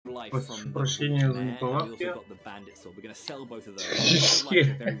life Прошу from the прощения vault за there, and we неполадки. also got the bandit sword. We're going to sell both of those. It's like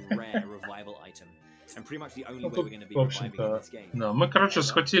a very rare revival item, and pretty much the only Ну way тут, we're going to be в reviving in общем-то, this game. да. Мы, короче,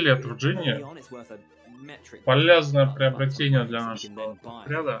 схватили эту Early Джинни. on, it's worth a metric Полезное bucks on приобретение money, для so we нашего can then buy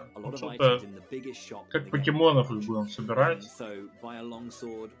отряда. a Ну, lot of что-то items in the biggest shop in как the game. покемонов их будем собирать. So buy a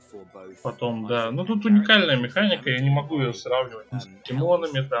longsword for both. Потом, да. Isaac Ну, and тут Garrett, уникальная which is механика. Я damage. не You can могу ее buy, сравнивать ни с helms,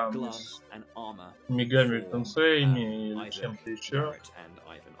 покемонами, там, ни gloves, с and armor Мегами for Тенсеями или Isaac, чем-то еще. Garrett, and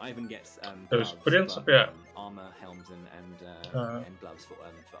Ivan. Ivan gets То есть, gloves, в принципе, but, armor, helms, and gloves for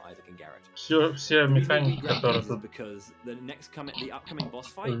Isaac and Garrett. все The reason we механики, grab которые these is тут because the upcoming boss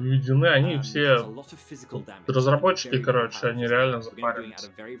fight введены, они has a все... lot of physical damage. Разработчики, Very, very короче, powerful они physical реально damage. We're gonna be doing it запарились at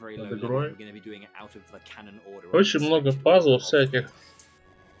a very, very над low level. игрой. We're going to be doing it out of the canon order. Очень много пазлов всяких.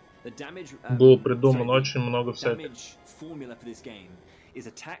 The damage, Было придумано очень много всяких damage formula for this game is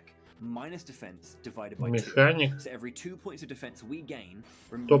attack minus defense divided by 2. механик. So every 2 points of defense we gain,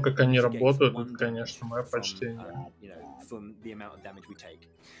 То, как они negates работают, one это, конечно, мое damage почтение. from the amount of damage we take.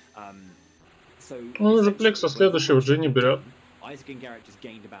 So Он уже Плекса следующего Джинни берет. Isaac and Garrett just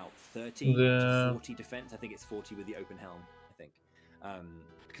gained about 30 to 40 defense. I think it's 40 with the open helm, I think.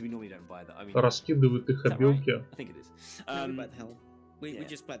 Because we normally don't buy that. I mean, Раскидывают их обилки. right? I think it is. No, we buy the helm. We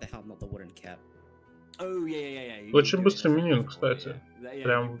just buy the helm, not the wooden cap. Oh, yeah. Очень быстрый меню, кстати.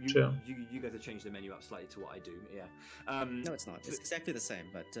 Прям вообще. You guys have changed the menu up slightly to what I do, yeah. No, it's not. It's exactly the same,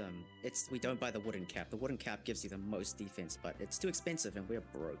 but we don't buy the wooden cap. The wooden cap gives you the most defense, but it's too expensive and we're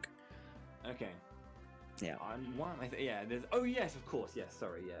broke. Okay. Yeah. There's. Oh yes, of course. Yes.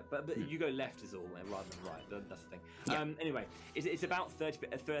 Sorry. Yeah. But you go left is all rather than right. That's the thing. Yeah. Anyway, it's about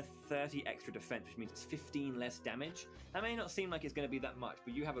 30 extra defense, which means it's 15 less damage. That may not seem like it's going to be that much,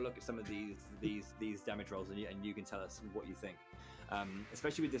 but you have a look at some of these damage rolls, and you can tell us what you think.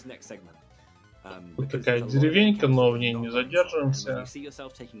 Especially with this next segment. Вот такая деревенька, но в ней не задерживаемся. You see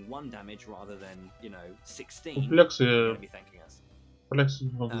yourself taking 1 damage rather than 16. Плекс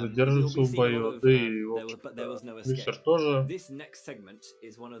немного задерживается в бою, да и Вишер тоже. This next segment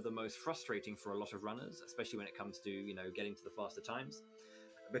is one of the most frustrating for a lot of runners, especially when it comes to getting to the faster times,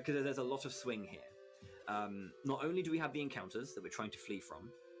 because there's a lot of swing here. Not only do we have the encounters that we're trying to flee from,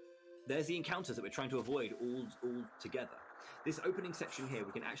 there's the encounters that we're trying to avoid all together. This opening section here,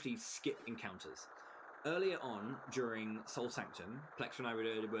 we can actually skip encounters. Earlier on, during Soul Sanctum, Plex and I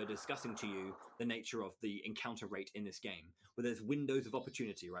were discussing to you the nature of the encounter rate in this game, where there's windows of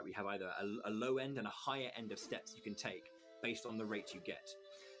opportunity, right? We have either a low end and a higher end of steps you can take based on the rate you get.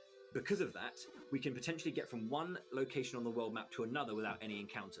 Because of that, we can potentially get from one location on the world map to another without any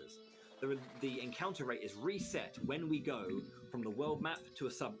encounters. The encounter rate is reset when we go from the world map to a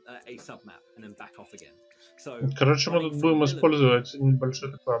sub map and then back off again. Короче, мы тут будем использовать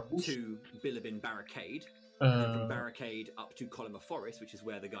небольшой такой буст. To Bilibin Barricade, and then from Barricade up to Column Forest, which is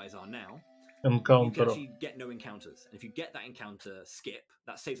where the guys are now. You can actually get no encounters, and if you get that encounter skip,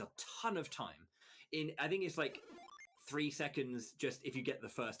 that saves a ton of time. I think it's like 3 seconds just if you get the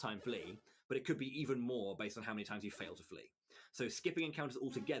first time flee, but it could be even more based on how many times you fail to flee. So skipping encounters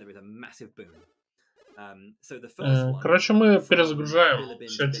altogether is a massive boon. So the first one, короче, мы перезагружаем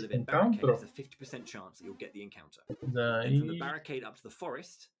часть Bilibin энкаунтеров. Barricade is a 50% chance that you'll get the encounter. Да, And from the и barricade up to the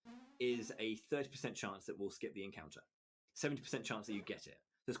forest is a 30% chance that we'll skip the encounter. 70% chance that you get it.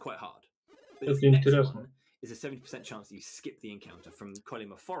 That's quite hard. But это the next интересно. one is a 70% chance that you skip the encounter from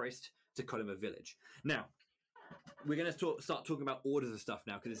Colima Forest to Colima Village. Now, we're going to start talking about orders of stuff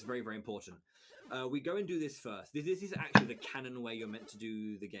now because it's very, very important. We go and do this first. This is actually the canon way you're meant to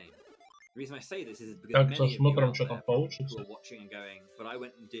do the game. The reason I say this is because many of you out there who are watching and going, but I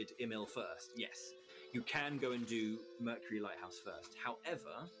went and did Emil first. Yes, you can go and do Mercury Lighthouse first.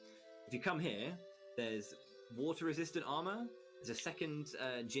 However, if you come here, there's water-resistant armor. There's a second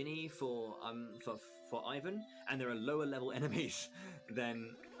Ginny for Ivan, and there are lower level enemies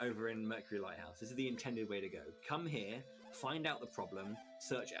than over in Mercury Lighthouse. This is the intended way to go. Come here, find out the problem,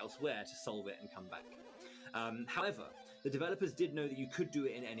 search elsewhere to solve it, and come back. However, the developers did know that you could do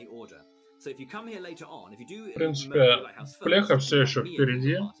it in any order. So if you come here later on, if you do Mercury Lighthouse first,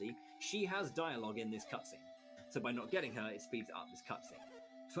 she has dialogue in this cutscene. So by not getting her, it speeds up this cutscene.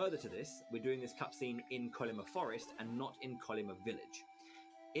 Further to this, we're doing this cutscene in Colima Forest and not in Colima Village.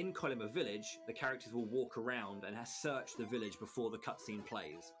 In Colima Village, the characters will walk around and search the village before the cutscene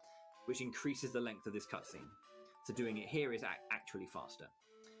plays, which increases the length of this cutscene. So doing it here is actually faster.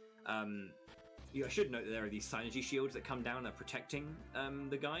 I should note that there are these synergy shields that come down and are protecting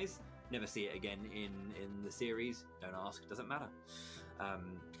the guys. Never see it again in the series. Don't ask, doesn't matter.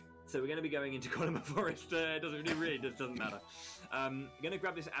 So we're going to be going into Colima Forest. It doesn't matter. I'm going to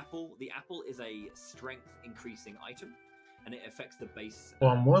grab this apple. The apple is a strength increasing item. and it affects the base.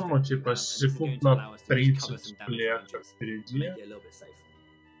 По-моему, типа секунд на 30 Plexa впереди. Make it a little bit safe.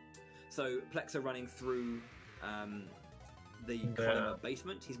 So Plexa running through the Colyma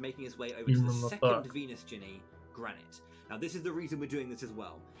basement. He's making his way over to the second Venus Ginny, Granite. Now this is the reason we're doing this as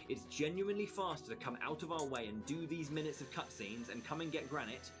well. It's genuinely faster to come out of our way and do these minutes of cutscenes and come and get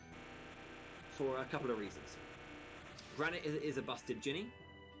Granite for a couple of reasons. Granite is a busted Ginny,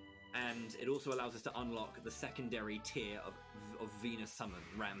 and it also allows us to unlock the secondary tier of Venus Summer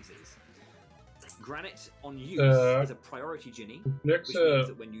Ramses. Granite on use is a priority Ginny, which means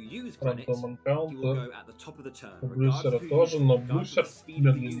that when you use Granite, you will go at the top of the turn. Regardless of who you use, regardless of the speed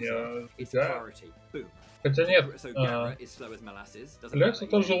of the user, it's priority. Boom. Хотя нет, Plexa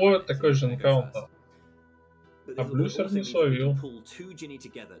тоже ловит такой же энкаунтер. А Блюсер не словил.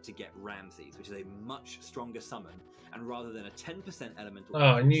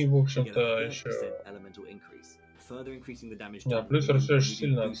 Они, в общем-то, еще... Да, Блюсер все еще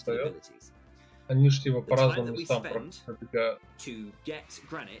сильно отстает. Они же типа по разным местам пробегают.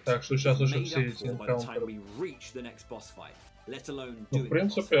 Так что сейчас уже все эти энкаунтеры. Ну, в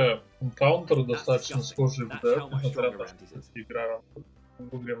принципе, энкаунтеры достаточно схожие выдают, несмотря на то, что игра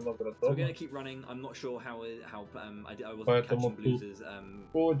в игре много рандомно. Поэтому тут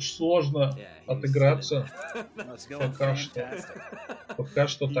очень сложно отыграться. Пока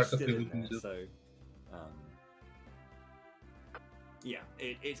что так это и выглядит. Yeah,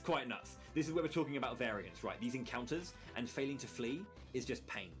 it's quite nuts. This is where we're talking about variance, right? These encounters and failing to flee is just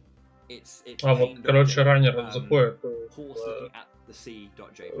pain. It's вот, короче, раннер заходит в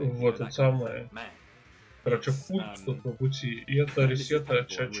этот самый, короче, в путь тут по пути, и это ресета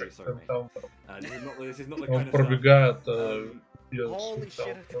чек энкаунтер. Он пробегает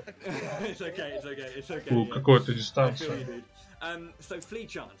какую-то дистанцию. So flee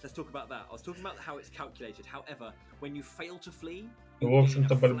chance, let's talk about that. I was talking about how it's calculated. However, when you fail to flee, в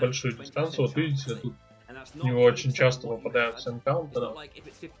общем-то, большую дистанцию, вот видите, тут у него очень часто попадаются энкаунтеры,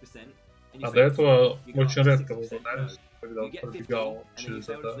 а до этого очень редко попадались, когда он пробегал через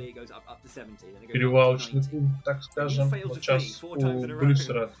это перевалочный пункт, так скажем. Вот сейчас у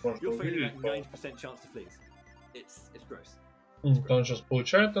Блюсера это можно увидеть. Он сейчас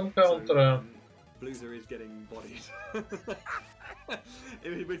получает энкаунтеры. Blueser is getting bodied.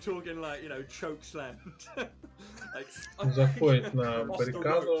 If we're talking like, you know, choke slammed. Like, заходит на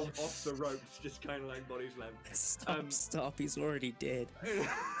баррикаду. Off the ropes, just kind of like body slammed. Stop, he's already dead.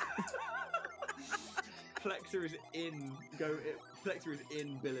 Plexa is in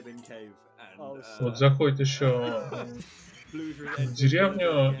Bilibin Cave. And, вот заходит еще в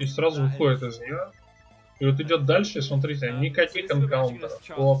деревню и сразу выходит из нее. И вот идет дальше, смотрите, никаких энкаунтеров.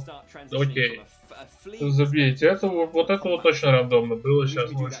 Оп, окей. Забейте. Это вот это вот точно рандомно было,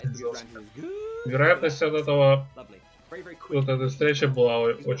 сейчас очень жестко. Вероятность от этого, вот этой встречи была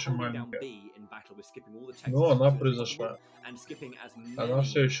очень маленькая. Но она произошла. Она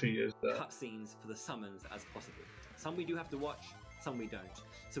все еще есть, да. Some we don't.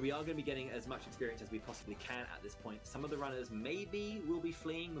 So we are going to be getting as much experience as we possibly can at this point. Some of the runners maybe will be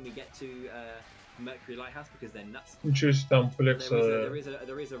fleeing when we get to Mercury Lighthouse because they're nuts. Ничего себе, там Plexa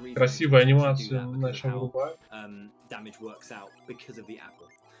красивая анимация начал врубать. Damage works out because of the apple.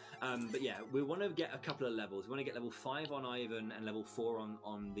 But yeah, we want to get a couple of levels. We want to get level 5 on Ivan and level 4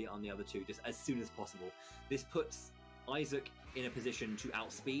 on the other two, just as soon as possible. This puts Isaac in a position to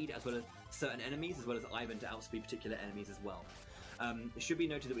outspeed as well as certain enemies, as well as Ivan to outspeed particular enemies as well. It should be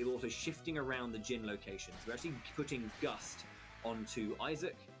noted that we're also shifting around the Jin locations. We're actually putting Gust onto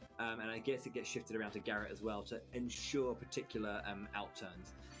Isaac, and I guess it gets shifted around to Garrett as well to ensure particular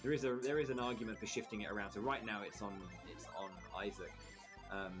outturns. There is an argument for shifting it around. So right now it's on Isaac.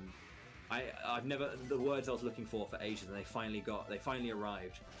 I've never, the words I was looking for ages, and they finally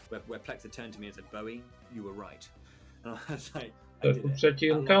arrived. Where Plexa turned to me and said, "Bowie, you were right." And I was like,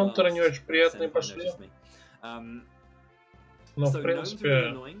 всякие энкаунтеры не очень приятные пошли. Но в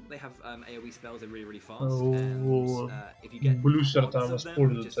принципе, Блюсер там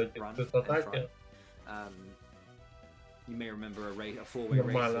использует всякие атаки. Нормально.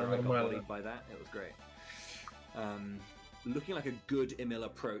 Looking like a good Emil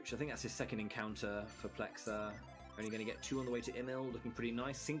approach. I think that's his second encounter for Plexa. Only going to get 2 on the way to Emil. Looking pretty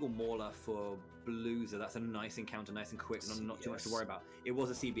nice. Single Mauler for Blueser. That's a nice encounter, nice and quick. Not too much to worry about. It was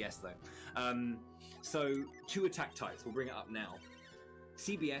a CBS though. So 2 attack types. We'll bring it up now.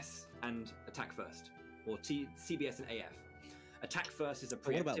 CBS and attack first, or CBS and AF. Attack first is a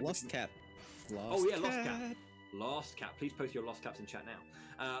preemptive. What about Lost Cap? Lost Cap. Lost cap. Please post your lost caps in chat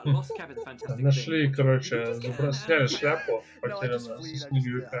now. Lost cap is a fantastic Нашли, thing. короче, сняли шляпу, потерянную со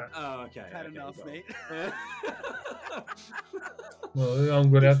снеговика. Oh, okay. Had enough, mate. Ну, и нам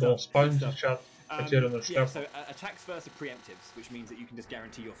говорят, он спамите чат, потерянную Yeah, шляпу. so attacks first are preemptives, which means that you can just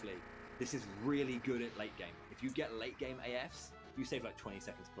guarantee your flee. This is really good at late game. If you get late game AFs, you save like 20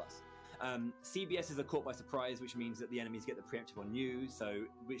 seconds plus. CBSs are caught by surprise, which means that the enemies get the preemptive on you, so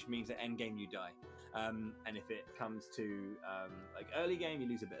which means that end game you die. And if it comes to like early game, you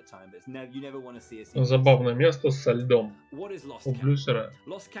lose a bit of time, but it's you never want to see a CBS. Забавное место со льдом. What is Lost У Cap? Блюсера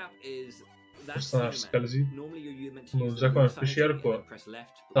Lost Cap is that персонаж скользит. Normally you're meant to Мы use the заходим move в synergy пещерку, and then press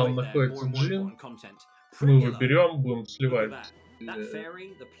left. там Wait there, находится more and more джин, important content. мы его Primula. берем, будем Look at сливать. that. That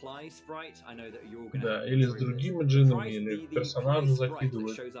fairy, the ply sprite, I know that you're all gonna Да, have или с story for this. другими The джинами, price- или the персонажа ply sprite that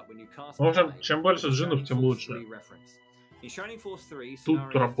закидывают. shows up when you cast В общем, ply чем больше is джинов, Shining тем Force лучше. 3 reference. In Shining Force 3, Тут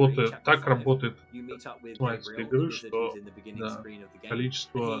scenario 3, работает, chapter так 5, работает you meet up with тематика Gabriel, игры, the wizard что who's in the beginning да, screen of the game.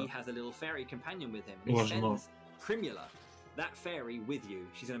 количество He has a little fairy companion with him. He важно. sends Primula, that fairy, with you.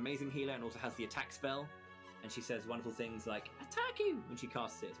 She's an amazing healer and also has the attack spell. And she says wonderful things like, attack you, when she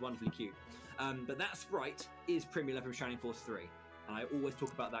casts it. It's wonderfully cute. But that sprite is Primula from Shining Force 3. And I always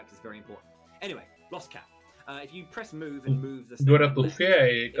talk about that because it's very important. Anyway, Lost Cap. If you press move and move the Говорят, snowman тут left, фея,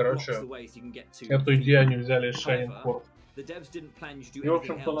 и, it blocks короче, the way so you can get to эту идею они взяли из Shining However, Force. the devs didn't plan you to do И, в anything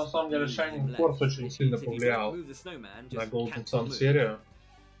общем-то, на else самом but деле, move Shining him Force left. очень Which сильно means if you повлиял don't move the snowman, на just Golden cancel Sun move. серию.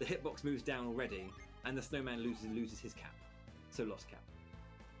 The hitbox moves down already, and the snowman loses his cap. So Lost Cap.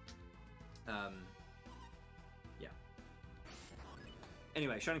 Yeah.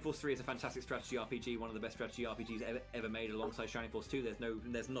 Anyway, Shining Force 3 is a fantastic strategy RPG, one of the best strategy RPGs ever made alongside Shining Force 2.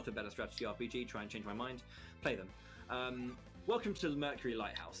 There's not a better strategy RPG. Try and change my mind. Play them. Welcome to the Mercury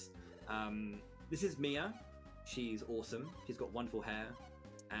Lighthouse. This is Mia. She's awesome. She's got wonderful hair,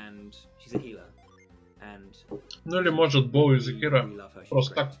 and she's a healer. And Ну или может Боу из Акира we love her. She's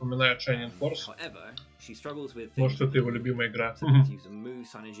просто great. так вспоминает Shining Force. However, she struggles with Может things это его любимая игра. so let's use a move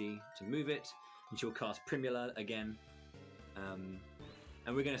synergy to move it, and she'll cast Primula again.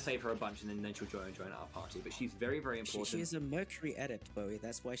 And we're going to save her a bunch, and then she'll join our party. But she's very, very important. She is a Mercury adept, Bowie.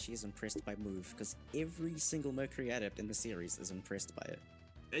 That's why she is impressed by move, because every single Mercury adept in the series is impressed by it.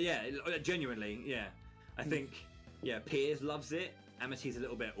 Yeah, genuinely, yeah. I think, yeah, Piers loves it. Amity's a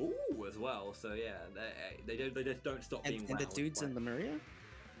little bit ooh as well. So yeah, they just don't stop being And the wowed dudes by in it. Lemuria?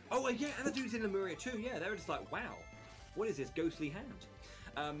 Oh yeah, and the dudes in Lemuria too. Yeah, they were just like, wow, what is this ghostly hand?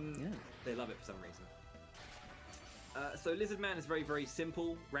 Yeah. They love it for some reason. So Lizard Man is very, very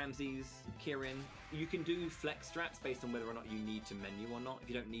simple. Ramses, Kieran, you can do flex strats based on whether or not you need to menu or not. If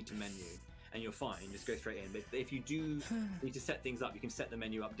you don't need to menu, and you're fine, just go straight in. But if you do need to set things up, you can set the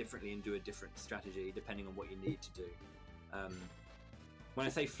menu up differently and do a different strategy depending on what you need to do. When I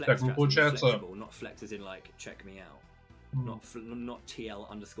say flex Так, ну, strats, I mean получается- flexible, not flex as in like check me out. Not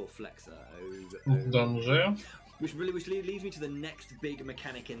TL_flexer. В данже. Which leads me to the next big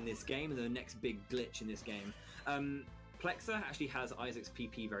mechanic in this game, and the next big glitch in this game. Plexer actually has Isaac's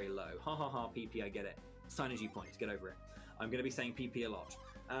PP very low. Ha ha ha, PP, I get it. Synergy points, get over it. I'm going to be saying PP a lot.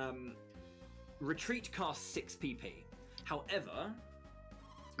 Retreat casts 6 PP. However,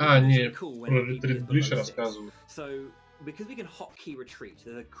 Они it's cool when про PP ретрит is Блич below 6. рассказывают. So, because we can hotkey retreat,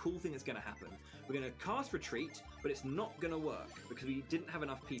 there's a cool thing that's going to happen. We're going to cast retreat, but it's not going to work because we didn't have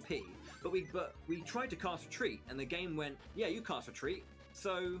enough PP. But we tried to cast retreat, and the game went, yeah, you cast retreat.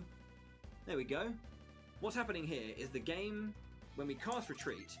 So, there we go. What's happening here is the game, when we cast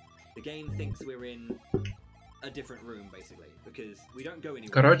retreat, the game thinks we're in a different room, basically, because we don't go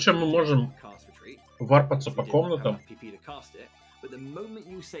anywhere. Короче, мы можем Cast retreat. варпаться We по didn't have комнатам. enough PP to cast it, but the moment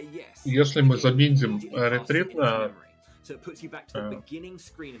you say yes, Если мы the game забиндим immediately casts it ретрит in its на... memory. So it puts you back to the beginning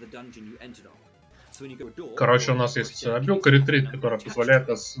screen of the dungeon you entered on. So when you go to a door, Короче, у нас есть обилка ретрит, которая позволяет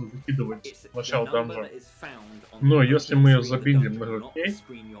нас выкидывать it's в начало the number данжа. that is found on Но the если мы ее screen of the забиндим dungeon, на not окей, the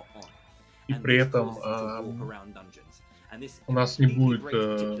screen you're on. и And при this этом causes you to walk around dungeons. And this у нас не completely будет breaks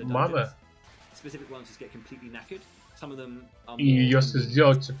particular маны, dungeons. Specific ones just get completely knackered. Some of them are и more если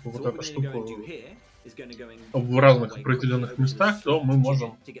сделать типа So вот what эту we're going to go and do штуку here is going to go and в разных away определенных quickly over to the местах, то мы second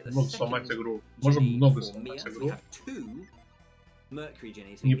можем to get the много сломать second игру. Можем Genie много for сломать Mia. So we игру. have 2 Mercury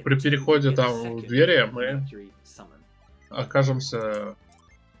Genies. И при переходе там в двери мы окажемся...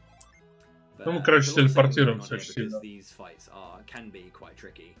 Ну, мы, короче, телепортируемся очень сильно.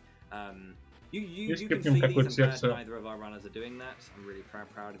 И скипнем какую-то секцию. Oh,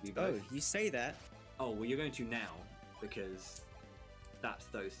 you say that. Oh, well, you're going to now, because that's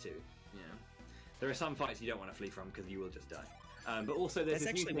those two. Yeah. There are some fights you don't want to flee from, because you will just die. But also there's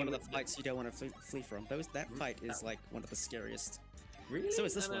That's this new actually thing one of the that- fights you don't want to flee from. That fight is like one of the scariest. Really? So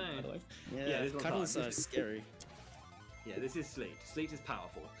is this I one, know. by the way. Yeah, Yeah, this one's cuddles hard. are scary. Yeah, this is Sleet. Sleet is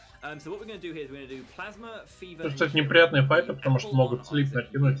powerful. So what we're going to do here is we're going to do Plasma, Fever, Потому and что это Kieran. неприятные файты, The потому что apple могут on слип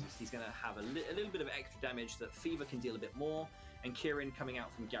Isaac накинуть. used. He's going to have a little bit of extra damage that Fever can deal a bit more, and Kieran coming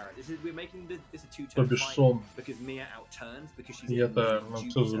out from Garrett. We're making this a two-turn То бишь fight сон. because Mia outturns because she's И in это the все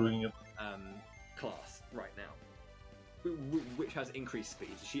Jupiter заруинит. class right now, which has increased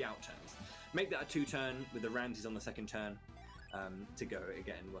speed. So she outturns. Make that a two-turn with the Ramses on the second turn. To go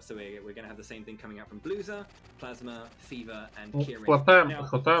again. So we're going to have the same thing coming out from Bluezer, Plasma, Fever, and Kieran.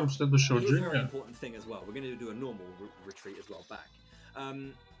 Хватаем следующего Here's a very Джимми. important thing as well. We're going to do a normal retreat as well back.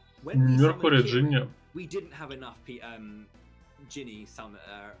 When we Меркурий summoned Джинни. Kieran, we didn't have enough Ginny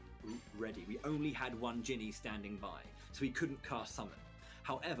ready. We only had one Ginny standing by, so we couldn't cast summon.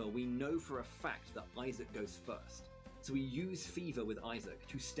 However, we know for a fact that Isaac goes first. So we use Fever with Isaac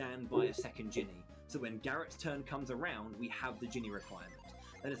to stand by a second Ginny. So when Garrett's turn comes around, we have the Ginny requirement.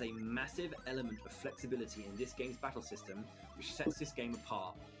 That is a massive element of flexibility in this game's battle system, which sets this game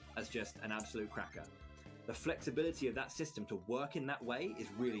apart as just an absolute cracker. The flexibility of that system to work in that way is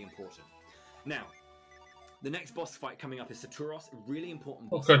really important. Now, the next boss fight coming up is Saturos, really important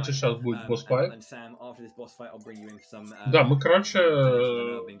boss fight. Хотя сейчас будет босс-файт. And Sam, after this boss fight, I'll bring you in for some. Да, мы, короче,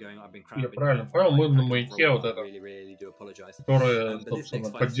 я правильно понял, мы на маяке вот это, really do apologize. которые, собственно,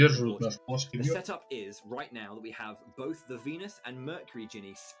 поддерживают наш плоский The мир. setup is right now that we have both the Venus and Mercury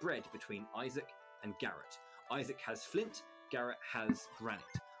Ginny spread between Isaac and Garrett. Isaac has Flint, Garrett has Granite.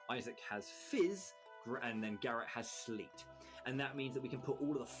 Isaac has Fizz, and then Garrett has Sleet. And that means that we can put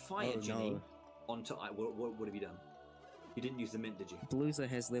all of the Fire Ginny onto... What have you done? You didn't use the mint, did you? Bluezer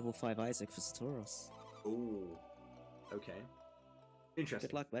has level 5 Isaac for Saturos. Ooh. Okay. Interesting.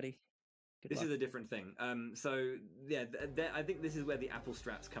 Good luck, buddy. This is a different thing. So yeah, I think this is where the Apple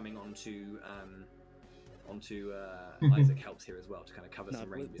Strap's coming onto Isaac helps here as well to kind of cover some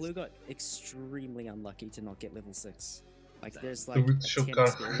ranges. Blue got extremely unlucky to not get level 6. Like there's like Тут a еще 10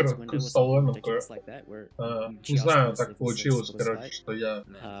 experience window or something ridiculous like that where не знаю, так получилось, короче, что я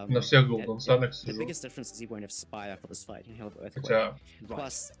на всех Golden Sun'ах the сижу. biggest difference is you won't have Spire for this fight. He'll have Earthquake. Хотя,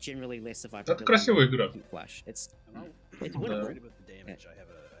 Plus, generally less of это красивая игра. Flash. It's worried about the damage. I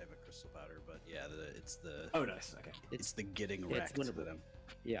have a crystal powder, but yeah, it's the oh nice, okay, it's the getting wrecked that I'm.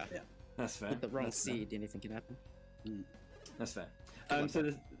 Yeah, that's fair. With the wrong seed, anything can happen. That's fair.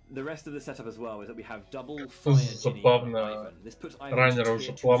 So the rest of the setup as well is that we have double fire Ginny on Ivan. This puts Ivan Раннеры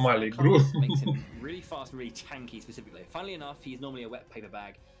уже поломали игру. Makes him really fast and really tanky specifically. Funnily enough, he's normally a wet paper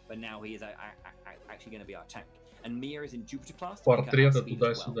bag, but now he is actually going to be our tank. And Mia is in Jupiter class. Портреты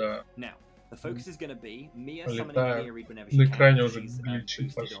туда-сюда. Now, the focus is going to be Mia Летает. summoning Mia Reed whenever she На can. экране уже She's глючи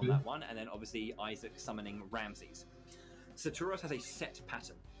boosted пошли. on that one, and then obviously Isaac summoning Ramses. Saturos has a set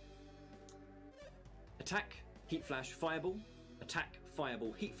pattern. Attack, Heat Flash, Fireball. Attack,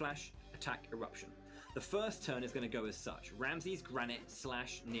 Fireball, Heat Flash, attack, Eruption. The first turn is going to go as such. Ramses, Granite,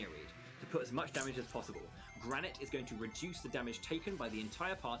 / Nereid to put as much damage as possible. Granite is going to reduce the damage taken by the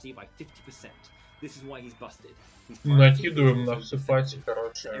entire party by 50%. This is why he's busted. Накидываем на все пати,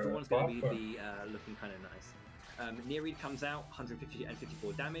 короче, Everyone's going to бафы. be looking kind of nice. Nereid comes out, 150 and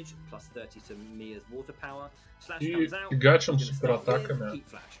 54 damage, plus 30 to Mia's water power. Slash И comes out. фигачим He's gonna start with суператаками. Heat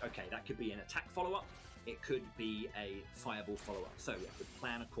Flash. Okay, that could be an attack follow-up. It could be a Fireball follow-up. So we have to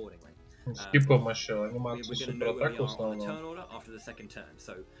plan accordingly. Скипаем еще We're анимацию going to know where we суператак в are on the основном. turn order after the second turn.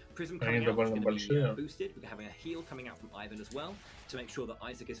 So Prism Они coming out is довольно going to be большие. boosted. We're having a heal coming out from Ivan as well to make sure that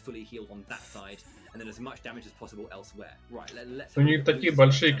Isaac is fully healed on that side, and then as much damage as possible elsewhere. Right, let's. У них такие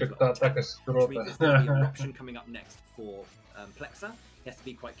большие, как та атака Which means there's going to be Сферота. Eruption coming up next for Plexa. He has to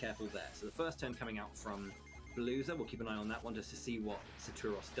be quite careful there. So the first turn coming out from Bluezer, we'll keep an eye on that one just to see what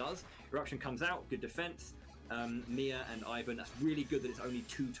Saturos does. Eruption comes out, good defense. Mia and Ivan, that's really good that it's only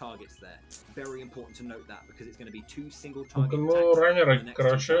 2 targets there. Very important to note that because it's going to be 2 single target Ну, attacks. раннеры,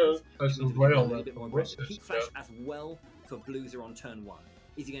 короче, кстати, Which means вдвоем a на little bit more этом aggressive. боссе Heat Flash сидят. as well for Bluezer on turn 1.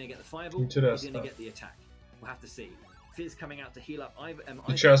 Is he going to get the fireball? Интересно. Is he going to get the attack? We'll have to see. Fizz coming out to heal up Ivan.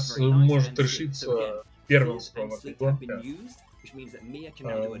 Сейчас very nice, может and Sleep. решиться So again, первенство Fizz в and этой Sleep have been гонке used, which means that Mia can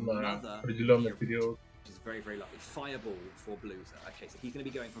now do на another определенный Mia, период. which is very, very lucky. Fireball for Bluezer. Okay, so he's going to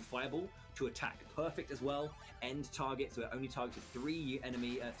be going from Fireball to attack. Perfect as well. End target, so it only targeted 3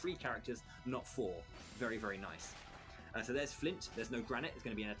 characters, not 4. Very, very nice. So there's Flint, there's no Granite. There's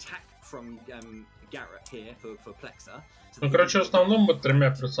going to be an attack from Garrett here for Plexa. So Ну, короче, в основном мы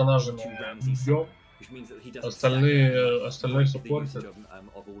 3 персонажами бьем. which means that he doesn't Остальные суппорты.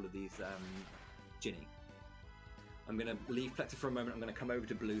 of all of these Ginny. I'm going to leave Plexa for a moment. I'm going to come over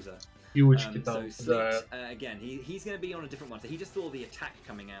to Bluezer. Пивочки So там, Sleet, да. again, he's going to be on a different one. So he just saw the attack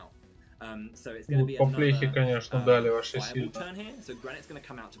coming out So it's going to be по плехе, конечно, дали вообще fireball сильно. turn here. So Granite's going to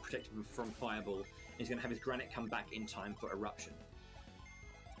come out to protect him from fireball. He's going to have his Granite come back in time for eruption.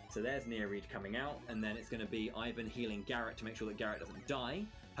 So there's Nereid coming out, and then it's going to be Ivan healing Garrett to make sure that Garrett doesn't die.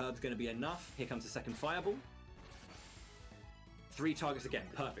 Herb's going to be enough. Here comes the second fireball. 3 targets again,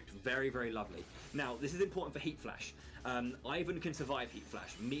 perfect, very, very lovely. Now, this is important for Heat Flash. Ivan can survive Heat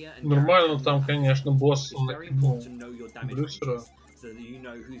Flash. Mia and Нормально там, конечно, босс it's very important to накинул know your damage Блюсера. ranges, so that you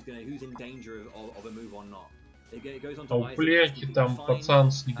know who's in danger of a move or not. It goes on to А у Isaac, Плеки that's там completely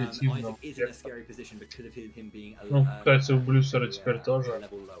пацан с fine. негативным Isaac is in a эффектом. scary position because of him being a Ну, кстати, у Блюсера a теперь тоже.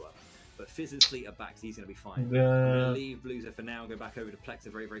 level lower. But Fizz and Sleet are back, so he's going to be fine. Да. I'm going to leave Blueser for now, go back over to Plexa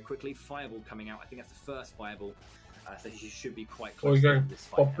very, very quickly. Fireball coming out, I think that's the first Fireball, so he should be quite close Ой, to как this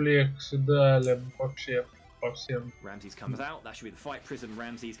по fight. Плексе дали вообще по всем. Ramses comes out, that should be the fight. Prism,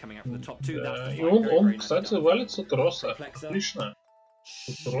 Ramses coming out from the top 2. Да. That's the И fight. он, Very, very кстати, nicely done. валится троса. Plexa. Отлично.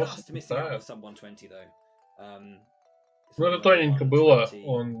 Троса Just missing out on летает. sub 120 though. Ну, это тоненько было.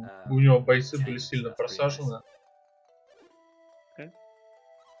 У него бойцы были сильно просажены.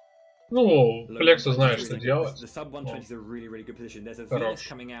 Ну, Плекса знает, что делать. The sub 120 is a really, really good position. There's a Venus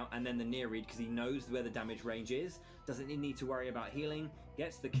coming out, and then the near read because he knows where the damage range is. Doesn't need to worry about healing.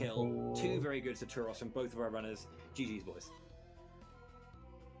 Gets the kill. 2 very good Saturos from both of our runners. GG's, boys.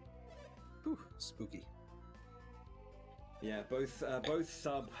 Whew, spooky. Yeah, both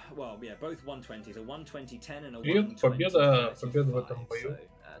sub. Well, yeah, both 120s. A 120-10 and a И 120-35. победа в этом бою. So,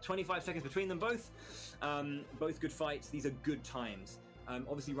 25 seconds between them both. Both good fights. These are good times.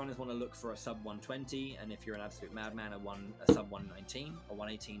 Obviously, runners want to look for a sub 120, and if you're an absolute madman, a sub 119 or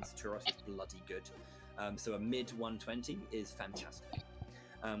 118 Saturos is bloody good. So a mid 120 is fantastic.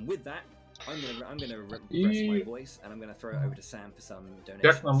 With that, I'm gonna rest my voice, and I'm gonna throw it over to Sam for some donations.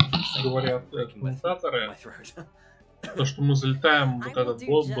 Как нам говорят комментаторы, My throat. то, что мы залетаем, вот этот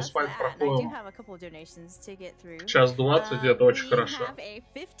босс-файт проходим в час 20, это очень хорошо.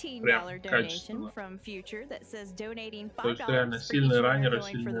 Прям качественно. То есть реально сильные раннеры,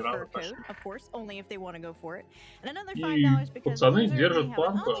 сильные раны пошли. И пацаны держат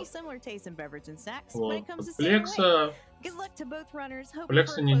планку. Вот.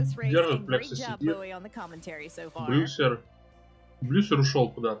 Плекса не держит, Плекса сидит. Блюсер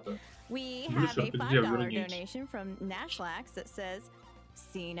ушел куда-то. We have a $5 donation from Nashlax that says,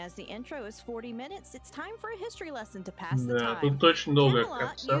 "Seen as the intro is 40 minutes, it's time for a history lesson to pass the time. Тут очень долго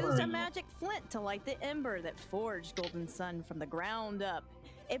Camelot used a magic flint to light the ember that forged Golden Sun from the ground up.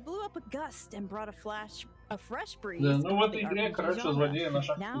 It blew up a gust and brought a fresh breeze. Да, ну в этой игре, короче, злодеи на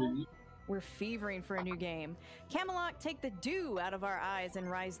шаг впереди. We're fevering for a new game. Camelot, take the dew out of our eyes and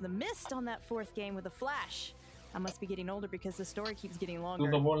rise the mist on that 4th game with a flash. I must be getting older because the story keeps getting longer.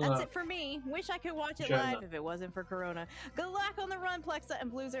 That's it for me. Wish I could watch it live if it wasn't for Corona. Good luck on the run, Plexa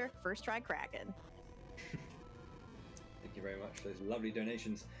and Blueser. First try Kraken." Thank you very much for those lovely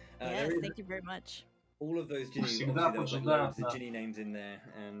donations. Yes, thank you very much. All of those Ginny, there's like loads of Ginny names in there,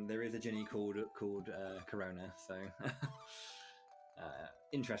 and there is a Ginny called Corona. So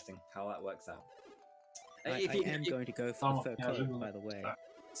interesting how that works out. I am going to go for the fur coat, by the way.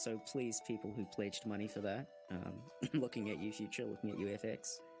 So please, people who pledged money for that, looking at you, Future, looking at you,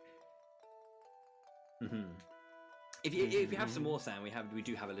 FX. If you have some more, Sam, we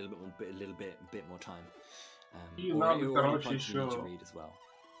do have a little bit more time. Or to read as well.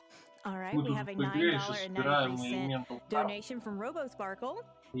 All right, we have a $9.93 donation from RoboSparkle.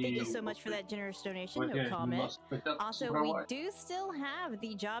 Thank you so much for that generous donation. No comment. Also, we do still have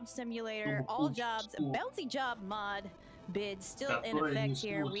the Job Simulator All Jobs Bouncy Job mod bid still in effect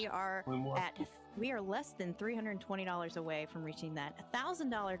here. We are less than $320 away from reaching that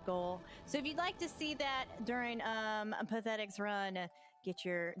 $1,000 goal. So if you'd like to see that during Pathetic's run, get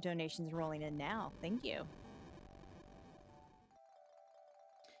your donations rolling in now. Thank you.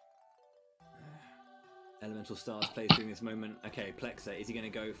 Elemental Stars plays during this moment. Okay, Plexa, is he going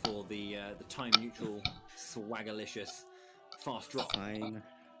to go for the time neutral, swaggerlicious, fast drop? Fine.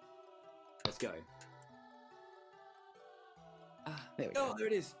 Let's go. There we go. There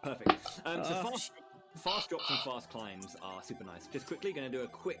it is. Perfect. So fast drops and fast climbs are super nice. Just quickly, going to do a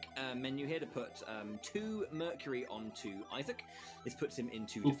quick menu here to put 2 Mercury onto Isaac. This puts him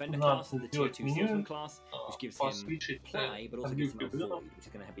into Defender class, the tier 2 Swordsman class, which gives him play, but also gives him a void, which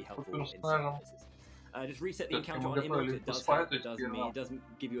is going to be helpful in some places. Just reset the encounter on him. It does help. It doesn't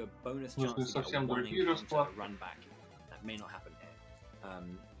give you a bonus chance to get one encounter run back. That may not happen here.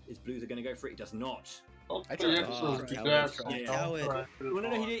 Is Blues going to go for it? He does not. I tried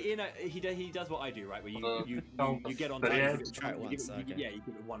He does what I do, right? Where you get on time. Try it once, okay. Yeah, you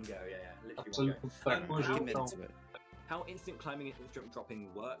give it one go. Yeah, literally one go. I'm committed to it. how instant climbing and instant dropping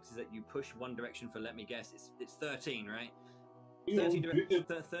works is that you push one direction for, let me guess, it's 13, right?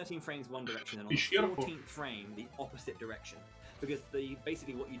 13 frames one direction, and on the 14th frame, the opposite direction. Because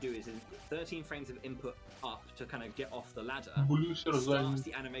basically what you do is 13 frames of input up to kind of get off the ladder, starts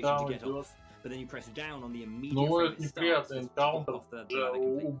the animation to get off, but then you press down on the immediate frame it starts to drop off the ladder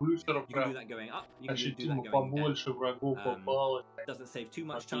completely. You can do that going up, you can do that going down. Doesn't save too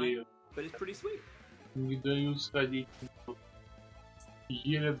much time, but it's pretty sweet. Не дают сходить.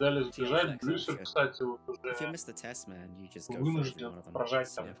 Еле дали сбежать. Блюсер, кстати, вот уже вынужден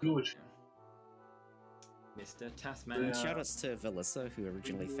прожать там пилочку. Mr. Tasman. Shoutouts to Velissa, who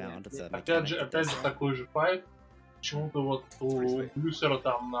originally found the опять же такой же файт. Почему-то вот у Блюсера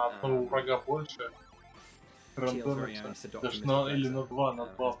там на одного врага больше. Рандомится. Даже или на 2, на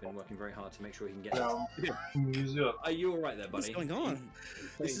 2. Прям не везет. Are you alright there, buddy? What's going on?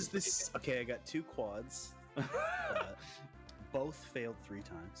 This is okay. I got 2 quads. Both failed 3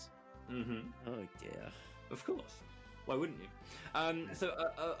 times. Oh yeah. Of course. Why wouldn't you? So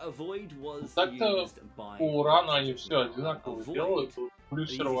a void was Так-то used by. у Рана они все одинаково делают.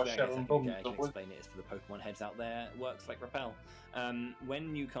 Блюсер вообще I рандомно can explain it for the Pokemon heads out there. It works like Repel.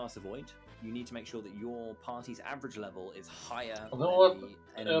 When you cast a void, you need to make sure that your party's average level is higher than the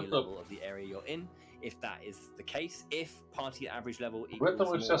enemy level of the area you're in. If that is the case, if party average level equals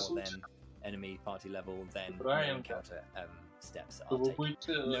more than enemy party level, then no encounter steps are taken.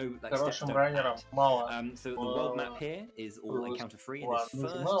 No steps don't count. So the world map here is all encounter free, and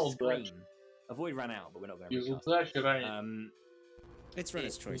this first screen, a void ran out, but we're not going to recast it. It's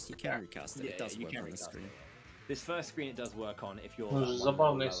Renner's choice. You can recast it. It does work on the screen. This first screen it does work on if you're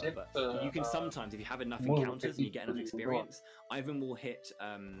lower, but you can sometimes, if you have enough encounters and you get enough experience, Ivan will hit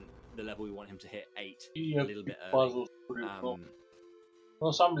the level we want him to hit 8 a little bit early.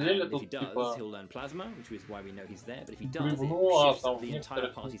 На самом деле If he тут does, he'll learn Plasma, which is why we know he's there. But if he does, it shifts the entire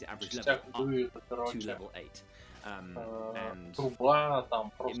party's average level up to level 8. And труба, там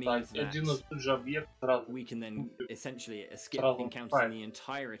просто один и тот же объект сразу. We can then essentially skip encounters in the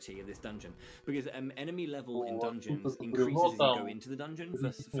entirety of this dungeon, because enemy level in dungeons increases as you go into the dungeon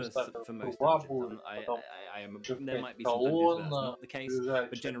for most dungeons. There might be some dungeons where that's not the case,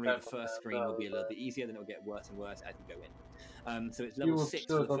 but generally the first screen will be a little bit easier, then it will get worse and worse as you go in. So it's level 6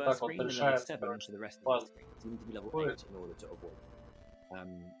 for the first screen and level 7 for the rest of the screen. So you need to be level 8 in order to avoid.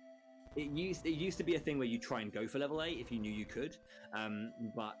 It used to be a thing where you try and go for level 8 if you knew you could,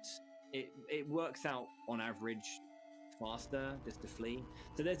 but it works out on average faster just to flee.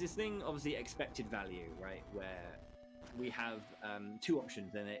 So there's this thing, obviously expected value, right, where we have 2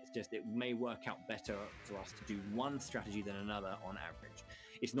 options, and it's just it may work out better for us to do one strategy than another on average.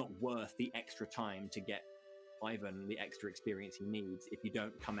 It's not worth the extra time to get Ivan the extra experience he needs if you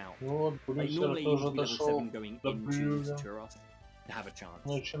don't come out. Like, normally you need to be level 7 going into Turos to have a chance.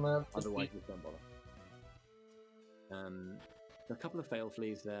 Otherwise you don't bother. A couple of fail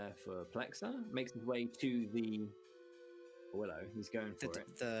fleas there for Plexa. Makes his way to the Willow. He's going for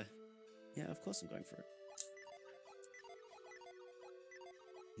it. Yeah, of course I'm going for it.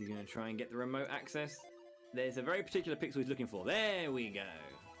 He's going to try and get the remote access. There's a very particular pixel he's looking for. There we go.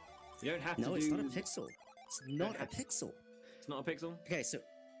 You don't have to do... No, it's not a pixel. It's not a pixel. It's not a pixel? Okay, so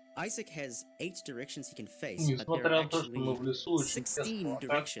Isaac has 8 directions he can face, but there are actually 16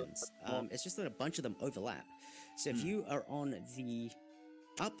 directions. It's just that a bunch of them overlap. So if you are on the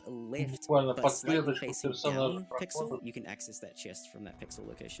up left but slightly facing down pixel, you can access that chest from that pixel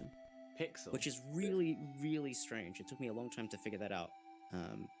location. Pixel? Which is really, really strange. It took me a long time to figure that out.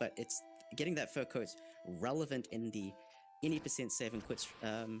 But it's getting that fur coat's relevant in the any % save and quits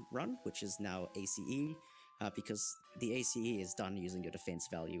run, which is now ACE. Because the ACE is done using your defense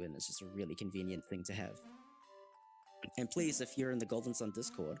value, and it's just a really convenient thing to have. And please, if you're in the Golden Sun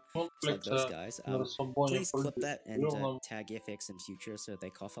Discord, like those guys, please clip that and tag FX in future so they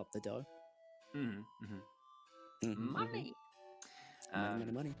cough up the dough. Money!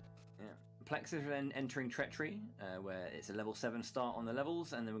 Money. Yeah. Plex is then entering Treachery, where it's a level 7 start on the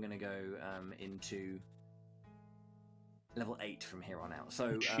levels, and then we're going to go into level 8 from here on out.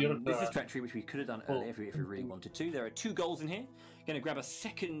 So this is Treachery, which we could have done earlier if we really wanted to. There are 2 goals in here. Going to grab a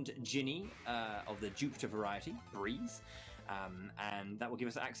second Ginny of the Jupiter variety, Breeze, and that will give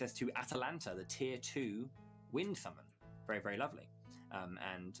us access to Atalanta, the tier 2 wind summon. Very, very lovely.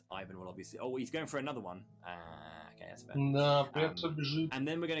 And Ivan will obviously... Oh, he's going for another one. Okay, that's fair. And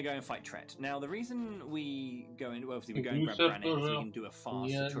then we're going to go and fight Tret. Now, the reason we go in... Well, obviously, we go and grab Granite so we can do a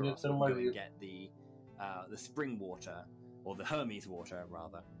fast Turos. So we go and get the spring water, or the Hermes water,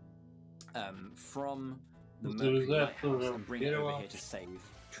 rather, from the Mercury Lighthouse and bring it over here to save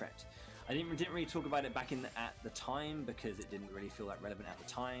Tret. I didn't really talk about it back at the time because it didn't really feel that relevant at the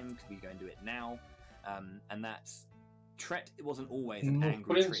time because we go and do it now, and that's Tret wasn't always an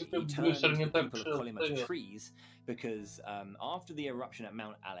angry tree. He turned the people of Kolyma to trees because after the eruption at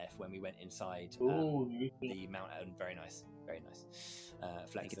Mount Aleph, when we went inside the Mount, very nice,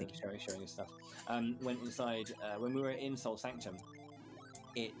 Flex, showing his stuff. Went inside when we were in Sol Sanctum.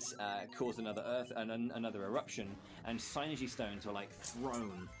 It caused another eruption, and synergy stones were like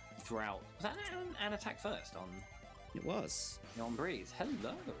thrown throughout. Was that an attack first on? It was. On Breeze.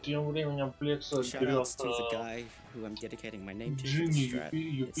 Hello. Shout outs to the guy who I'm dedicating my name to for the strat.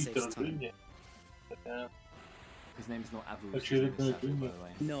 It saves time. His name's not Avu, his name is Sabu, by the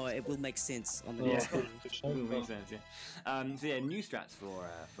way. No, it will make sense on the next one. It will make sense, yeah. So yeah, new strats for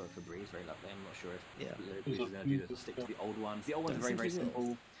Breeze, very lovely. I'm not sure if Breeze is going to do this or stick to the old ones. The old ones are very, very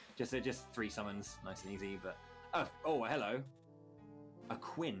simple. They're just 3 summons, nice and easy, but... Oh, hello. A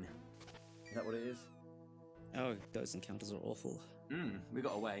Quinn. Is that what it is? Oh, those encounters are awful. We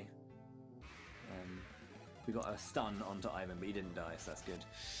got away. We got a stun onto Ivan, but he didn't die, so that's good.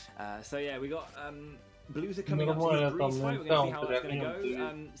 So yeah, we got Blues are coming up to the Breeze fight. We're going to see how that's going to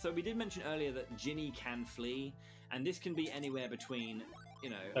go. So we did mention earlier that Ginny can flee, and this can be anywhere between,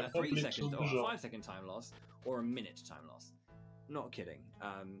 a 3-second or a 5-second time loss, or a minute time loss. Not kidding.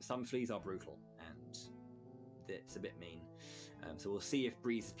 Some fleas are brutal, and it's a bit mean. So we'll see if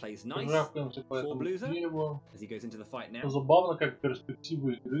Breeze plays nice for Blueser as he goes into the fight now. Забавно, как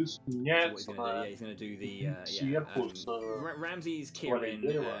перспективы игры сменяются. He's going to do the Ramses, Kieran,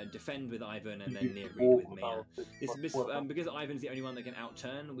 defend with Ivan, and then near read with Mia. Because Ivan's the only one that can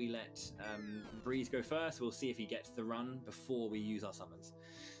outturn, we let Breeze go first. We'll see if he gets the run before we use our summons.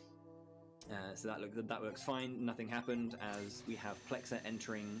 So that looks fine. Nothing happened as we have Plexa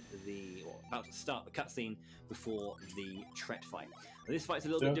entering about to start the cutscene before the Tret fight. Now, this fight's a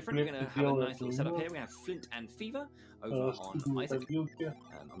little bit different. We're going to have a nice little setup here. We have Flint and Fever over on Isaac.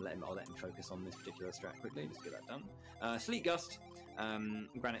 I'll let him focus on this particular strat quickly. Just get that done. Sleet Gust,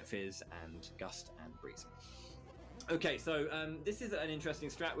 Granite Fizz, and Gust and Breeze. Okay, so this is an interesting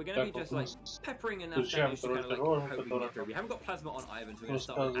strat. We're going to be just like peppering enough damage to kind of like hope we can get through. We haven't got Plasma on Ivan, so we're going to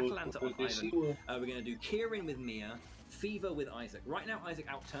start with Atalanta on Ivan. We're going to do Kieran with Mia, Fever with Isaac. Right now, Isaac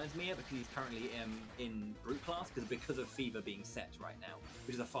outturns Mia because he's currently in Brute class because of Fever being set right now,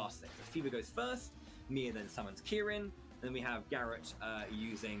 which is a fast thing. So Fever goes first, Mia then summons Kieran, and then we have Garrett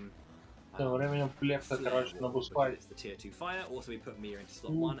using... It's the tier 2 fire. Also, we put Mia into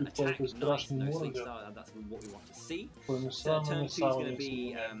slot 1. Attack, nice, no sleep star. That's what we want to see. So turn 2 is going to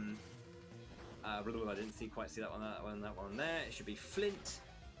be. I didn't quite see that one there. It should be Flint.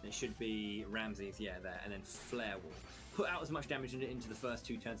 And it should be Ramses, there. And then Flare Wall. Put out as much damage into the first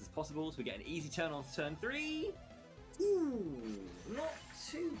 2 turns as possible. So we get an easy turn on turn 3. Ooh, not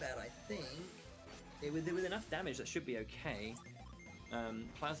too bad, I think. With enough damage, that should be okay.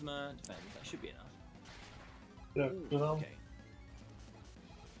 Plasma, defend, that should be enough. Ooh, okay.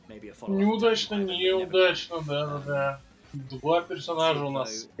 Maybe a follow-up. Неудачно, да. 2 персонажа у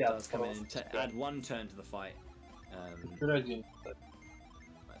нас спят. Add 1 turn to the fight. Теперь 1.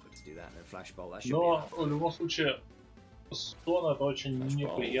 Might just do that and then flash bolt. That should Но в любом случае, стон это очень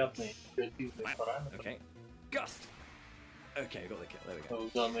неприятный негативный параметр. Okay. Gust! Okay, got the kill, there we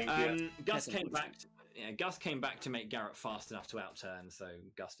go. Gust came back to make Garrett fast enough to outturn, so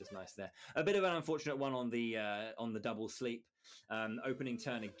Gust is nice there. A bit of an unfortunate one on the double sleep. Opening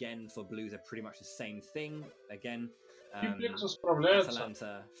turn again for Blues are pretty much the same thing. Again,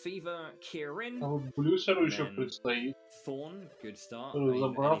 Atalanta, Fever, Kieran, Thorn, good start.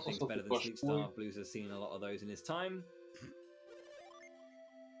 Anything's better than Sleep Star. Blues has seen a lot of those in his time.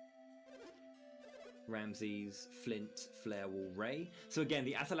 Ramses, Flint, Flare Wall, Ray. So again,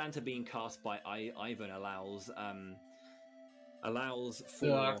 the Atalanta being cast by Ivan allows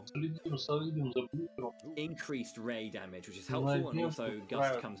for increased Ray damage, which is helpful, and also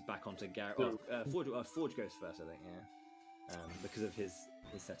Gust comes back onto Garrett. Forge goes first, I think, because of his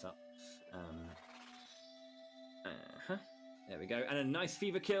setup. There we go, and a nice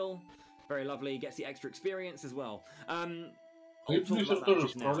Fever kill, very lovely. Gets the extra experience as well. I'll talk about that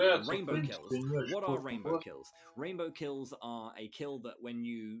just now. Rainbow kills. What are rainbow kills? Rainbow kills are a kill that when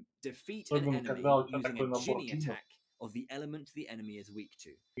you defeat an enemy using a Ginny attack of the element the enemy is weak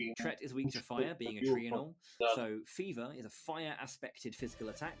to. Tret is weak to fire, being a trianal. So Fever is a fire aspected physical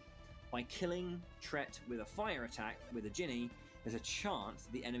attack. By killing Tret with a fire attack with a Ginny, there's a chance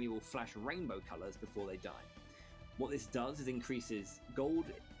the enemy will flash rainbow colours before they die. What this does is increases gold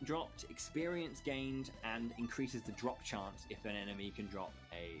dropped, experience gained, and increases the drop chance if an enemy can drop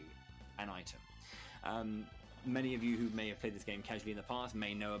an item. many of you who may have played this game casually in the past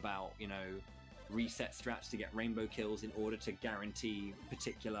may know about, you know, reset strats to get rainbow kills in order to guarantee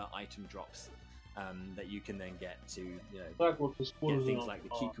particular item drops that you can then get to, you know, get things like the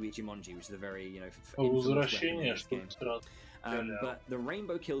Kiku Ichimonji, which is a very, you know, infamous weapon in this game. But the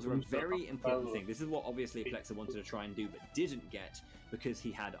rainbow kills are a very important thing. This is what obviously Plexa wanted to try and do, but didn't get because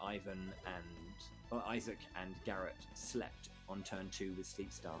he had Isaac and Garrett slept on turn 2 with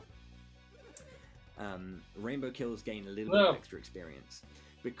Sleep Star. Rainbow kills gain a little bit of extra experience.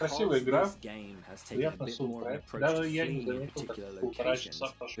 Because this game has taken a bit more of an approach to fleeing in particular locations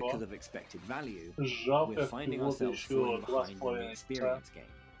because of expected value, we're finding ourselves falling behind in the experience game.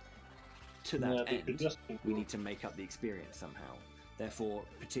 To that end, we need to make up the experience somehow. Therefore,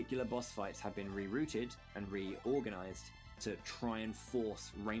 particular boss fights have been rerouted and reorganized to try and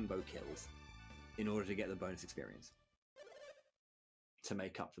force rainbow kills in order to get the bonus experience, to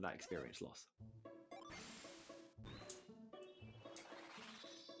make up for that experience loss.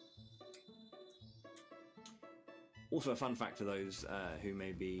 Also, a fun fact for those who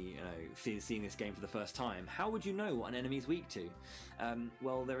may be, seeing this game for the first time: how would you know what an enemy is weak to?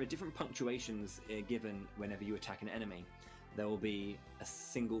 Well, there are different punctuations given whenever you attack an enemy. There will be a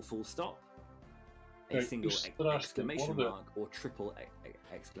single full stop, a single exclamation mark, or triple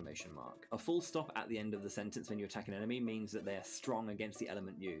exclamation mark. A full stop at the end of the sentence when you attack an enemy means that they're strong against the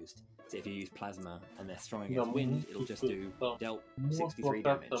element used. So if you use plasma and they're strong against wind, it'll just do dealt 63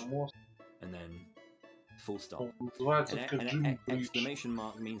 damage, and then full stop. An exclamation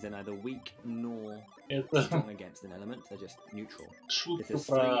mark means they're neither weak nor strong against an element, they're just neutral. If there's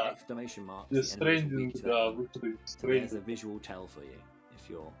 3 exclamation marks, the enemies are weak to that element. So there's a visual tell for you if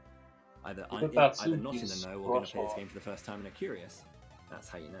you're either not in the know or going to play this game for the first time and are curious. That's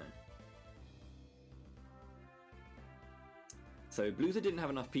how you know. So Bluza didn't have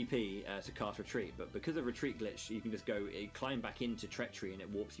enough PP to cast Retreat, but because of Retreat glitch, you can just go climb back into Treachery and it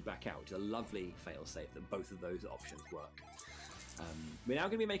warps you back out, which is a lovely failsafe that both of those options work. We're now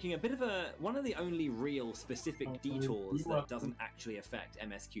going to be making a bit of one of the only real specific detours that doesn't actually affect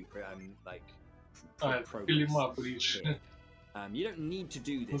MSQ progress. You don't need to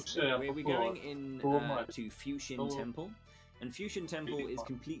do this. We're going in to Fusion Temple, and Fusion Temple is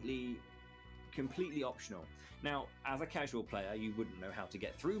completely optional. Now, as a casual player, you wouldn't know how to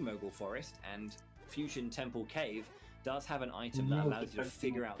get through Mogul Forest, and Fusion Temple Cave does have an item that allows you to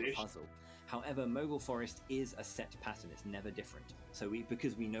figure out the puzzle. However, Mogul Forest is a set pattern, it's never different. So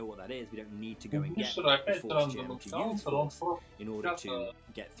because we know what that is, we don't need to go and get a Force Gem to use Force in order to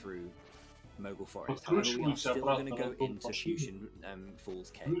get through Mogul Forest. However, we are still going to go into Fusion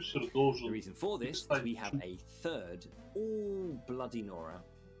Falls Cave. The reason for this is we have a third, bloody Nora.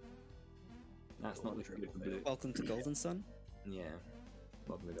 That's not looking good for Blue. Welcome to Golden Sun. Yeah,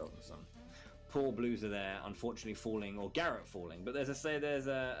 welcome to Golden Sun. Poor Blues are there, unfortunately falling, or Garrett falling. But there's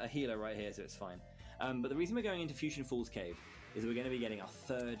a healer right here, so it's fine. But the reason we're going into Fusion Falls Cave is we're going to be getting our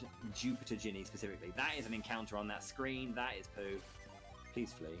third Jupiter Ginny specifically. That is an encounter on that screen. That is poo.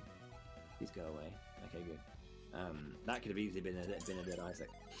 Please flee. Please go away. Okay, good. That could have easily been a dead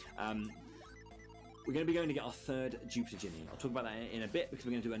Isaac. We're going to be going to get our third Jupiter Ginny. I'll talk about that in a bit because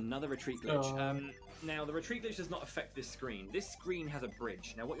we're going to do another retreat glitch. Now, the retreat glitch does not affect this screen. This screen has a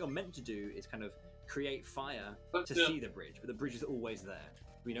bridge. Now, what you're meant to do is kind of create fire to see the bridge, but the bridge is always there.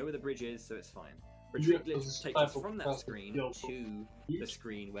 We know where the bridge is, so it's fine. Retreat glitch takes us from that screen to the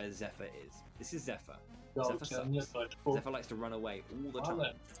screen where Zephyr is. This is Zephyr. Zephyr sucks. Zephyr likes to run away all the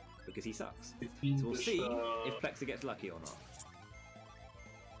time because he sucks. So we'll see if Plexa gets lucky or not.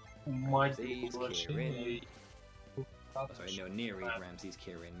 Ramses, Kieran. Sorry, no, Nereid, Ramses,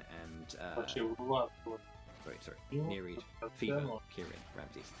 Kieran, and sorry, Nereid, Fever, Kieran,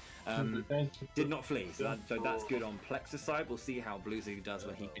 Ramses. Did not flee, so that's good on Plexa's side. We'll see how Bluesy does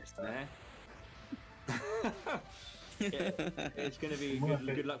when he gets there. It's going to be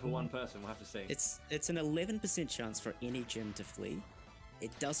good luck for one person. We'll have to see. It's an 11% chance for any gym to flee.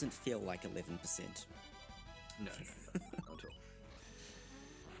 It doesn't feel like 11%. No, not at all.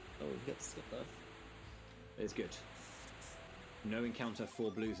 Oh, we got the skip off. It's good. No encounter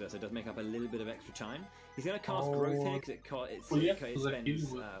for Blueser, so it does make up a little bit of extra time. He's going to cast Growth here because it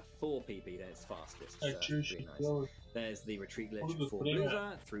spends 4 PP, then it's fastest. Pretty nice. There's the retreat glitch for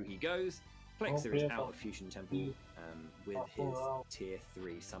Blueser. Through he goes. Plexa is out of Fusion Temple with his tier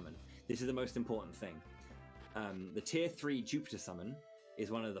 3 summon. This is the most important thing. The tier 3 Jupiter summon is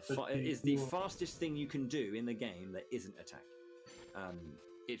one of the fastest thing you can do in the game that isn't attack.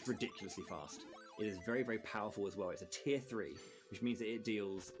 It's ridiculously fast. It is very, very powerful as well. It's a tier 3, which means that it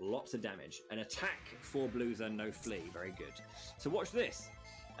deals lots of damage. An attack for Blueser, no flee. Very good. So watch this.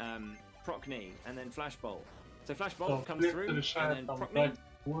 Proc knee, and then flash bolt. So Flashball comes through, and then proc me.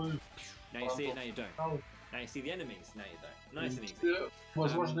 Now you see it, now you don't. Now you see the enemies, now you don't. Nice and easy.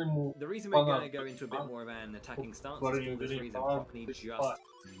 The reason we're going to go into a bit more of an attacking stance is for this reason. Proc.me just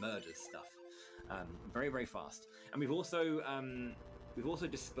murders stuff. Very, very fast. And we've also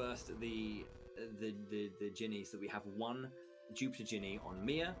dispersed the Ginnies, so we have one Jupiter Ginny on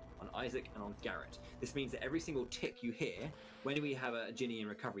Mia, on Isaac, and on Garrett. This means that every single tick you hear, when we have a Ginny in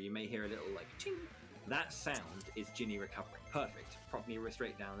recovery, you may hear a little like ting. That sound is Ginny recovering. Perfect. Proc.me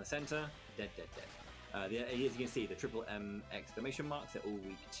straight down the center. Dead, dead, dead. As you can see, the triple M exclamation marks are all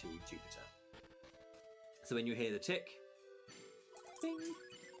weak to Jupiter. So when you hear the tick, bing,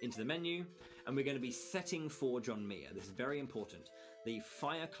 into the menu, and we're going to be setting Forge on Mia. This is very important. The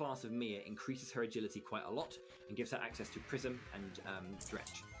fire class of Mia increases her agility quite a lot and gives her access to Prism and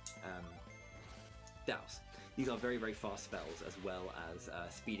Drench. Douse. These are very, very fast spells, as well as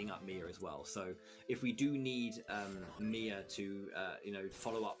speeding up Mia as well. So if we do need Mia to,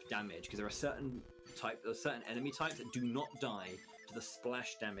 follow up damage, because there are certain enemy types that do not die to the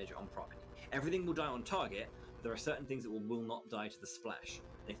splash damage on Proc.me. Everything will die on target, but there are certain things that will not die to the splash.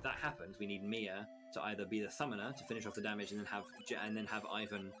 And if that happens, we need Mia to either be the summoner to finish off the damage, and then have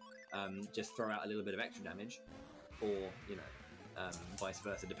Ivan just throw out a little bit of extra damage, or vice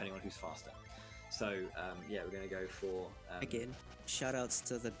versa, depending on who's faster. So yeah, we're going to go for again. Shoutouts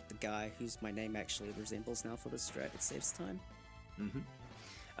to the guy whose my name actually resembles now for this strat. It saves time.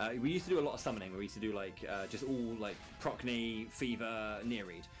 We used to do a lot of summoning. We used to do just all like Proc.me, Fever, Near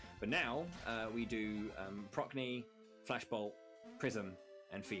Read. But now we do Proc.me, Flashbolt, Prism,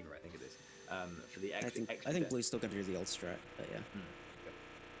 and Fever. I think it is for the extra. I think Blue's still going to do the old strat, but yeah.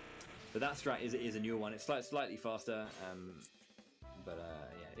 But that strat is a newer one. It's slightly faster, but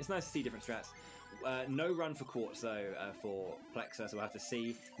yeah, it's nice to see different strats. No run for Quartz though for Plexer, so we'll have to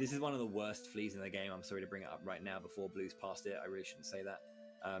see. This is one of the worst fleas in the game. I'm sorry to bring it up right now before Blue's passed it. I really shouldn't say that.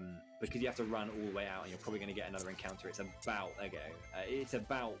 Because you have to run all the way out and you're probably going to get another encounter. It's about, it's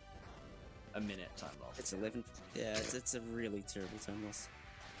about a minute time loss. It's 11. Yeah, it's a really terrible time loss.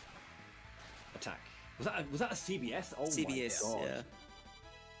 Attack. Was that a CBS? Oh CBS, my god. Yeah.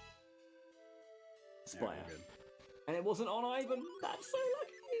 Splatter. And it wasn't on Ivan. That's so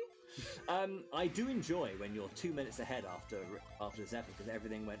lucky. I do enjoy when you're 2 minutes ahead after Zephyr, because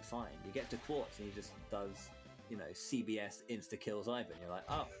everything went fine. You get to Quartz and he just does, CBS insta kills Ivan. You're like,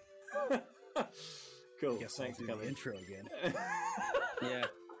 oh, cool. Guess Thanks for coming. The intro again. Yeah.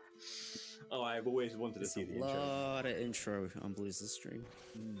 Oh, I've always wanted to see the intro. A lot of intro on Blue's stream.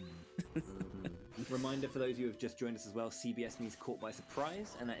 Reminder for those who have just joined us as well, CBS means caught by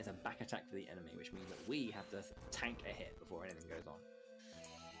surprise, and that is a back attack for the enemy, which means that we have to tank a hit before anything goes on.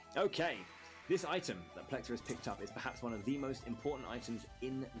 Okay, this item that Plexer has picked up is perhaps one of the most important items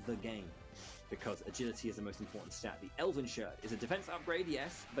in the game, because agility is the most important stat. The Elven Shirt is a defense upgrade,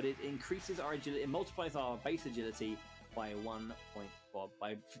 yes, but it increases our agility, it multiplies our base agility by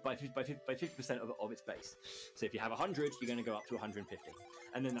 50% of its base. So if you have 100, you're going to go up to 150,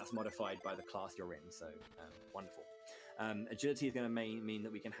 and then that's modified by the class you're in. So wonderful. Agility is going to mean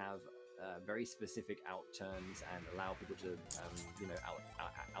that we can have very specific outturns and allow people to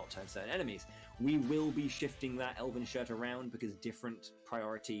outturn certain enemies. We will be shifting that Elven Shirt around because different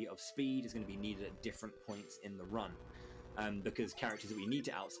priority of speed is going to be needed at different points in the run. Because characters that we need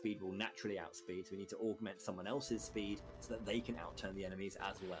to outspeed will naturally outspeed, so we need to augment someone else's speed so that they can outturn the enemies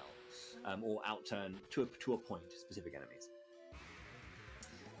as well, or outturn to a point specific enemies.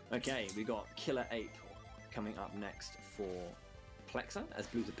 Okay, we got Killer Ape coming up next for Plexer as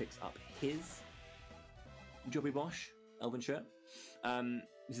Blueser picks up his Jobby Bosch Elven Shirt.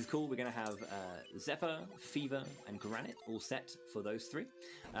 This is cool. We're going to have Zephyr, Fever, and Granite all set for those three.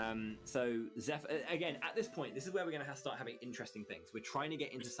 So Zephyr, again, at this point, this is where we're going to start having interesting things. We're trying to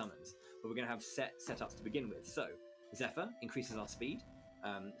get into summons, but we're going to have setups to begin with. So Zephyr increases our speed,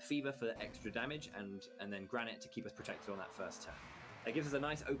 Fever for extra damage, and then Granite to keep us protected on that first turn. That gives us a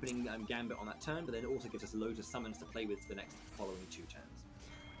nice opening gambit on that turn, but then it also gives us loads of summons to play with for the next following 2 turns.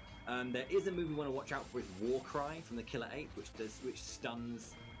 There is a move we want to watch out for is War Cry from the Killer Ape, which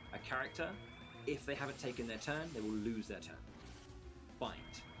stuns a character. If they haven't taken their turn, they will lose their turn.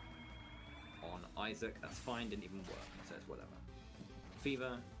 Bind. On Isaac, that's fine, didn't even work, so it's whatever.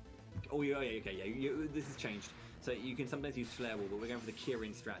 Fever. Oh, yeah, okay, yeah, this has changed. So you can sometimes use Flare Wall, but we're going for the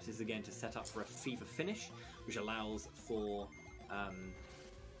Kirin strats. This is again to set up for a Fever finish, which allows for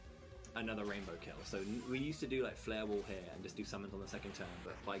another rainbow kill. So we used to do like Flare Wall here and just do summons on the second turn,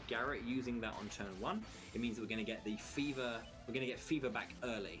 but by Garrett using that on turn 1, it means that we're going to get the Fever, we're going to get Fever back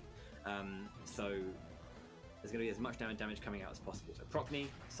early. So There's going to be as much damage coming out as possible. So Procne,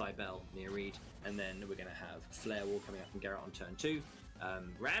 Cybele, Nereid, and then we're going to have Flare Wall coming out from Garrett on turn 2.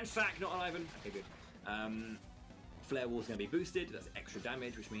 Ransack, not on Ivan. Okay, good. Flare Wall is going to be boosted. That's extra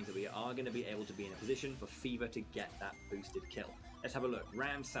damage, which means that we are going to be able to be in a position for Fever to get that boosted kill. Let's have a look.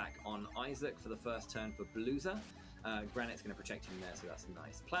 Ransack on Isaac for the first turn for Bluza. Granite's going to protect him there, so that's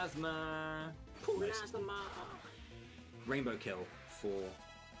nice. Plasma. Rainbow kill for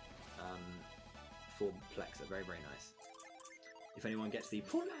Plexa. Very, very nice. If anyone gets the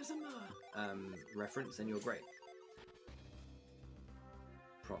Plasma reference, then you're great.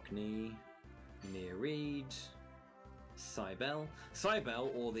 Procne, Nereid, Cybele.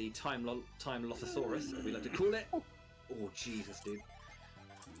 Cybele, or the Time Lothosaurus, as we like to call it. Oh, Jesus, dude.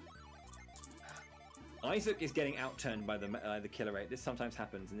 Isaac is getting outturned by the killer rate. This sometimes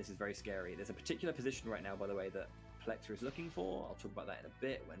happens, and this is very scary. There's a particular position right now, by the way, that Plexa is looking for. I'll talk about that in a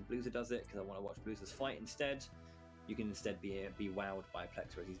bit when Bluza does it, because I want to watch Bluza's fight instead. You can instead be wowed by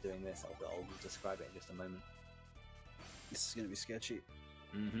Plexa as he's doing this. I'll describe it in just a moment. This is going to be sketchy.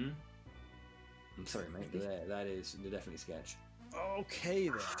 Mm-hmm. I'm sorry, mate. That is definitely sketch. Okay,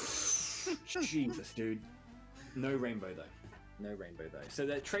 then. Jesus, dude. No rainbow, though. No rainbow, though. So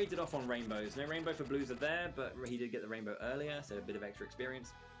they're traded off on rainbows. No rainbow for Bluza there, but he did get the rainbow earlier, so a bit of extra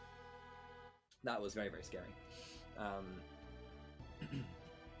experience. That was very, very scary.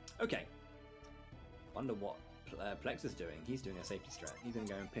 Okay. Wonder what Plex is doing. He's doing a safety strat. He's going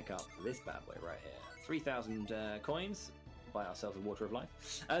to go and pick up this bad boy right here. 3,000 coins. Buy ourselves a Water of Life.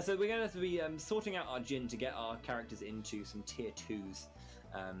 So we're going to have to be sorting out our Jin to get our characters into some tier 2s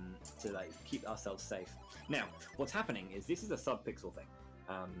to like keep ourselves safe. Now, what's happening is this is a sub-pixel thing.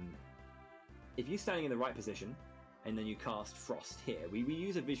 If you're standing in the right position and then you cast Frost here, we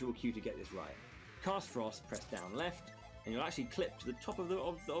use a visual cue to get this right. Cast Frost, press down left, and you'll actually clip to the top of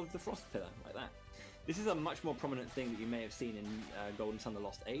the Frost pillar, like that. This is a much more prominent thing that you may have seen in Golden Sun: The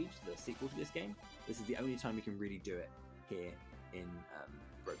Lost Age, the sequel to this game. This is the only time you can really do it here in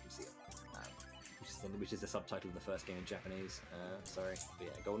Broken Seal, which is the subtitle of the first game in Japanese. Sorry, but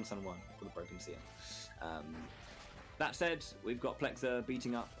yeah, Golden Sun 1 for the Broken Seal. That said, we've got Plexa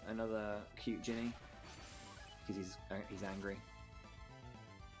beating up another cute Ginny because he's angry.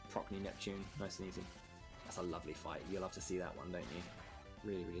 Procne Neptune, nice and easy. That's a lovely fight. You'll love to see that one, don't you?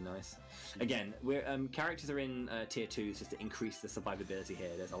 Really, really nice. Again, we're characters are in tier 2s just to increase the survivability here.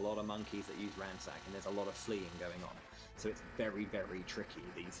 There's a lot of monkeys that use Ransack, and there's a lot of fleeing going on. So it's very, very tricky,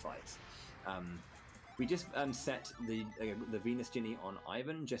 these fights. We just set the Venus Ginny on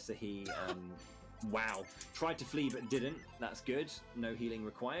Ivan just so he wow, tried to flee but didn't. That's good. No healing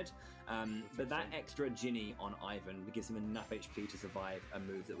required. But that extra Ginny on Ivan gives him enough HP to survive a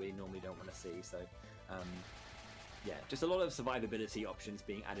move that we normally don't want to see. So yeah, just a lot of survivability options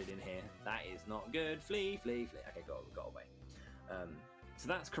being added in here. That is not good. Flee, flee, flee. Okay, got away. So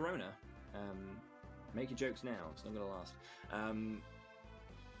that's Corona. Make your jokes now. It's not going to last.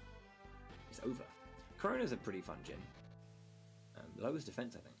 It's over. Corona's a pretty fun Jin. Lowers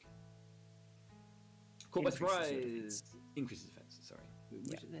defense, I think. Caught by surprise. Increases defense. Sorry.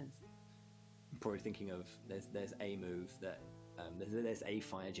 Yeah. I'm probably thinking of there's a move that there's a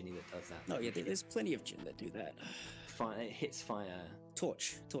fire Ginny that does that. Oh yeah, there's plenty of Jin that do that. Fire, it hits fire.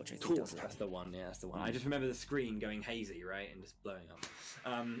 Torch, I think. Torch. Does That's the one. Yeah, that's the one. I just remember the screen going hazy, right, and just blowing up.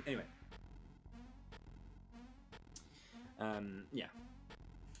 Anyway. Yeah.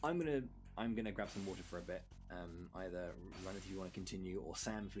 I'm gonna grab some water for a bit. Either Run if you want to continue, or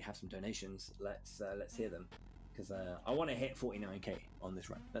Sam if we have some donations. Let's hear them, because I want to hit 49k on this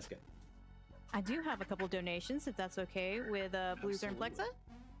run. Let's go. I do have a couple donations, if that's okay with Bluza and Plexa.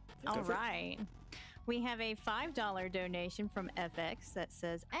 All right. We have a $5 donation from FX that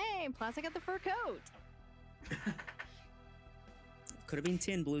says, "Hey, Plaza got the fur coat." Could have been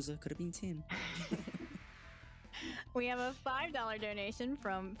 10, Bluza. Could have been 10. We have a $5 donation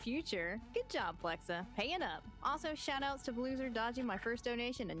from Future. Good job, Plexa. Paying up. Also, shout outs to Bluzer dodging my first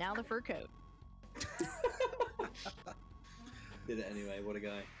donation and now the fur coat. Did it anyway. What a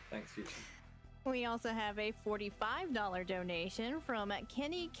guy. Thanks, Future. We also have a $45 donation from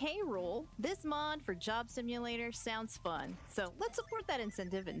Kenny K. Rule. This mod for Job Simulator sounds fun, so let's support that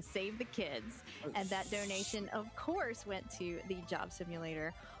incentive and save the kids. And that donation, of course, went to the Job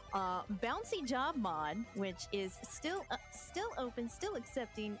Simulator Bouncy Job mod, which is still open, still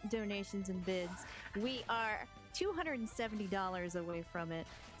accepting donations and bids. We are $270 away from it,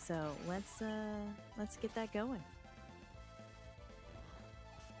 so let's get that going.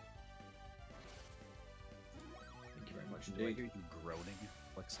 Why are you groaning,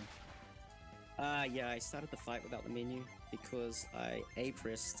 Alexa? Yeah, I started the fight without the menu because I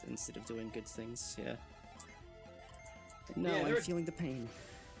A-pressed instead of doing good things, yeah. No, Yeah, I'm feeling the pain.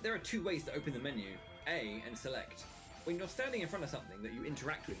 There are two ways to open the menu: A and select. When you're standing in front of something that you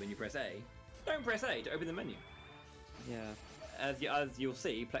interact with when you press A, don't press A to open the menu. Yeah. As you'll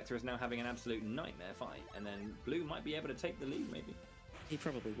see, Plexer is now having an absolute nightmare fight, and then Blue might be able to take the lead, maybe. He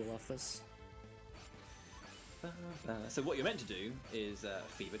probably will off this. So what you're meant to do is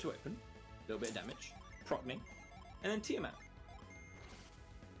Fever to open, a little bit of damage, proc me, and then Tiamat.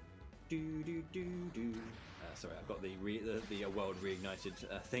 Sorry, I've got the world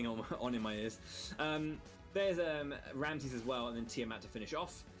reignited thing on in my ears. There's Ramses as well, and then Tiamat to finish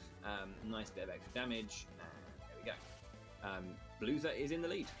off. Nice bit of extra damage. There we go. Blueser is in the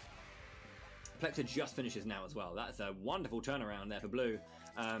lead. Plexer just finishes now as well. That's a wonderful turnaround there for Blue.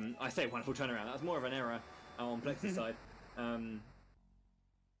 I say wonderful turnaround. That was more of an error on Plexer's side.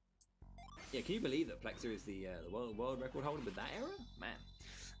 Yeah, can you believe that Plexer is the world record holder with that error? Man.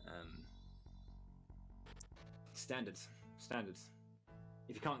 Standards.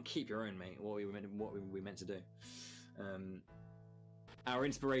 If you can't keep your own, mate, what were we meant to do? Our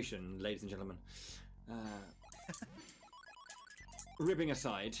inspiration, ladies and gentlemen. Ribbing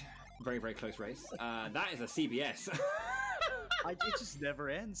aside, very, very close race. That is a CBS. It just never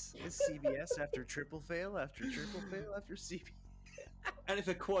ends. It's CBS after triple fail, after triple fail, after CBS. And it's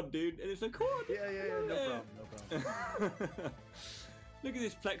a quad, dude. And it's a quad. Yeah. No problem. Look at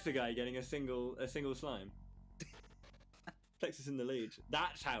this Plexer guy getting a single slime. Plexus in the lead.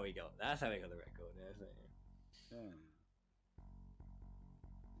 That's how he got the record. Yeah.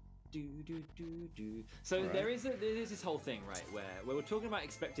 So right. There is this whole thing, right, where we're talking about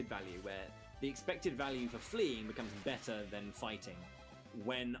expected value, where the expected value for fleeing becomes better than fighting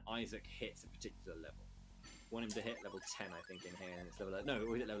when Isaac hits a particular level. We want him to hit level 10, I think, in here, and it's level... No,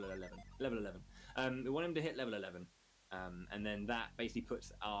 or is it level 11? Level 11. We want him to hit level 11, and then that basically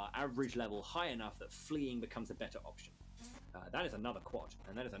puts our average level high enough that fleeing becomes a better option. That is another quad,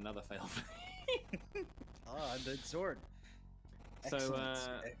 and that is another fail. Undead sword. So,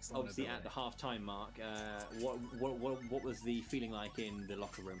 excellent obviously, ability. at the half-time mark, what was the feeling like in the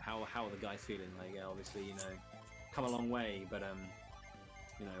locker room? How are the guys feeling? Like, obviously, come a long way, but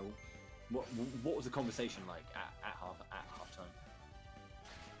what was the conversation like at half-time?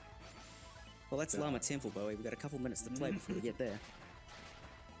 Well, that's Llama Temple, Bowie. We've got a couple minutes to play before we get there.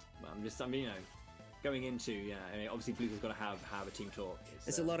 Going into, obviously Blues has got to have a team talk.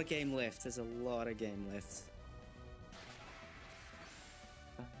 There's a lot of game left.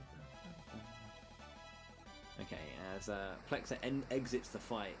 Okay, as Plexer exits the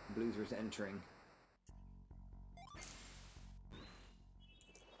fight, Blueser is entering.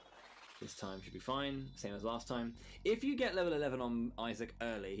 This time should be fine, same as last time. If you get level 11 on Isaac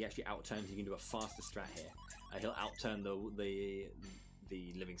early, he actually outturns. You can do a faster strat here. He'll outturn the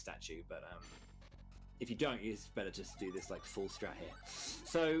living statue, but if you don't, it's better just to do this like full strat here.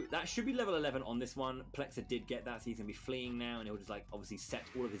 So that should be level 11 on this one. Plexer did get that, so he's gonna be fleeing now, and he'll just like obviously set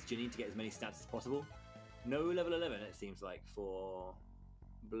all of his Ginny to get as many stats as possible. No level 11, it seems like, for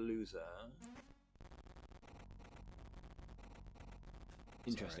Blueser.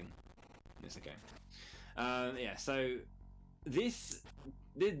 Interesting. It's okay. Yeah, so this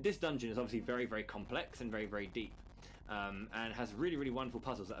dungeon is obviously very, very complex and very, very deep, and has really, really wonderful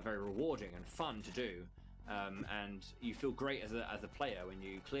puzzles that are very rewarding and fun to do. And you feel great as a player when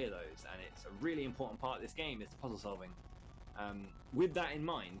you clear those, and it's a really important part of this game is the puzzle solving. With that in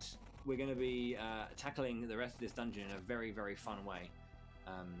mind, we're going to be tackling the rest of this dungeon in a very, very fun way.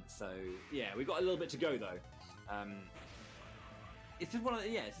 So yeah, we've got a little bit to go though. It's just one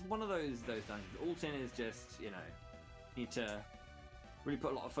of those dungeons. Alton is just, need to really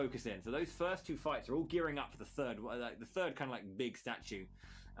put a lot of focus in. So those first two fights are all gearing up for the third kind of like big statue,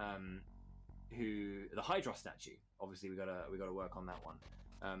 the Hydros statue. Obviously we gotta work on that one.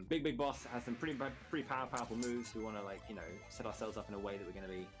 Big boss has some pretty powerful moves. We want to set ourselves up in a way that we're going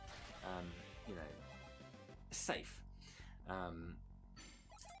to be safe.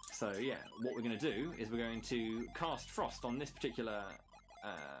 So yeah, what we're going to do is we're going to cast Frost on this particular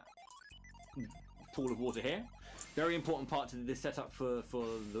pool of water here. Very important part to this setup for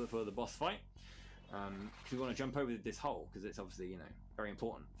the boss fight. Because we want to jump over this hole, because it's obviously very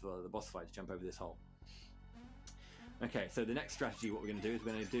important for the boss fight to jump over this hole. Okay, so the next strategy, what we're going to do is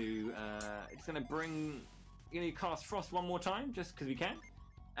we're going to do cast Frost one more time, just because we can,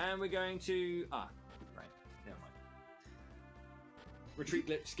 and we're going to right, never mind. Retreat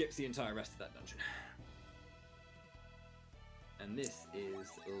glitch skips the entire rest of that dungeon. And this is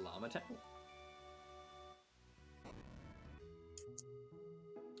Llama Temple.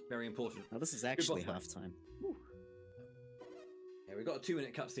 Very important. Now this is actually halftime. Yeah, we've got a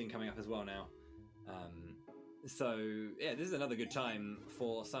 2-minute cutscene coming up as well now. So yeah, this is another good time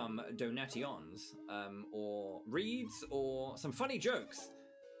for some donations, or reads, or some funny jokes.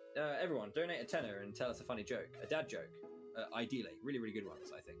 Everyone, donate a tenner and tell us a funny joke, a dad joke, ideally, really, really good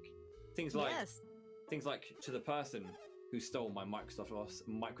ones. I think things like to the person who stole my Microsoft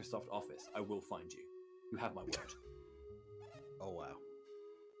Office, I will find you. You have my word. Oh wow.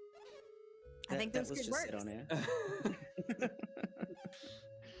 I think those could work.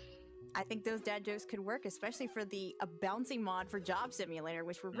 I think those dad jokes could work, especially for the bouncing mod for Job Simulator,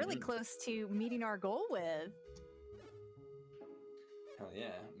 which we're really close to meeting our goal with. Hell yeah.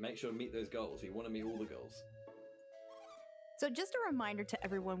 Make sure to meet those goals. We want to meet all the goals. So just a reminder to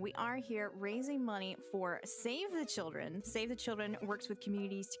everyone, we are here raising money for Save the Children. Save the Children works with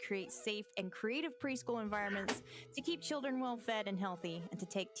communities to create safe and creative preschool environments to keep children well fed and healthy, and to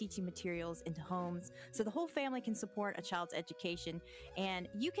take teaching materials into homes so the whole family can support a child's education. And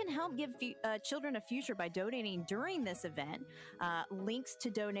you can help give children a future by donating during this event. Links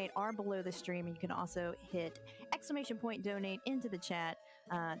to donate are below the stream, and you can also hit !donate into the chat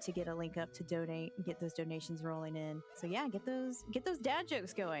to get a link up to donate and get those donations rolling in. So yeah, get those dad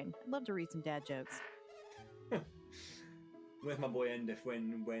jokes going. I'd love to read some dad jokes. Where's my boy Endif when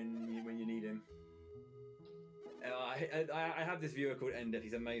you need him? I have this viewer called Endif.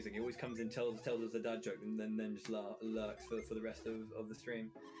 He's amazing. He always comes in, tells us a dad joke, and then just lurks for the rest of the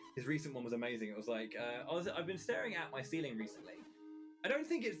stream. His recent one was amazing. It was like, I've been staring at my ceiling recently. I don't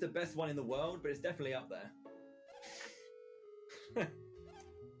think it's the best one in the world, but it's definitely up there.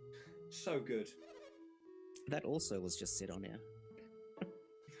 So good. That also was just said on air.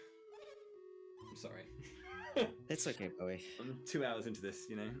 I'm sorry. It's okay, Bowie. I'm 2 hours into this,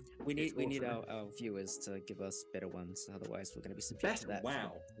 you know. We need our viewers to give us better ones, otherwise we're going to be subject to that.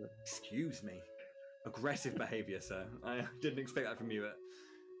 Wow. Excuse me. Aggressive behaviour, sir. I didn't expect that from you at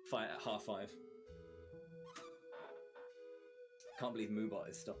 5:30. Can't believe Moobot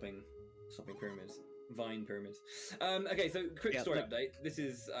is stopping pyramids. Vine pyramids. Okay, so quick story update. This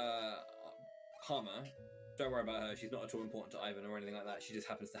is Harmer. Don't worry about her. She's not at all important to Ivan or anything like that. She just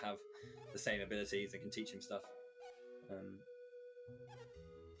happens to have the same abilities and can teach him stuff.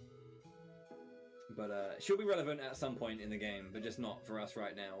 But she'll be relevant at some point in the game, but just not for us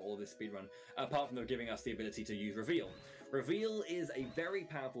right now or this speedrun. Apart from giving us the ability to use Reveal. Reveal is a very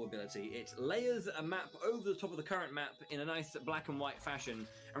powerful ability. It layers a map over the top of the current map in a nice black and white fashion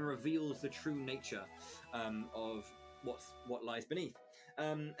and reveals the true nature of what lies beneath.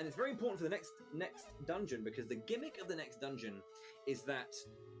 And it's very important for the next dungeon, because the gimmick of the next dungeon is that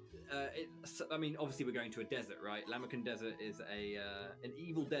I mean, obviously we're going to a desert, right? Lamakan Desert is an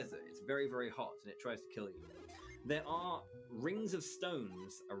evil desert. It's very, very hot, and it tries to kill you. There are rings of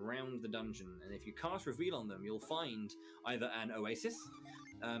stones around the dungeon, and if you cast Reveal on them, you'll find either an oasis,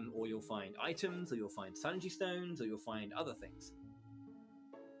 or you'll find items, or you'll find Sanji stones, or you'll find other things.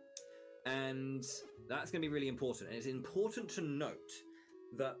 And that's going to be really important. And it's important to note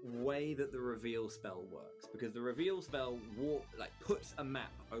the way that the Reveal spell works, because the Reveal spell puts a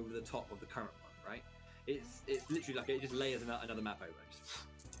map over the top of the current one, right? It's literally like it just layers another map over.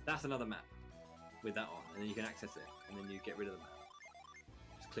 That's another map with that on, and then you can access it, and then you get rid of the map.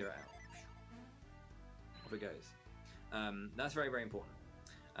 Just clear it out. Off it goes. That's very, very important.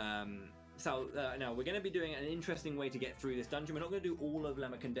 So now we're going to be doing an interesting way to get through this dungeon. We're not going to do all of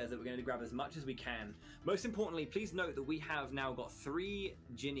Lamakan Desert. We're going to grab as much as we can. Most importantly, please note that we have now got 3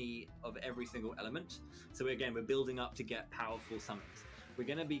 Jinni of every single element. So again, we're building up to get powerful summons. We're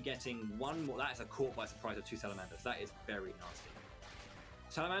going to be getting 1 more. That is a caught by surprise of 2 Salamanders. That is very nasty.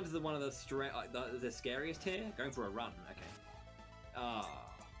 Salamanders are one of the scariest here. Going for a run. Okay. Oh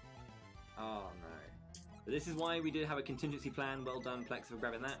no. But this is why we did have a contingency plan. Well done, Plex, for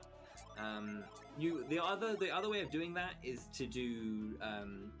grabbing that. The other way of doing that is to do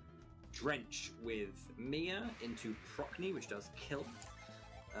Drench with Mia into Procny, which does kill.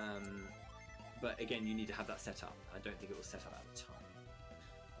 But again, you need to have that set up. I don't think it was set up at the time.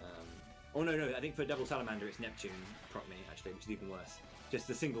 Oh no, I think for double Salamander it's Neptune Procny actually, which is even worse. Just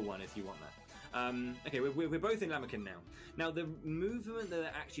the single one if you want that. Okay, we're both in Lamakan now. Now the movement that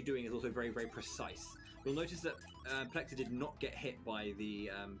they're actually doing is also very, very precise. You'll notice that Plexa did not get hit by the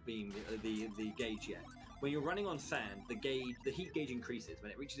beam, the gauge yet. When you're running on sand, the heat gauge increases.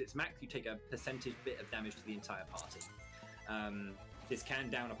 When it reaches its max, you take a percentage bit of damage to the entire party. This can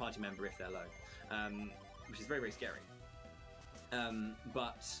down a party member if they're low, which is very, very scary.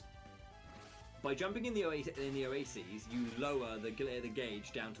 But by jumping in the oases, you lower the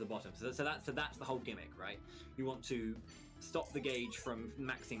gauge down to the bottom. So that's the whole gimmick, right? You want to stop the gauge from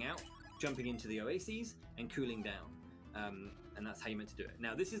maxing out, jumping into the oases and cooling down, and that's how you meant to do it.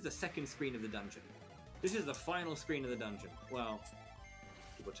 Now this is the second screen of the dungeon. This is the final screen of the dungeon. Well,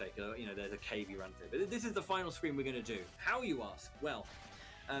 give or take, you know, there's a cave you run through. But this is the final screen we're going to do. How, you ask? Well,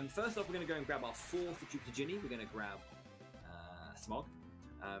 first off, we're going to go and grab our 4th Jupiter Ginny. We're going to grab Smog.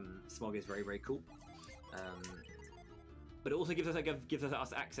 Smog is very, very cool. But it also gives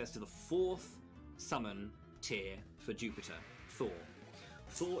us access to the 4th summon tier for Jupiter, Thor.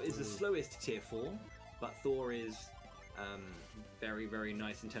 Thor is the slowest tier 4, but Thor is very, very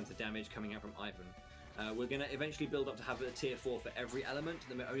nice in terms of damage coming out from Ivan. We're going to eventually build up to have a tier 4 for every element,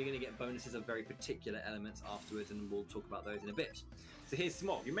 then we're only going to get bonuses of very particular elements afterwards, and we'll talk about those in a bit. So here's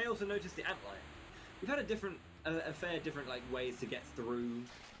Smog. You may also notice the antlion. We've had a fair different ways to get through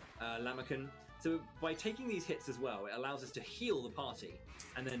Lamachan. So by taking these hits as well, it allows us to heal the party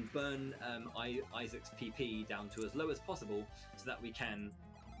and then burn Isaac's PP down to as low as possible so that we can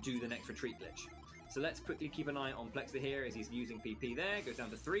do the next retreat glitch. So let's quickly keep an eye on Plexa here as he's using PP there, goes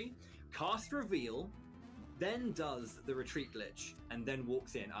down to 3, cast reveal, then does the retreat glitch, and then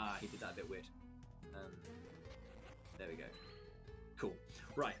walks in. Ah, he did that a bit weird. There we go. Cool.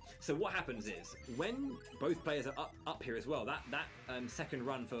 Right, so what happens is, when both players are up here as well, that second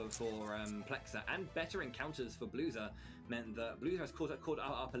run for Plexa and better encounters for Blueser meant that Blueser has caught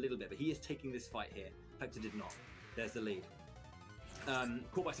up a little bit, but he is taking this fight here. Plexa did not. There's the lead.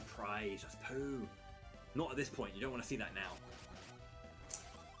 Caught by surprise, just poo. Not at this point, you don't want to see that now.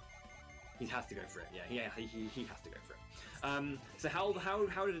 He has to go for it, yeah, he has to go for it. So how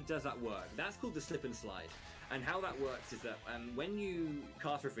does that work? That's called the slip and slide. And how that works is that when you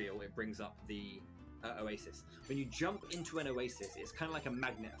cast reveal, it brings up the oasis. When you jump into an oasis, it's kind of like a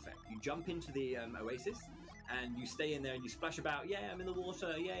magnet effect. You jump into the oasis, and you stay in there and you splash about. Yeah, I'm in the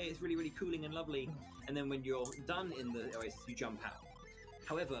water. Yeah, it's really, really cooling and lovely. And then when you're done in the oasis, you jump out.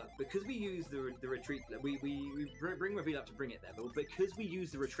 However, because we use the retreat, we bring reveal up to bring it there. But because we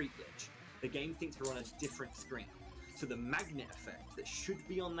use the retreat glitch, the game thinks we're on a different screen. So the magnet effect that should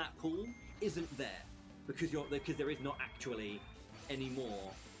be on that pool isn't there. Because there is not actually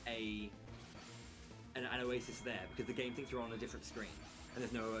anymore an oasis there, because the game thinks you're on a different screen and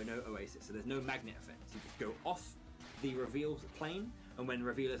there's no oasis, so there's no magnet effect. So you just go off the reveal plane, and when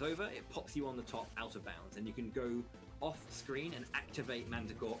reveal is over, it pops you on the top out of bounds, and you can go off screen and activate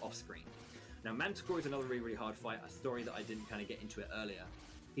Manticore off screen. Now Manticore is another really, really hard fight, a story that I didn't kind of get into it earlier.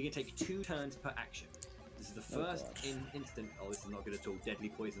 He can take 2 turns per action. This is the first instant. Oh, this is not good at all. Deadly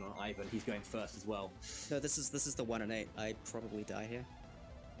poison on Ivan. He's going first as well. No, this is the 1 and 8. I probably die here.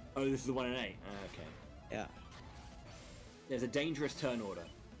 Oh, this is the 1 and 8. Okay. Yeah. There's a dangerous turn order,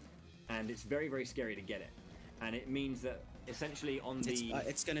 and it's very, very scary to get it. And it means that essentially on the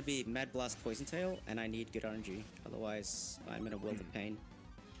it's going to be Mad Blast Poison Tail, and I need good RNG. Otherwise, I'm in a world of pain.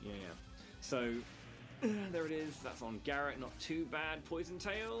 Yeah. So. There it is. That's on Garrett. Not too bad. Poison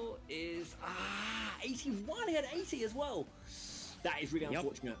Tail is 81. He had 80 as well. That is really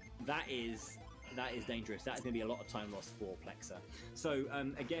unfortunate. That is dangerous. That is going to be a lot of time lost for Plexa. So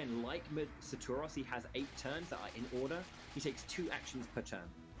again, like Saturos, he has 8 turns that are in order. He takes 2 actions per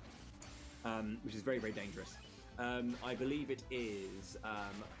turn, which is very, very dangerous. I believe it is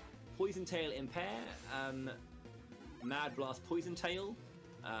Poison Tail Impair, Mad Blast Poison Tail.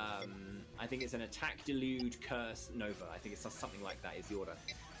 I think it's an Attack, Delude, Curse, Nova. I think it's something like that is the order,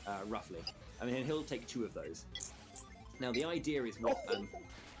 roughly. I mean, he'll take 2 of those. Now, the idea is what... did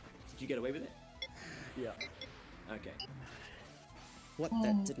you get away with it? Yeah. Okay. What?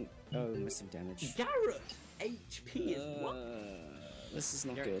 That didn't... Oh, missing damage. Garrett! HP is what? This is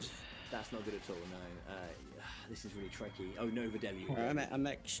not Garrett, good. That's not good at all, no. This is really tricky. Oh, Nova Deluge.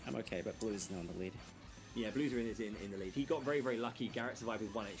 I'm okay, but Blue's now in the lead. Yeah, Blues are in the lead. He got very, very lucky. Garrett survived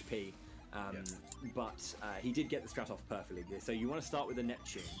with 1 HP, but he did get the strat off perfectly. So you want to start with the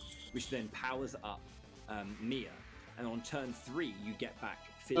Neptune, which then powers up Mia, and on turn 3 you get back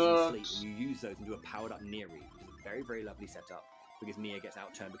Fizz and Sleep, and you use those and do a powered up Near Read, which is a very, very lovely setup, because Mia gets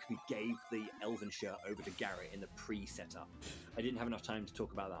outturned because we gave the Elven shirt over to Garrett in the pre-setup. I didn't have enough time to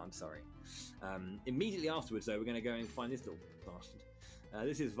talk about that, I'm sorry. Immediately afterwards, though, we're going to go and find this little bastard.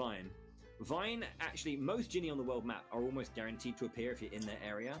 This is Vine. Vine, actually, most Ginny on the world map are almost guaranteed to appear if you're in their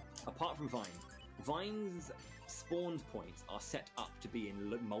area, apart from Vine. Vine's spawn points are set up to be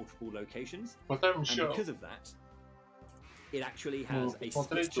in multiple locations, and because of that, it actually has a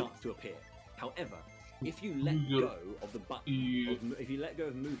split chance to appear. However, if you let go of the button, if you let go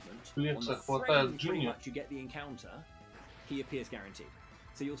of movement, on the frame pretty much you get the encounter, he appears guaranteed.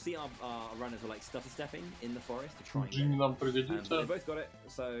 So you'll see our runners are like stutter stepping in the forest to try and get it. They both got it.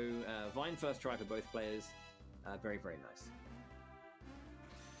 So Vine first try for both players. Very, very nice.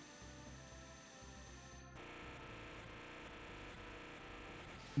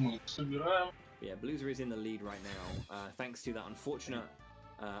 Мы их собираем. Yeah, Blues is in the lead right now, thanks to that unfortunate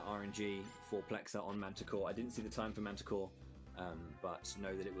RNG for Plexa on Manticore. I didn't see the time for Manticore, but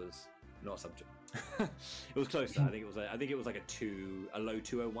know that it was not subject. It was close though. I think it was like a low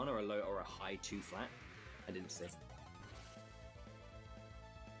 201 or a high 2 flat. I didn't see.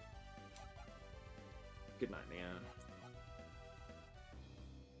 Good night, Mia.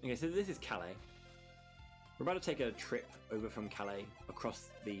 Okay, so this is Calais. We're about to take a trip over from Calais across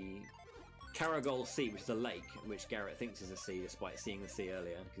the Caragol Sea, which is a lake, which Garrett thinks is a sea, despite seeing the sea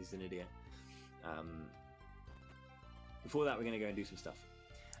earlier, because he's an idiot. Before that, we're going to go and do some stuff.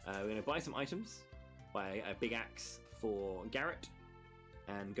 We're going to buy some items, buy a big axe for Garrett,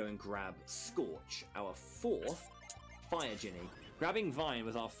 and go and grab Scorch, our 4th Fire Ginny. Grabbing Vine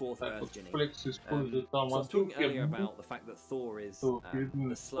was our 4th Earth Ginny. So I was talking earlier about the fact that Thor is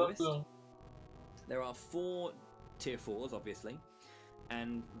the slowest. There are 4 tier 4s, obviously,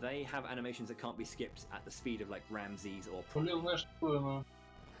 and they have animations that can't be skipped at the speed of like Ramses or Prom.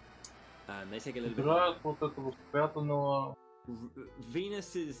 They take a little bit.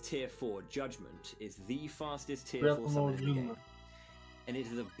 Venus's tier 4 Judgment is the fastest tier 4 summon in the game, and it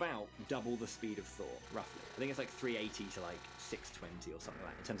is about double the speed of Thor, roughly. I think it's like 380 to like 620 or something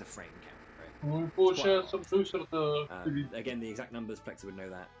like that in terms of frame count. Again, the exact numbers, Plexa would know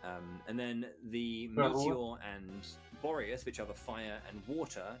that. And then the Meteor and Boreas, which are the fire and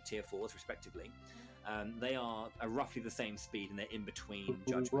water tier 4s respectively, they are roughly the same speed, and they're in between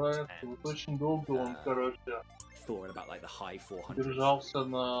Judgment and Thor at about like the high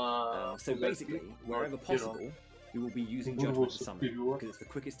 400s. So basically, wherever possible, we will be using Judgment to summon, because it's the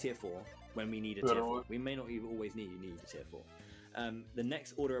quickest tier 4 when we need a tier 4. We may not even always need a tier 4. The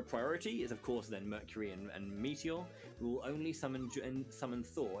next order of priority is, of course, then Mercury and Meteor. We will only summon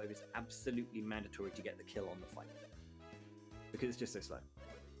Thor if it's absolutely mandatory to get the kill on the fight, because it's just so slow.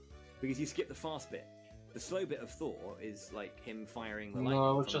 Because you skip the fast bit. The slow bit of Thor is like him firing the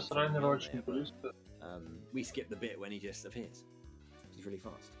lightning. We skip the bit when he just appears. He's really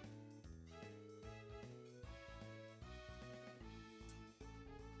fast.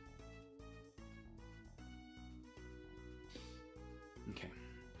 Okay.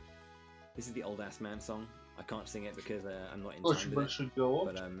 This is the Old Ass Man song. I can't sing it because I'm not in time with it. But know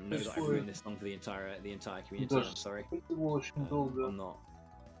that I've ruined this song for the entire community. I'm sorry. I'm not.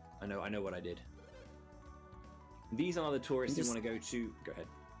 I know what I did. These are the tourists who want to go to. Go ahead.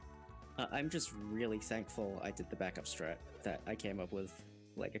 I'm just really thankful I did the backup strat that I came up with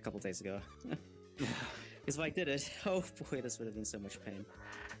like a couple days ago. Because if I did it, oh boy, this would have been so much pain.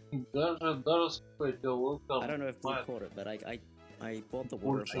 I don't know if Blue caught it, but I bought the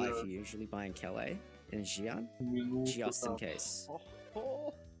Water of Life you usually buy in Calais in Xi'an, just in case.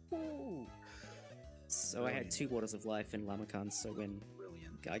 So I had 2 Waters of Life in Lamakan, so when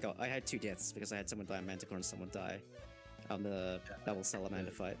I had 2 deaths because I had someone die on Manticore and someone die on the double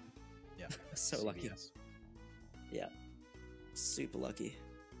salamander fight. Yeah. So CBS. Lucky. Yeah. Super lucky.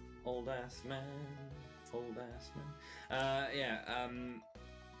 Old ass man. Old ass man.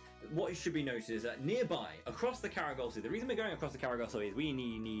 What should be noted is that nearby, across the Caragol Sea, the reason we're going across the Caragol Sea is we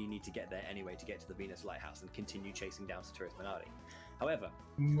need to get there anyway to get to the Venus Lighthouse and continue chasing down Saturis Minardi. However,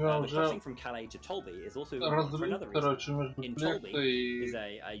 the crossing from Calais to Tolby is also for another reason. In Tolby is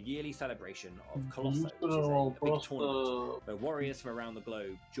a yearly celebration of Colosso, which is a big tournament where warriors from around the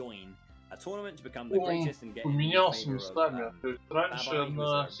globe join a tournament to become the greatest and get in the favor of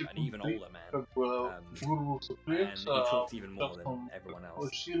Babai, an even older man, and he talks even more than everyone else.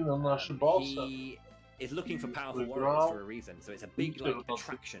 He is looking for powerful warriors for a reason, so it's a big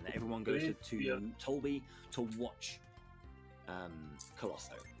attraction that everyone goes to Tolby to watch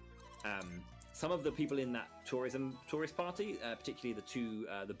Colosso. Some of the people in that tourist party, particularly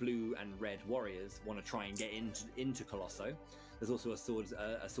the blue and red warriors, want to try and get into Colosso. There's also a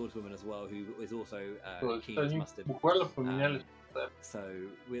swordswoman as well who is also keen as mustard. So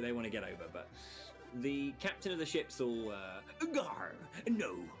they want to get over, but the captain of the ship's all gar,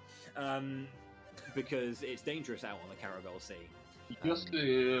 no, because it's dangerous out on the Caragol Sea.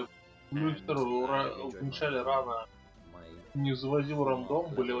 Если вначале рано не заводил рандом,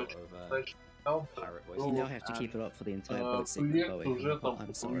 были очень удачные каунтеры, you now have to keep it up for the entire boat segment.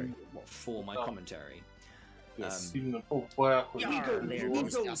 I'm sorry. For my commentary. Yes. We go to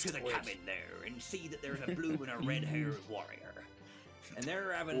the cabin there and see that there's a blue and a red-haired warrior, and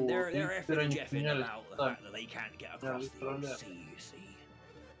they're effing and jeffing about the fact that they can't get across the sea. You see.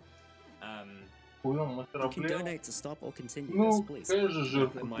 You can donate to stop or continue this, please. Конечно же,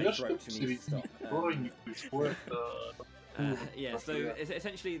 поддержка посередине, которая не происходит Yeah, so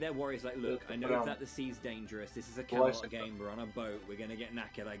essentially their warriors like, look, I know that the sea's dangerous, this is a Camelot game, we're on a boat, we're going to get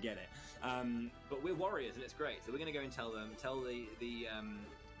knackered, I get it. But we're warriors and it's great, so we're going to go and tell the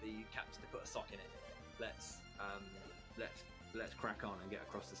captain to put a sock in it. Let's crack on and get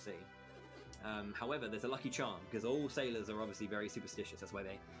across the sea. However, there's a lucky charm, because all sailors are obviously very superstitious, that's why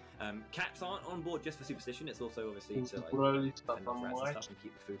they... cats aren't on board just for superstition, it's also obviously to like defend off rats and stuff and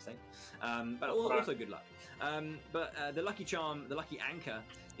keep the food safe. But also good luck. The lucky charm, the lucky anchor,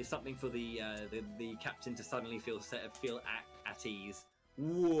 is something for the captain to suddenly feel at ease.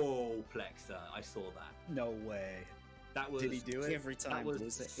 Whoa, Plexer, I saw that. No way. That was, did he do it? Every time. That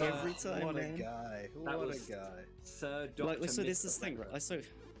was Every time, what man. A guy. That What was a guy. Sir Dr. Like, so this is Mr. the thing, Plexer. right? So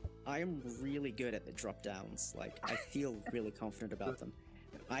I am really good at the drop downs. Like, I feel really confident about them.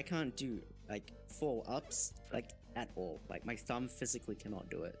 I can't do like 4-ups like at all. Like, my thumb physically cannot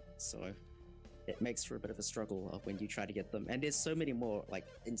do it. So it makes for a bit of a struggle when you try to get them. And there's so many more like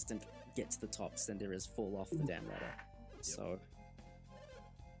instant get to the tops than there is fall off the damn ladder. So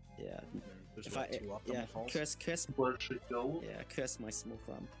yeah. There's If like 2 up on the falls. Curse my small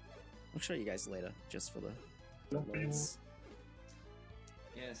thumb. I'll show you guys later, just for the loads.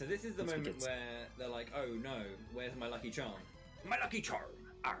 Yeah, so this is the moment where they're like, oh no, where's my lucky charm? My lucky charm!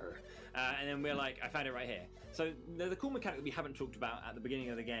 Arr. And then we're like, I found it right here. So there's a cool mechanic that we haven't talked about at the beginning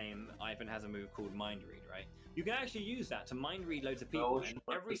of the game. Ivan has a move called Mind Read, right? You can actually use that to mind read loads of people, and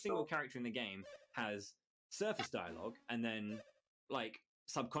every single character in the game has surface dialogue and then like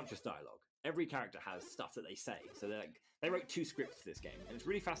subconscious dialogue. Every character has stuff that they say. So they wrote 2 scripts for this game, and it's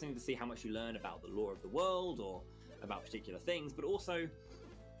really fascinating to see how much you learn about the lore of the world or about particular things, but also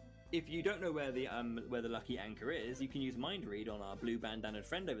if you don't know where the lucky anchor is, you can use Mind Read on our blue bandanaed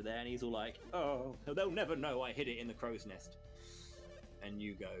friend over there, and he's all like, "Oh, they'll never know I hid it in the crow's nest." And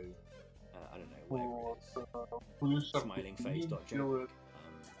you go, I don't know, whatever it is. Smiling face. Joke. So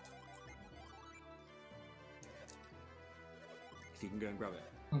you can go and grab it.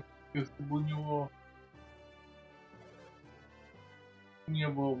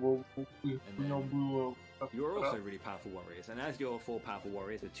 You're also really powerful warriors, and as you're 4 powerful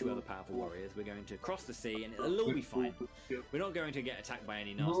warriors with 2 other powerful warriors, we're going to cross the sea, and it'll all be fine. We're not going to get attacked by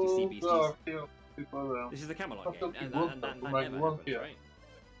any nasty sea beasties. This is a Camelot game, and that never happens, right?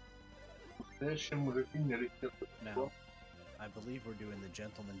 Now, I believe we're doing the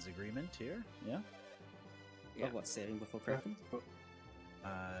gentleman's agreement here. Yeah? Yeah. What, saving before cracking?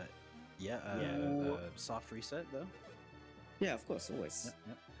 Soft reset though. Yeah, of course, always.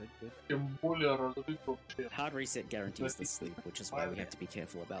 Good. Hard reset guarantees the sleep, which is why we have to be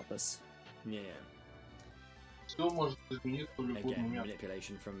careful about this. Yeah. Again,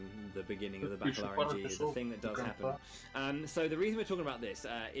 manipulation from the beginning of the battle RNG is a thing that does happen. So the reason we're talking about this,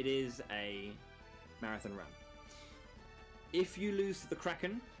 it is a marathon run. If you lose to the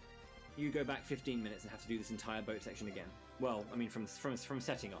Kraken, you go back 15 minutes and have to do this entire boat section again. Well, I mean, from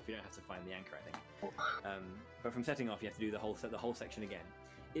setting off, you don't have to find the anchor, I think. But from setting off, you have to do the whole section again.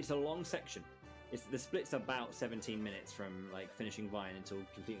 It's a long section. The split's about 17 minutes from like finishing Vine until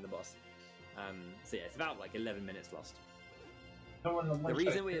completing the boss. So yeah, it's about like 11 minutes lost. The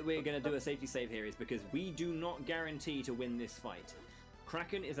reason we're going to do a safety save here is because we do not guarantee to win this fight.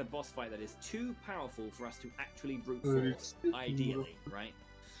 Kraken is a boss fight that is too powerful for us to actually brute force, ideally, right?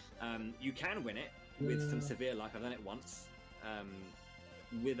 You can win it with some severe luck. I've done it once,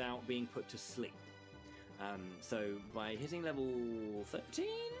 without being put to sleep. So by hitting level 13,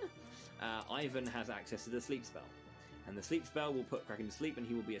 Ivan has access to the sleep spell. And the sleep spell will put Kraken to sleep, and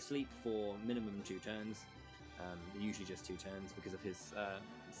he will be asleep for minimum 2 turns. Usually just 2 turns because of his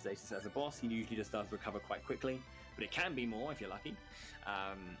status as a boss. He usually just does recover quite quickly, but it can be more if you're lucky.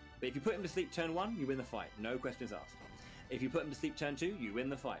 But if you put him to sleep turn 1, you win the fight, no questions asked. If you put him to sleep turn 2, you win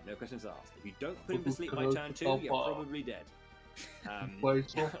the fight, no questions asked. If you don't put him to sleep by turn 2, you're probably dead. Yeah,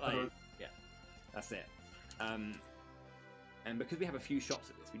 that's it. And because we have a few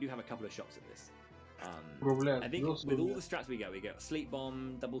shots at this, we do have a couple of shots at this. I think with all the strats we get sleep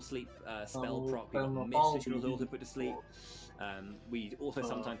bomb, double sleep spell proc, we got mist, which you can also put to sleep. We also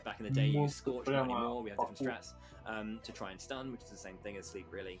sometimes back in the day use scorch, not anymore. We have different strats to try and stun, which is the same thing as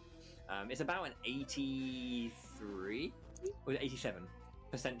sleep, really. It's about an 83 or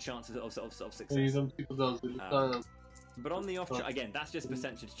 87% chance of success. But on the off chance, again, that's just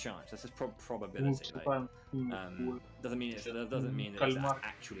percentage chance. That's just probability. Like, doesn't mean that it's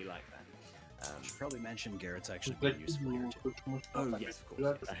actually like that. I should probably mention Garrett's actually pretty useful here too. Oh yes, of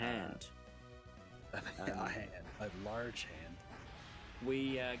course. A hand. A large hand.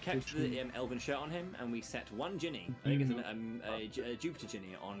 We kept the elven shirt on him, and we set 1 Ginny. I think it's a Jupiter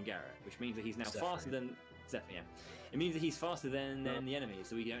Ginny on Garrett, which means that he's now faster than Seth, yeah. It means that he's faster than the enemy,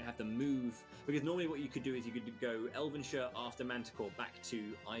 so we don't have to move. Because normally what you could do is you could go Elvenshire after Manticore back to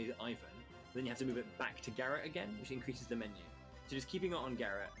Ivan. Then you have to move it back to Garrett again, which increases the menu. So just keeping it on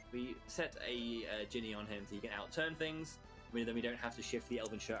Garrett, we set a Ginny on him so he can outturn things. Then we don't have to shift the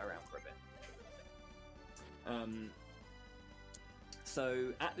Elvenshire around for a bit.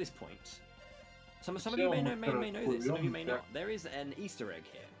 So at this point, some of you may know this, some of you may not. There is an Easter egg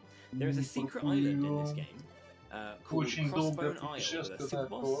here. There is a secret island in this game called Crossbone Isle with a super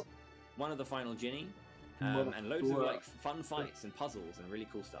boss, one of the final Ginny, and loads of like fun fights and puzzles and really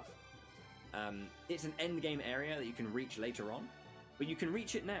cool stuff. It's an end game area that you can reach later on, but you can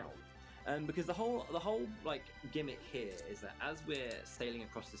reach it now. Because the whole like gimmick here is that as we're sailing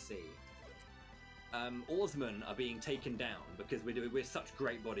across the sea, oarsmen are being taken down because we're such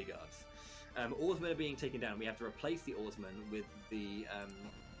great bodyguards. Oarsmen are being taken down. We have to replace the oarsmen with the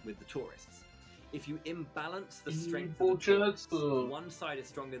tourists. If you imbalance the strength of the tourists, one side is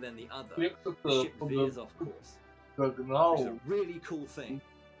stronger than the other, the ship veers off course. Which is a really cool thing.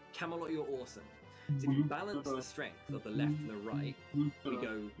 Camelot, you're awesome. So if you balance the strength of the left and the right, we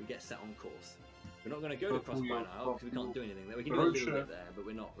get set on course. We're not going to go to Crossbone Isle because we can't do anything there. We can do a little bit there, but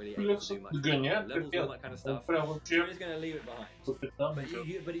we're not really able to do much. Levels, all that kind of stuff. We're just going to leave it behind.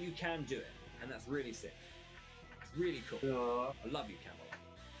 But you can do it, and that's really sick. It's really cool. I love you, Camelot.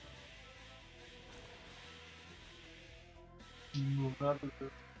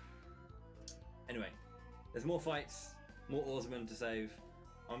 Anyway, there's more fights, more oarsmen to save.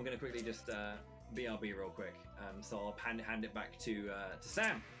 I'm going to quickly just BRB real quick, so I'll hand it back to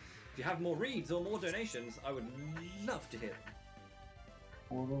Sam. If you have more reads or more donations, I would love to hear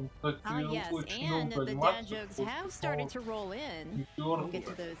them. Yes, and the dad jokes have started to roll in. We'll get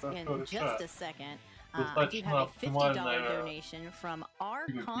to those in just a second. I do have a $50 donation from R.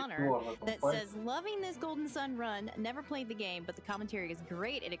 Connor that says, loving this Golden Sun run, never played the game, but the commentary is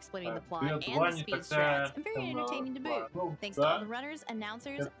great at explaining the plot and the speed strats, and very entertaining to boot. Thanks to all the runners,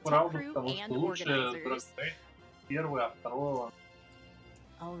 announcers, tech crew, and organizers.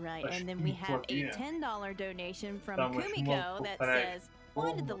 Alright, and then we have a $10 donation from Kumiko that says,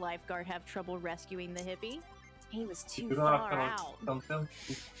 why did the lifeguard have trouble rescuing the hippie? He was too far out.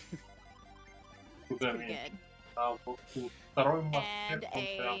 Pretty good. And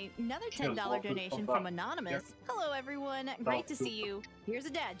another $10 donation from Anonymous. Hello everyone, great to see you. Here's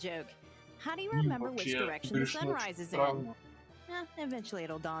a dad joke. How do you remember which direction the sun rises in? Eventually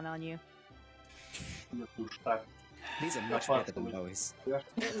it'll dawn on you. These are much better than Moe's.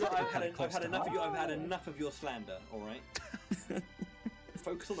 I've had enough of your slander, alright?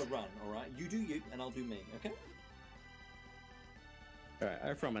 Focus on the run, alright? You do you, and I'll do me, okay? Alright,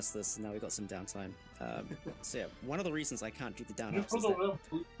 I promise this, now we've got some downtime. So yeah, one of the reasons I can't do the down-ups is that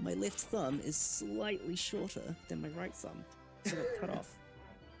my left thumb is slightly shorter than my right thumb. So it cut off.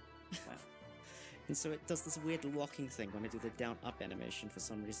 And so it does this weird locking thing when I do the down-up animation for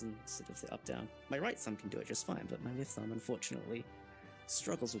some reason, instead of the up-down. My right thumb can do it just fine, but my left thumb, unfortunately,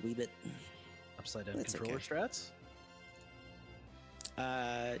 struggles a wee bit. Upside-down controller strats?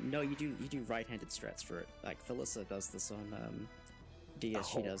 No, you do right-handed strats for it. Like Felissa does this on DS.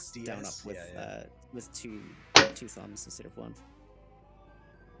 She does DS? Down up with two thumbs instead of one.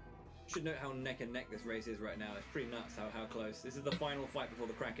 Should note how neck and neck this race is right now. It's pretty nuts how close. This is the final fight before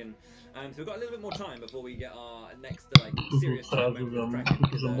the Kraken, so we've got a little bit more time before we get our next serious moment with the Kraken.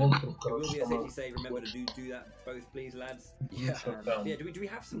 Because it will be a safety save. Remember to do that both, please, lads. Yeah. Yeah. Do we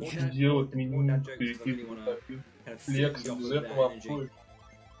have some more dad jokes? I really want to kind of flex off with that energy.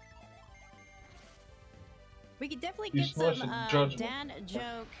 We could definitely get some dad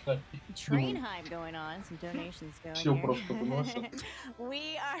joke train hype going on, some donations going here.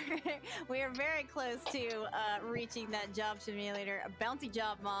 we are very close to reaching that job simulator, a bounty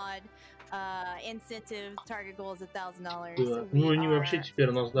job mod, incentive target goal is $1,000. We are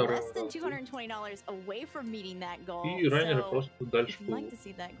less than $220 away from meeting that goal. So if you'd like to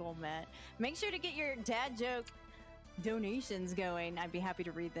see that goal met, make sure to get your dad joke donations going. I'd be happy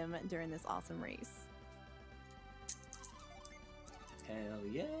to read them during this awesome race. Hell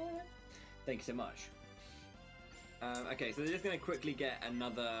yeah! Thank you so much. Okay, so they're just going to quickly get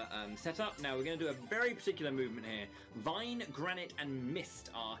another setup. Now we're going to do a very particular movement here. Vine, Granite, and Mist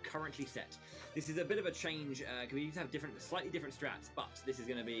are currently set. This is a bit of a change because we used to have slightly different strats, but this is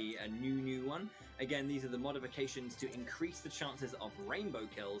going to be a new one. Again, these are the modifications to increase the chances of rainbow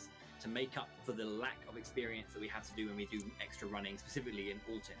kills to make up for the lack of experience that we have to do when we do extra running, specifically in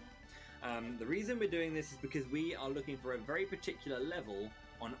ultim. The reason we're doing this is because we are looking for a very particular level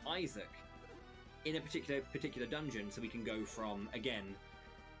on Isaac in a particular dungeon, so we can go from, again,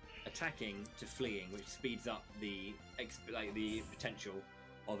 attacking to fleeing, which speeds up the potential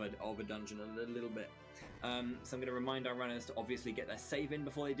of a dungeon a little bit. So I'm going to remind our runners to obviously get their save in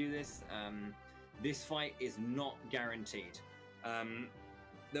before they do this. This fight is not guaranteed.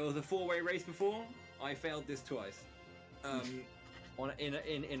 There was a 4-way race before. I failed this twice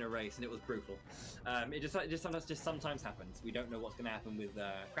in a race, and it was brutal. It just sometimes happens. We don't know what's going to happen with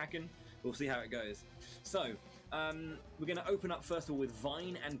Kraken. We'll see how it goes. So we're going to open up first of all with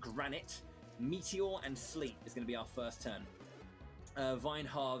Vine and Granite. Meteor and Sleet is going to be our first turn. Vine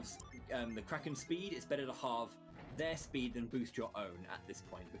halves the Kraken speed. It's better to halve their speed than boost your own at this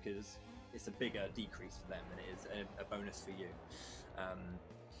point, because it's a bigger decrease for them than it is a bonus for you.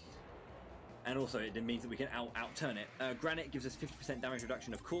 And also it means that we can outturn it. Granite gives us 50% damage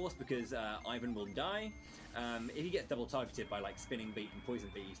reduction, of course, because Ivan will die. If he gets double targeted by like Spinning Beat and Poison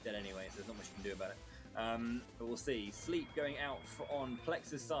Beat, he's dead anyway, so there's not much you can do about it. But we'll see. Sleep going out on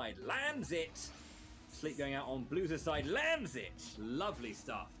Plex's side, lands it! Sleep going out on Blue's side, lands it! Lovely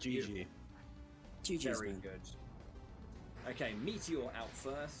stuff. GG. Very good. Okay, Meteor out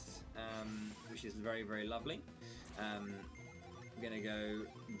first, which is very, very lovely. We're going to go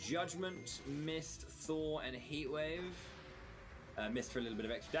Judgment, Mist, Thor, and Heatwave. Mist for a little bit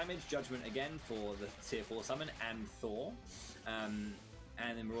of extra damage. Judgment again for the Tier 4 summon, and Thor. And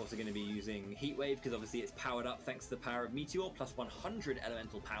then we're also going to be using Heatwave, because obviously it's powered up thanks to the power of Meteor, plus 100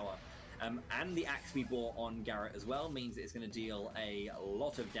 elemental power. And the axe we bought on Garrett as well means it's going to deal a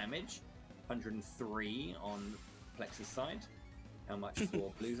lot of damage. 103 on Plex's side. How much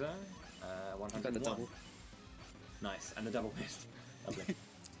for Blue's? 101. The double. Nice, and the double mist. Lovely.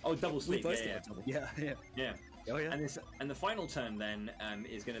 Oh, double sleep. Yeah. Oh yeah. And the final turn then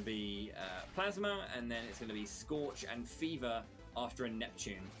is going to be Plasma, and then it's going to be Scorch and Fever after a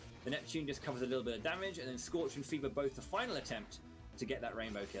Neptune. The Neptune just covers a little bit of damage, and then Scorch and Fever both the final attempt to get that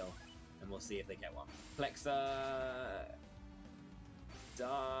rainbow kill. And we'll see if they get one. Plexa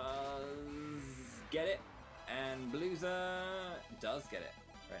does get it, and Blueser does get it.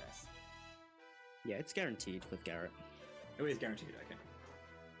 Very nice. Yeah, it's guaranteed with Garrett. Oh, it is guaranteed, okay.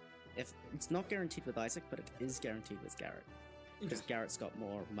 If it's not guaranteed with Isaac, but it is guaranteed with Garrett. Because Garrett's got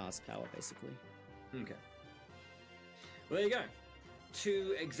more Mars power, basically. Okay. Well, there you go.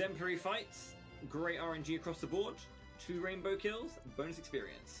 2 exemplary fights, great RNG across the board, 2 rainbow kills, bonus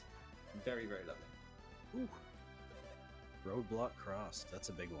experience. Very, very lovely. Ooh. Roadblock crossed. That's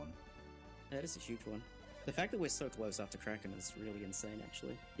a big one. That is a huge one. The fact that we're so close after Kraken is really insane,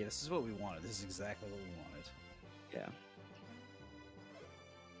 actually. Yeah, this is what we wanted. This is exactly what we wanted. Yeah.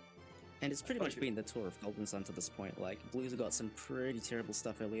 And it's pretty much been the tour of Golden Sun to this point. Like, Blues have got some pretty terrible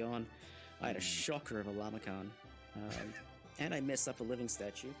stuff early on. I had a shocker of a Lamacan. And I messed up a living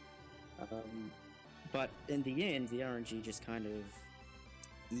statue. But in the end, the RNG just kind of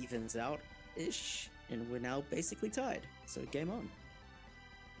evens out-ish, and we're now basically tied. So game on.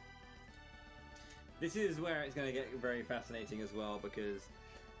 This is where it's going to get very fascinating as well, because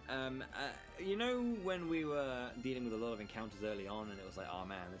you know, when we were dealing with a lot of encounters early on, and it was like, oh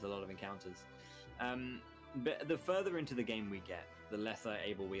man, there's a lot of encounters. But the further into the game we get, the lesser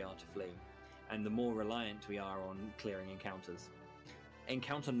able we are to flee, and the more reliant we are on clearing encounters.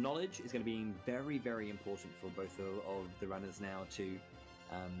 Encounter knowledge is going to be very, very important for both of the runners now to,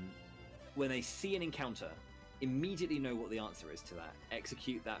 when they see an encounter, immediately know what the answer is to that,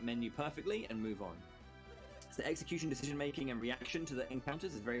 execute that menu perfectly, and move on. So execution, decision making, and reaction to the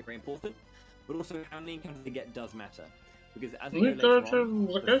encounters is very, very important, but also how many encounters they get does matter. Because as we go later on,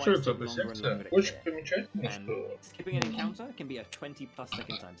 заканчивается эта секция. Очень примечательно, что skipping an encounter can be a 20+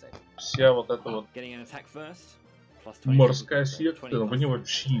 second time save. вся вот эта вот Getting an attack first, морская секция, в ней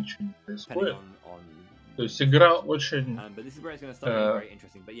вообще ничего не происходит. То есть игра очень...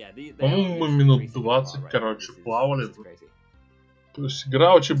 По-моему, мы минут 20, короче, плавали. То есть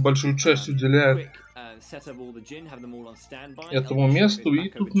игра очень большую часть уделяет этому месту, и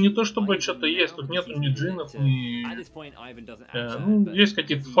тут не то чтобы что-то есть, тут нету ни джинов, ни... ну, есть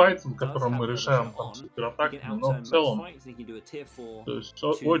какие-то файты, в которых мы решаем там суператаки, но в целом, то есть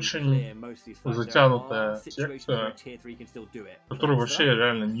очень затянутая секция, которая вообще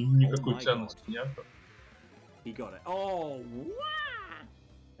реально никакой ценности нет. He got it. Oh, wow!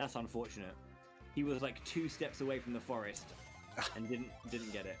 That's unfortunate. He was like 2 steps away from the forest and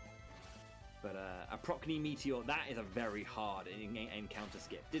didn't get it. But a Procne Meteor, that is a very hard encounter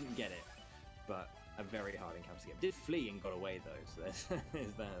skip. Didn't get it, but a very hard encounter skip. Did flee and got away though, so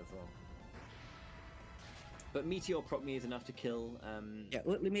there's that as well. But Meteor proc me is enough to kill. Yeah,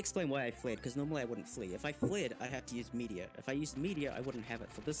 let me explain why I fled, because normally I wouldn't flee. If I fled, I'd have to use Meteor. If I used Meteor, I wouldn't have it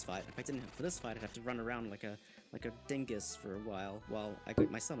for this fight. If I didn't have it for this fight, I'd have to run around like a dingus for a while I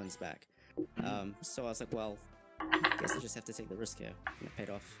got my summons back. So I was like, well, I guess I just have to take the risk here. And it paid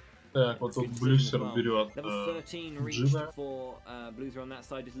off. Так, вот тут Блюсер берет Джина.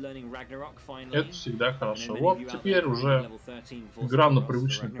 Это всегда хорошо. Вот теперь уже игра на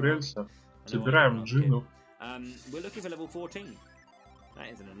привычных рельсах. Собираем Джину. We're looking for level 14. That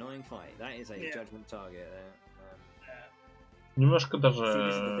is an annoying fight. That is a judgment target there. Немножко даже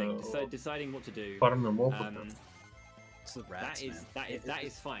deciding what to do. Farmим опыта. That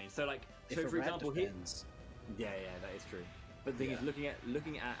is fine. So like, so for example, here, yeah, that is true. But the thing is, looking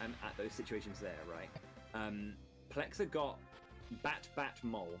at those situations there, right? Plexa got bat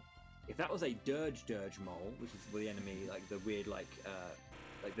mole. If that was a dirge mole, which is the enemy, like the weird like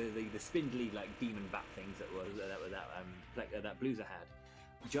the spindly like demon bat things that Blueser had,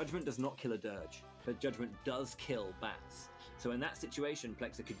 Judgment does not kill a dirge, but Judgment does kill bats. So in that situation,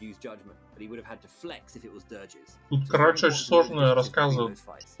 Plexa could use Judgment, but he would have had to flex if it was dirges. Тут, короче, очень сложно рассказывать.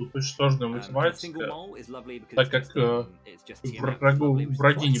 Тут очень сложная математика, так как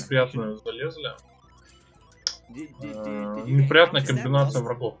враги неприятно залезли. Неприятная комбинация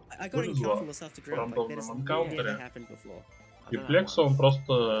врагов. Повезло в рандомном энкаунтере. И Плекса он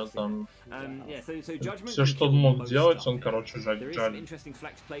просто там... Все, что он мог делать, он, короче, жалит.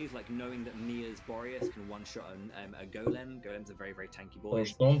 Потому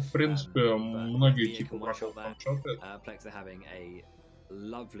что он, в принципе, многие типы врагов ваншотает.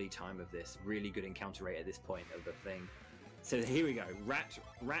 So here we go. Rat,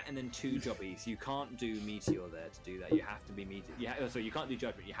 and then 2 jobbies. You can't do Meteor there to do that. You have to be Meteor. Sorry, you can't do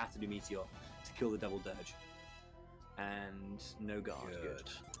Judgment. You have to do Meteor to kill the double dirge. And no guard. Good.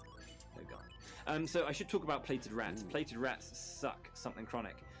 No guard. So I should talk about plated rats. Plated rats suck something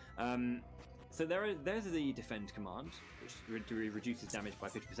chronic. So there's the defend command, which reduces damage by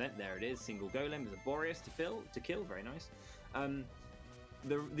 50%. There it is. Single golem is a Boreas to kill. Very nice.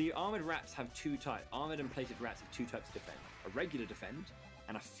 The armored rats have 2 types. Armored and plated rats have 2 types of defend: a regular defend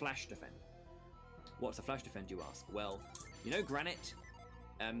and a flash defend. What's a flash defend, you ask? Well, you know Granite.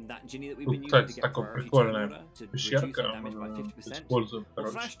 That Ginny that we've been using to get priority order to reduce damage by 50%. Well,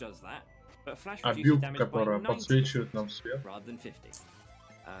 Flash does that, but Flash reduces damage by 90% rather than 50.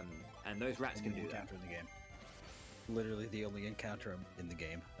 And those rats can do that. In the game. Literally the only encounter in the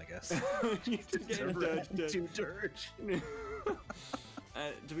game, I guess. You just get a dirge.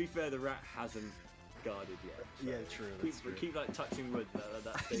 To be fair, the rat hasn't guarded yet. So yeah, true. Keep like touching wood.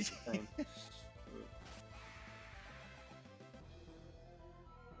 That stays the same.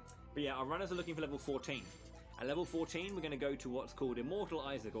 But yeah, our runners are looking for level 14. At level 14, we're going to go to what's called Immortal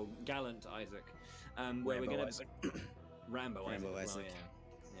Isaac or Gallant Isaac, where we're going to Rambo Isaac. Well,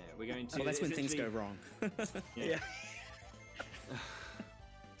 yeah, we're going to. Well, that's when things go wrong. Yeah.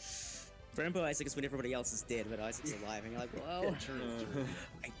 Rambo Isaac is when everybody else is dead, but Isaac's alive, and you're like, well,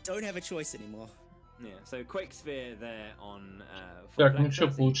 I don't have a choice anymore. Yeah, so Quake Sphere there on. Так, ну что,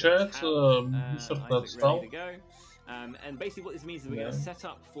 получается, Blizzard отстал. And basically what this means is we're going to set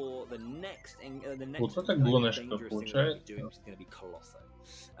up for the next вот это глоночка получается. Which is going to be Colosso.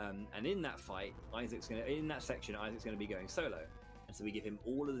 And in that fight, in that section, Isaac's going to be going solo. And so we give him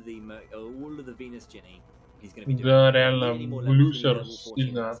all of the Venus Ginny. He's going to be doing да, реально, Блюсер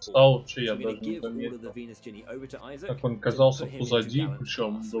сильно отстал, вообще я даже не заметил. Как он казался позади,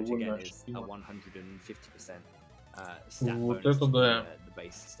 причем довольно ощутимо. Вот это да.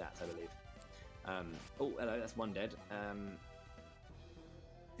 Oh, hello, that's one dead.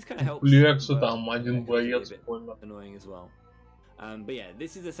 This kind of helps. Плекса там один боец, понял. Annoying as well. But yeah,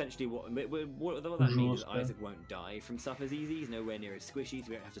 this is essentially what that means is Isaac won't die from stuff as easy. He's nowhere near as squishy, so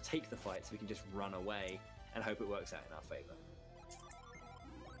we don't have to take the fight, so we can just run away and hope it works out in our favor.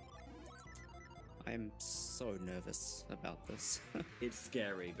 I'm so nervous about this. It's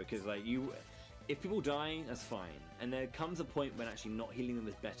scary because like if people die, that's fine, and there comes a point when actually not healing them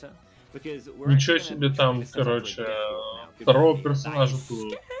is better. Ничего себе там, короче, второго персонажа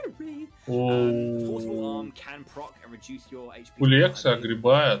тут. Пулекса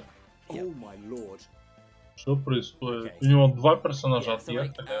огребает. Что происходит? У него 2 персонажа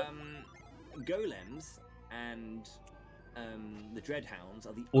отъехали.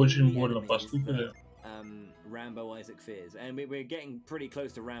 Очень больно поступили. Rambo Isaac fears, and we're getting pretty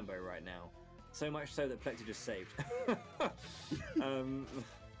close to Rambo right now. So much so that Plexa just saved.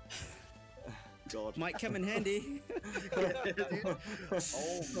 God. Might come in handy.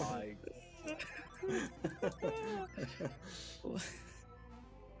 Oh my.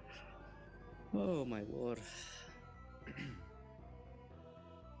 Oh my lord.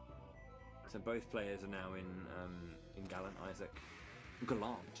 So both players are now in Gallant Isaac.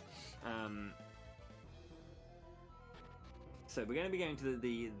 Gallant. So we're going to be going to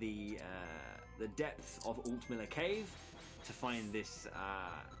the depths of Altmiller Cave to find this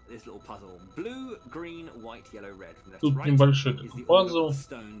this little puzzle. Blue, green, white, yellow, red. From left to Тут right небольшой is the такой order пазл. of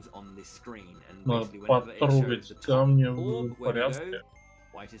stones on this screen, and Надо basically whenever it shows потрогать the top камни orb, в where we go, порядке.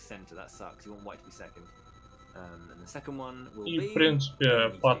 white is center. That sucks. You want white to be second. And the second one will И, be... в принципе,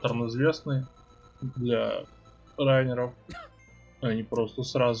 паттерн известный для раннеров. Они просто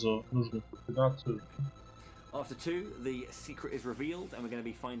сразу нужную комбинацию. After 2, the secret is revealed, and we're going to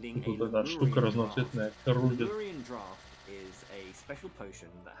be finding a Тут эта штука Lemurian разноцветная draft. рубит. Lemurian draft is a special potion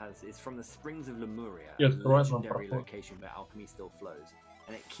that is from the springs of Lemuria, И a открывает нам legendary проход. location where alchemy still flows,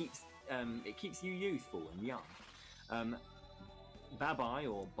 and it keeps you youthful and young. Babai,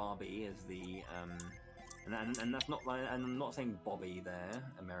 or Barbie, is the and that's not like, and I'm not saying Bobby there,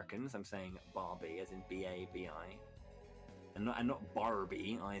 Americans. I'm saying Barbie, as in B-A-B-I, and not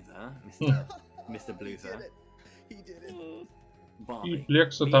Barbie either, Mr. Bluther. He did it. И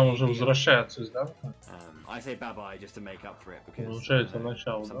Плекса там уже возвращается, да? I say bye-bye just to make up for it because Возвращается в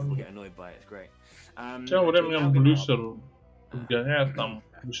начало, some да? people get annoyed by it. It's great. Тем временем Блюсер гоняет там,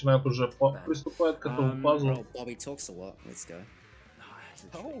 начинает уже приступает к этому пазлу. Bobby talks a lot. Let's go.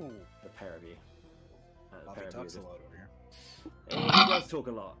 Oh, The pair of you. Bobby talks a lot over here. He does talk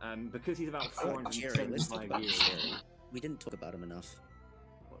a lot, because he's about Oh, Jerry, let's talk 475 about years. Jerry. We didn't talk about him enough.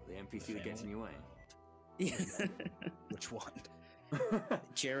 What, the NPC that gets in your way? Which one?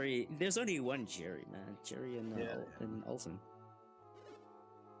 Jerry, there's only one Jerry, man. Jerry and Alton.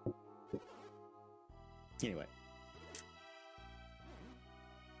 Anyway.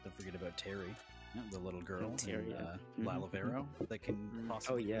 Don't forget about Terry, the little girl, Terry, Lalavero, that can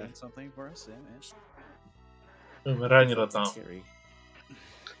possibly yeah. do something for us. Раннеры там Terry.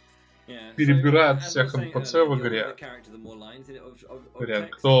 перебирают всех НПЦ в игре.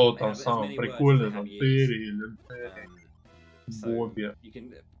 Говорят, кто там самый прикольный, там Терри или Терри, Бобби.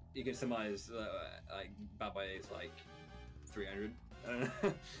 You can surmise like Baba is like 300.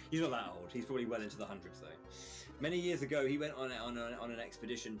 He's not that old. He's probably well into the hundreds though. Many years ago, he went on an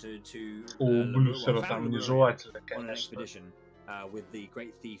expedition to У Блюсера там нежелательно, on an конечно. expedition with the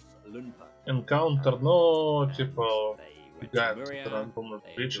great thief Lunpa. Энкаунтер, но типа They went to бегают Lemuria, рандомно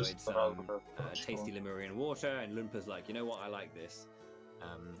they количество enjoyed some разных. tasty Lemurian water, and Lumpa's like, you know what, I like this.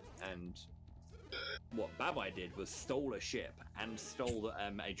 And what Babai did was stole a ship and stole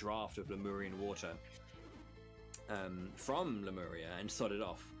a draft of Lemurian water from Lemuria and sodded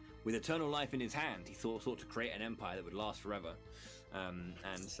off. With eternal life in his hand, he thought to create an empire that would last forever.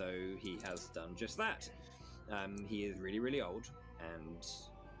 And so he has done just that. He is really, really old, and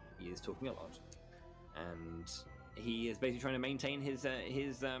he is talking a lot. And he is basically trying to maintain his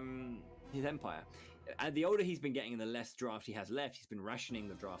empire. The older he's been getting and the less draft he has left, he's been rationing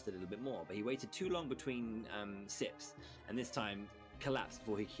the draft a little bit more. But he waited too long between sips, and this time collapsed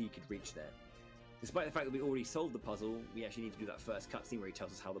before he could reach there. Despite the fact that we already solved the puzzle, we actually need to do that first cutscene where he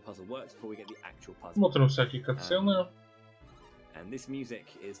tells us how the puzzle works before we get the actual puzzle. Смотрим всякие катсцены. And this music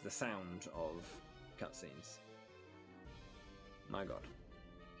is the sound of cutscenes. My god.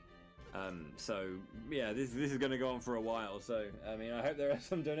 So yeah, this is going to go on for a while. So I mean, I hope there are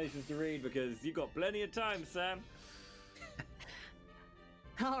some donations to read because you've got plenty of time, Sam.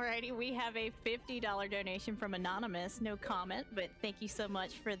 Alrighty, we have a $50 donation from Anonymous. No comment, but thank you so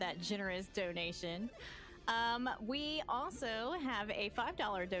much for that generous donation. We also have a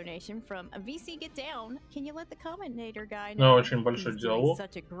 $5 donation from VC Get Down. Can you let the commentator guy know? Очень большой He's doing диалог.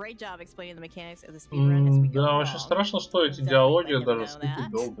 such a great job explaining the mechanics of the speedrun as we go Да, along. очень страшно, что эти Definitely диалоги let him даже know скипать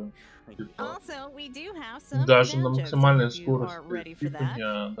that. долго. Типа, Also, we do have some даже на dad jokes максимальной if you are скорости ready for that.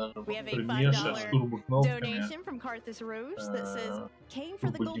 скипания, даже We have a при меше с турбокнопками. donation from Carthus Rouge that says, came for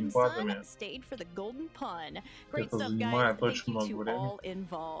the golden геймпадами. sun, stayed for the golden pun. Great Это stuff, guys. занимает Thank очень you много to времени. all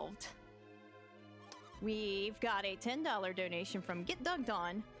involved. We've got a $10 donation from Get Dugged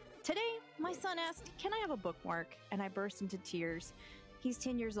On. Today, my son asked, can I have a bookmark? And I burst into tears. He's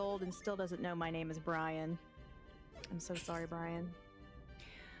 10 years old and still doesn't know my name is Brian. I'm so sorry, Brian.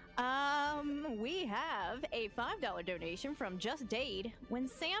 We have a $5 donation from Just Dade. When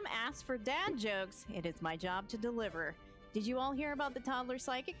Sam asks for dad jokes, it is my job to deliver. Did you all hear about the toddler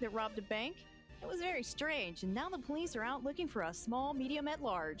psychic that robbed a bank? It was very strange, and now the police are out looking for a small, medium at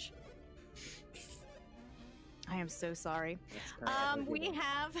large. I am so sorry. We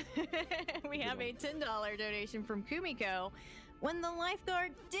have a $10 donation from Kumiko. When the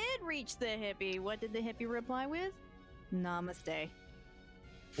lifeguard did reach the hippie, what did the hippie reply with? Namaste.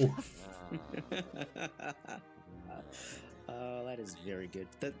 Oh, that is very good.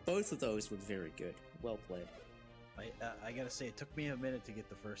 Both of those were very good. Well played. I gotta say, it took me a minute to get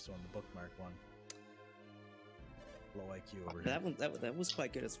the first one, the bookmark one. Low IQ over here. That was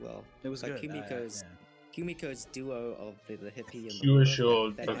quite good as well. It was like good. Kumiko's duo of the hippie and Всё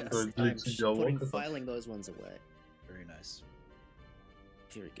ещё the такой длительный диалог. filing those ones away. Very nice.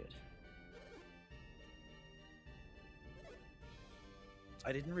 Very good.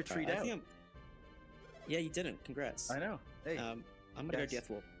 I didn't retreat out. Yeah, you didn't. Congrats. I know. Hey, I'm gonna go Death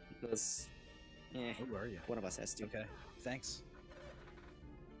Warp because who are you? one of us has to. Okay, thanks.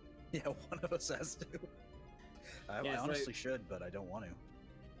 Yeah, one of us has to. I honestly should, but I don't want to.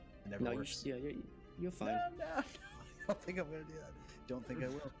 It never works. You're fine. No, I don't think I'm gonna do that. Don't think I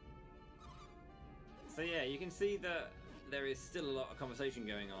will. So yeah, you can see that there is still a lot of conversation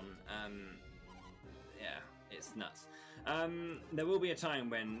going on. Yeah, it's nuts. There will be a time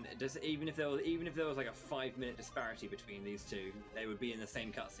when even if there was like a 5-minute disparity between these two, they would be in the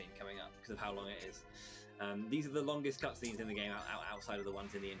same cutscene coming up because of how long it is. These are the longest cutscenes in the game outside of the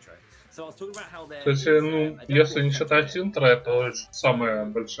ones in the intro. So I was talking about how they're. Кстати, ну, если не считать интро, это самая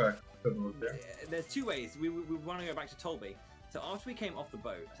большая. There's two ways. We want to go back to Tolby. So after we came off the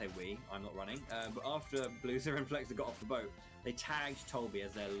boat, I say we, I'm not running, but after Bluezer and Plexer got off the boat, they tagged Tolby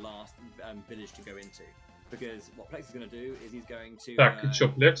as their last village to go into. Because what Plex is going to do is he's going to... Так, и чё,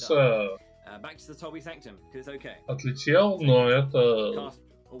 Плекса... back to the Tolby Sanctum, because it's okay. Отлетел, но это...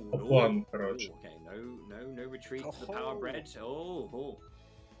 По плану, короче. Okay, no retreat to the power bread. Oh.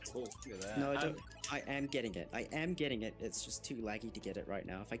 Look at that. No, I am getting it. I am getting it. It's just too laggy to get it right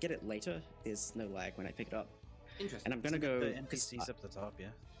now. If I get it later, there's no lag when I pick it up. Interesting. And I'm gonna go... The NPCs up the top,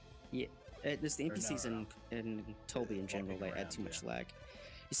 yeah? Yeah, there's the NPCs in Tolby in general, they add too much lag.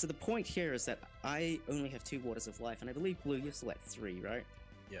 So the point here is that I only have 2 waters of life, and I believe Blue used to like 3, right?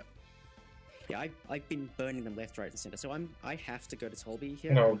 Yeah. Yeah, I've been burning them left, right, and center. So I have to go to Tolby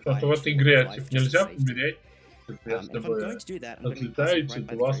here. No, просто в этой игре нельзя помереть. If I'm going to do that, I'm отлетаете,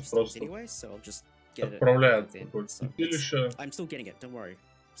 right вас просто anyway, so I'll just get отправляют в it. какое-то So святилище. I'm still getting it. Don't worry.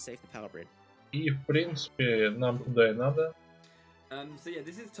 Save the power bread. И в принципе нам туда и надо. So yeah,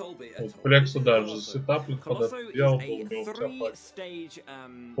 this is Tolby. Плекса даже засетаплит под этот дьявол, у него вся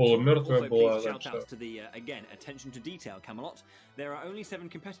полумертвая была раньше. Again, attention to detail, Camelot. There are only 7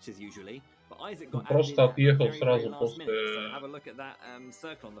 competitors usually, but Isaac got просто отъехал сразу после have a look at that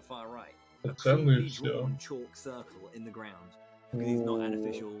circle on the far right. цены и все. Chalk circle in the ground because he's not an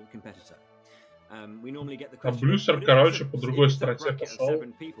official competitor. We normally get the А Блюсер, короче, по другой стороне пошел.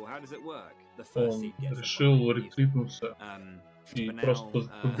 Он решил ретритнуться и просто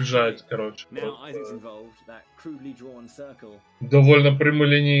побежать, короче. Довольно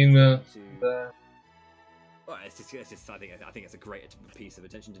прямолинейно. Да. Well, it's just, I think it's a great piece of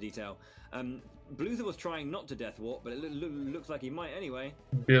attention to detail. Bluether was trying not to death warp, but it looks like he might anyway.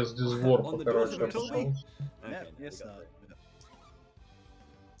 Без дизворпа, короче, okay, yes,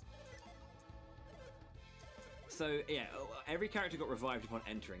 So yeah, every character got revived upon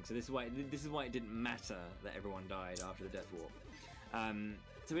entering. So this is why it didn't matter that everyone died after the death warp.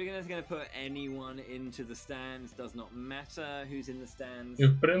 So we're just going to put anyone into the stands. Does not matter who's in the stands. И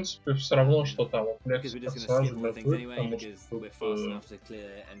в принципе все равно, что там Because we're just going to skip all things anyway, because we're fast enough to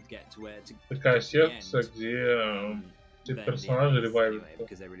clear and get to where to. Такая секция, где все персонажи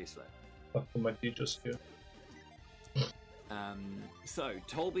ревайвятся автоматически. So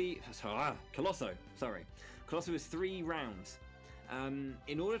Colosso, sorry. Colosso is 3 rounds.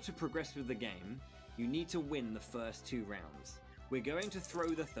 In order to progress through the game, you need to win the first 2 rounds. We're going to throw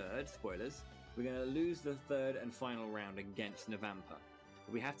the third, spoilers. We're going to lose the third and final round against Navampa.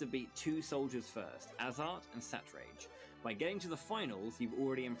 We have to beat 2 soldiers first, Azart and Satrage. By getting to the finals, you've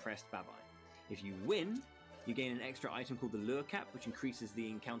already impressed Babai. If you win, you gain an extra item called the Lure Cap, which increases the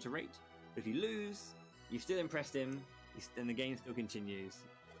encounter rate. But if you lose, you've still impressed him, and the game still continues.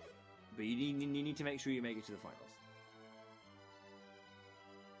 But you need to make sure you make it to the finals.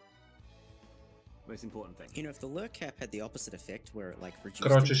 Most important thing. You know, if the Lure Cap had the opposite effect, where it like reduced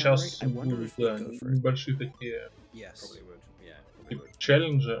Короче, encounter сейчас rate, I wonder будут, if we'd да, go for it. небольшие такие Probably would. Yeah, probably типа would.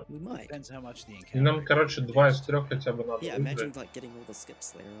 челленджи. We might. Depends how much the И encounter. нам, короче, 2 из 3 хотя бы надо Yeah, imagine выиграть. like getting all the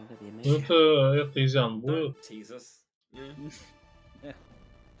skips later on. That'd be Ну amazing. это изян будет. Don't tease us. Yeah. Yeah.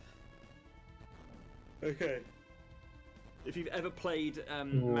 Okay. If you've ever played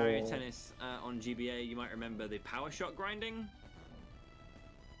Mario Tennis on GBA, you might remember the power shot grinding.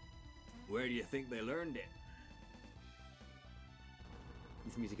 Where do you think they learned it?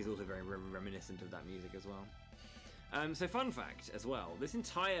 This music is also very reminiscent of that music as well. So fun fact as well, this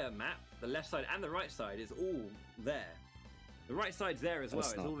entire map, the left side and the right side, is all there. The right side's there as well.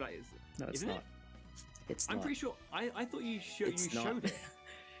 It's all like, no, it's not. It's I'm not. pretty sure. I thought you showed it.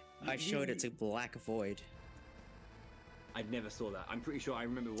 I showed it to Black Void. I never saw that. I'm pretty sure I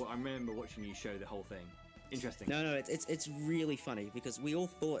remember watching you show the whole thing. Interesting. No, it's really funny because we all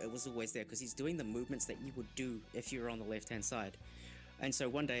thought it was always there because he's doing the movements that you would do if you were on the left-hand side. And so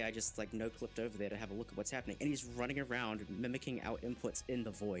one day I just like no-clipped over there to have a look at what's happening, and he's running around mimicking our inputs in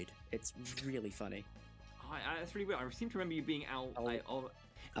the void. It's really funny. That's really weird. I seem to remember you being out. I'll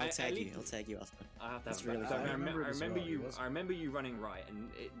tag you after. I have to That's have really that. funny. I remember you running right,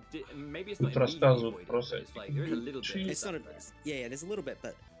 and maybe it's not Тут рассказывают void, but it's like there is a little bit. It's not. Yeah, there's a little bit,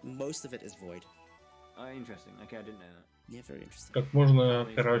 but most of it is void. Interesting. Okay, I didn't know that. Yeah, very interesting. Как можно,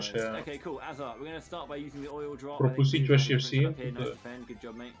 короче, Okay, cool. Azar, we're gonna start by using the oil drop. пропустить вообще все инпуты Good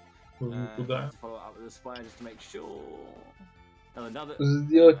job, mate. туда. Follow up with the spy just to make sure.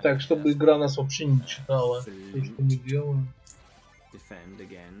 Сделать так, чтобы игра нас вообще не читала. То, что мы делаем. Defend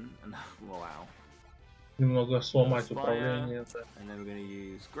again. Wow. Немного сломать управление. And then we're going to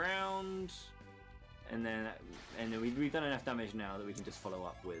use ground. And then we've done enough damage now that we can just follow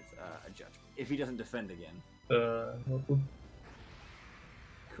up with a judgment. If he doesn't defend again.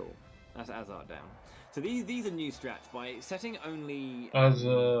 Cool. That's Azar down. So these are new strats. By setting only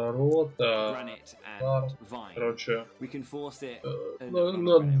granite and vine, we can force it.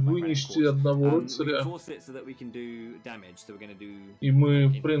 Надо вынести одного рыцаря. Force it so that we can do damage. So we're going to do. И мы,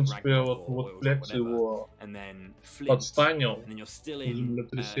 в принципе, вот Плекс его подстанил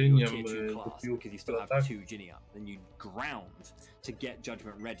землетрясением и купил атаку. Then you ground to get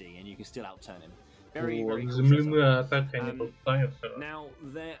judgment ready, and you can still outturn him. Земляная атака не подстанет. Now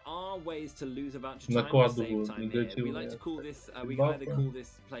there are ways to lose a bunch of time at the same time here. We like to call this. We can either call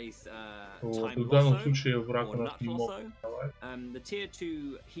this place time losso, the tier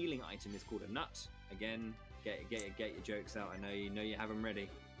 2 healing item is called a nut. Again, get your jokes out. I know you have them ready.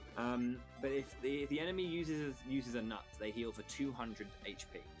 But if the enemy uses a nut, they heal for 200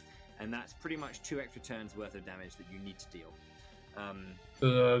 HP, and that's pretty much 2 extra turns worth of damage that you need to deal.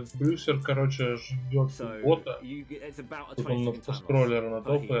 Брюсер, короче, ждет бота. Тут он по скроллеру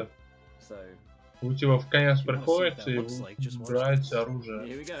натопает. Вы типа в конец приходите и брать оружие.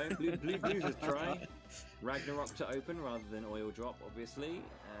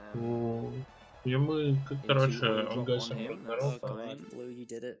 И мы, короче, он гасим Рагнарока.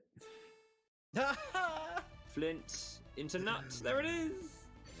 Flint into nuts. There it is.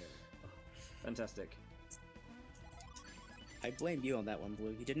 Fantastic. I blame you on that one,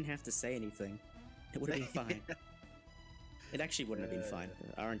 Blue. You didn't have to say anything. It would have been fine. It actually wouldn't have been fine.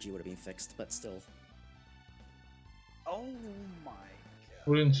 RNG would have been fixed, but still. Oh my god. В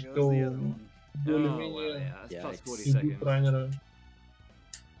принципе, более-менее идут раннеры.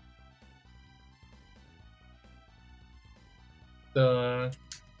 Так.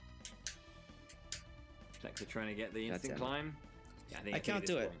 Plexer trying to get the instant climb. Yeah, I can't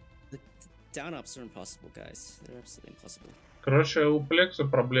do it. The down-ups are impossible, guys. They're absolutely impossible. Короче, у Плекса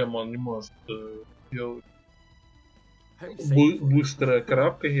проблема, он не может делать быстрое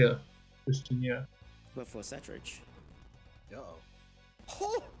карабканье по стене. But for Satrich. Oh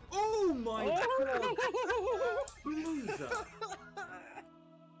my god!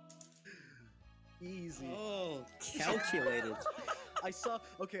 Easy. Oh, calculated. I saw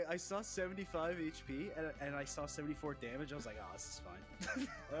 75 HP and I saw 74 damage. I was like, oh, this is fine.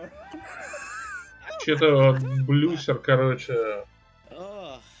 Че-то блюсер, короче,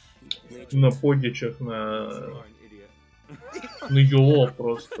 на подичах, на юло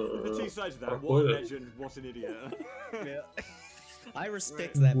просто проходит. I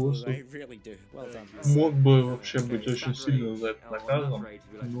respect that, Blue. I really do. Well done. Мог бы вообще быть очень сильно за это наказан,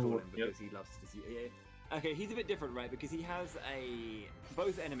 но вот нет. Okay, he's a bit different, right? Because he has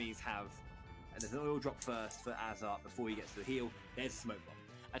both enemies have. There's an oil drop first for Azar before he gets to the heal. There's a smoke bomb.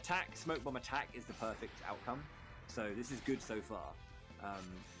 Smoke bomb attack is the perfect outcome. So this is good so far.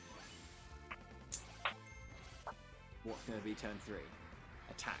 What's going to be turn 3?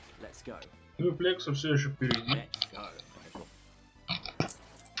 Attack. Let's go. Ну, Плекса все еще впереди. Let's go.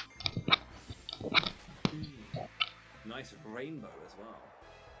 Nice rainbow as well.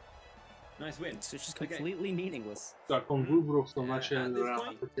 Nice win. It's just completely meaningless. Так, он выбрался в начале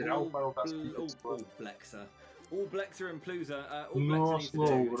раунда, потерял пару раз. All Blexer and Pluser. Но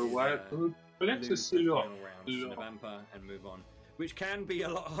снова вырывает. Плекса силен. And move on, which can be a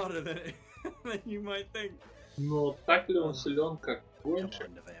lot harder than you might think. Но так ли он силен, как гонщик?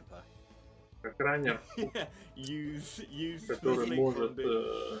 Как раннер, который может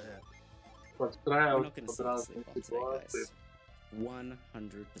подстраиваться под разные ситуации.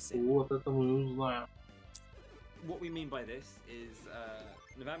 100%. Вот это мы узнаем. what we mean by this is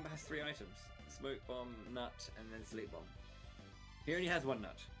November has 3 items: smoke bomb, nut, and then sleep bomb. He only has 1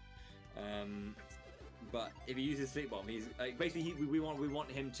 nut. But if he uses sleep bomb, he's basically we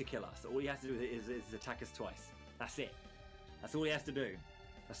want him to kill us. All he has to do is attack us twice. That's it. That's all he has to do.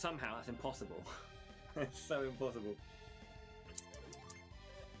 But somehow that's impossible. It's so impossible.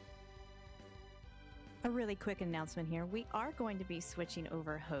 A really quick announcement here. We are going to be switching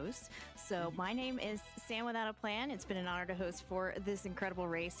over hosts. So my name is Sam Without a Plan. It's been an honor to host for this incredible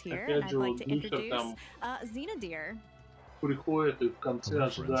race here. And I'd like to introduce Xenodeer. Приходит и в конце How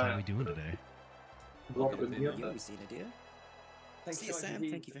are we doing today? Xenodeer. Thank you, Sam.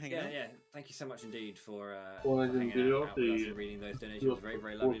 Thank you for hanging out. Yeah, thank you so much indeed for hanging out with us and reading those donations. Very,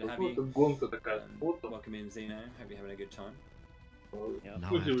 very lovely to have you. Гонка такая. Welcome in, Zeno. Hope you're having a good time. Now I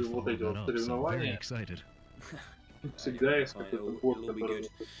have to follow that up, so I'm very excited. Всегда есть какой-то бот, который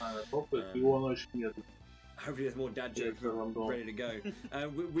постоянно топает, и он очень медленный. Hopefully there's more dad jokes ready to go.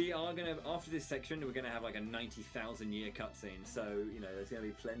 We are going to, after this section, we're going to have like a 90,000 year cutscene. So, you know, there's going to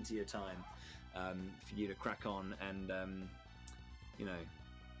be plenty of time for you to crack on and, you know,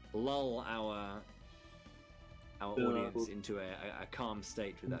 lull our audience into a calm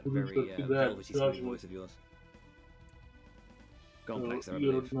state with that very velvety smooth voice of yours. Go on, Plexer, I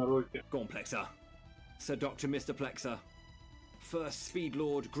believe. Go on, Plexer. Sir Dr. Mr. Plexer. First Speed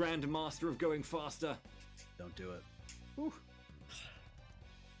Lord, Grand Master of Going Faster. Don't do it. Whew.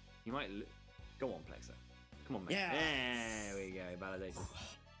 You might... Go on, Plexer. Come on, mate. Yeah. There we go. Validated.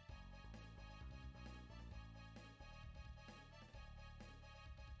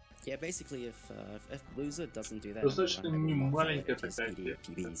 Yeah, basically, if Loser doesn't do that, Достаточно не маленькая такая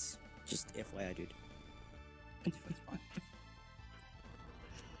PBs. Just FYI, dude.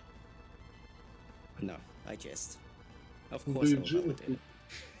 No, I jest. Of course I will validate it.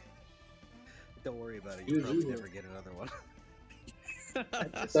 Don't worry about it. You'll probably never get another one.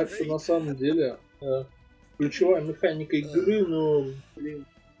 Так что на самом деле ключевая механика игры, но блин,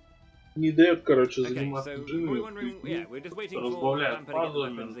 не дает, короче, заниматься джинами. Разбавляет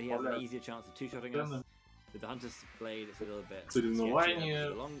пазлами, разбавляет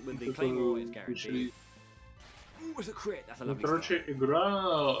соревнования, которые ну, короче,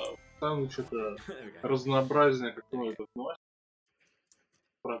 игра там что-то разнообразие какое-то вносит.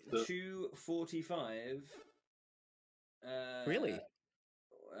 245. Really?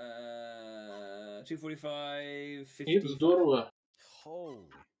 245. 50. И это здорово. Holy.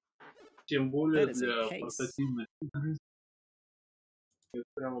 Тем более для портативной игры. Это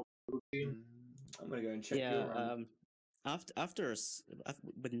прямо крутые. I'm gonna go and check Yeah, your after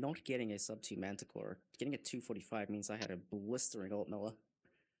with not getting a sub 2 Manticore, getting a 245 means I had a blistering alt Noah.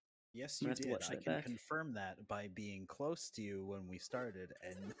 Yes, you did. I can confirm that by being close to you when we started,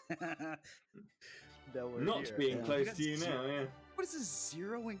 and not being close to you now. Yeah. What is this?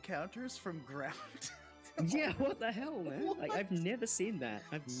 0 encounters from ground? Yeah, what the hell, man? Like, I've never seen that.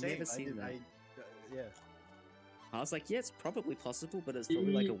 I've never seen that. Yeah. I was like, yeah, it's probably possible, but it's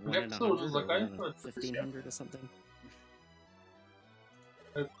probably like a 1 in 100 or 1 in 1500 or something.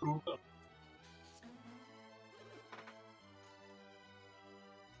 Это круто.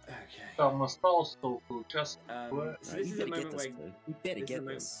 Okay. Там осталось около часа. So this is the moment where you better get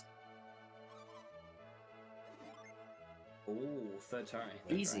this. Oh, third try.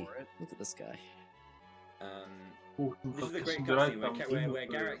 Easy. Look at this guy. This is a great cutscene where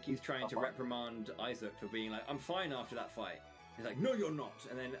Garrett keeps trying to reprimand Isaac for being like, I'm fine after that fight. He's like, no, you're not.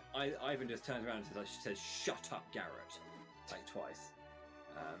 And then Ivan just turns around and says, shut up, Garrett. Like twice.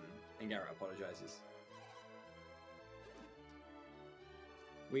 And Garrett apologizes.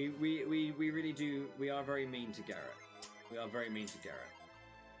 We really do. We are very mean to Garrett. We are very mean to Garrett.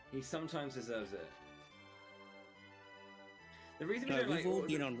 He sometimes deserves it. The reason we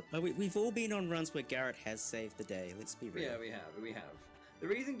don't we've all been on runs where Garrett has saved the day. Let's be real. Yeah, we have. The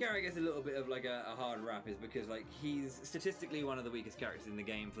reason Garrett gets a little bit of like a hard rap is because like he's statistically one of the weakest characters in the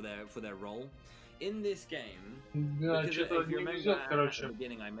game for their role. In this game, Да, because if you remember at the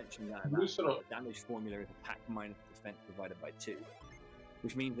beginning, I mentioned that the damage formula is attack minus defense divided by 2.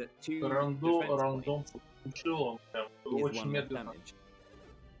 Which means that 2 рандом получил, он прям очень медленно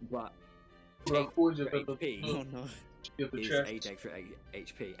проходит этот is 8 extra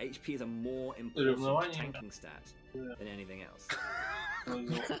HP. HP is a more important tanking stat than anything else.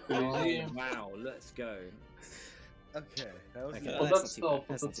 Wow, let's go. Okay, that was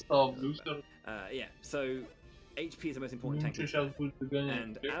подотстал Блюстер. Yeah, so HP is the most important tank.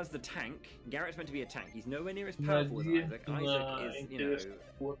 And as the tank, Garrett's meant to be a tank. He's nowhere near as powerful as Isaac. Isaac is, you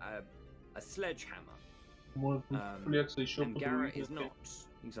know, a sledgehammer. And Garrett is not.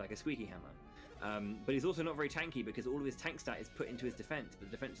 He's like a squeaky hammer. But he's also not very tanky because all of his tank stat is put into his defense, but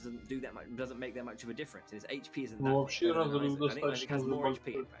the defense doesn't do that much, doesn't make that much of a difference. And his HP isn't that much. I think Isaac has more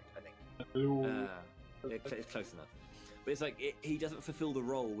HP, in fact. I think it's close enough. But it's like he doesn't fulfill the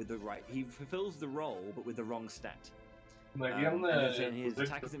role with the right. He fulfills the role, but with the wrong stat. And his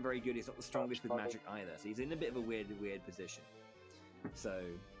attack isn't very good. He's not the strongest with magic either, so he's in a bit of a weird position. So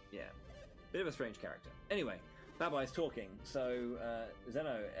yeah, bit of a strange character. Anyway, Baba's talking. So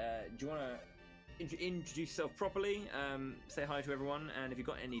Zeno, do you want to introduce yourself properly? Say hi to everyone, and if you've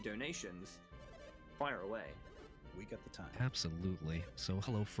got any donations, fire away. We got the time. Absolutely. So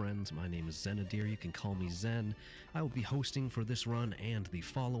hello friends, my name is Zenadir, you can call me Zen. I will be hosting for this run and the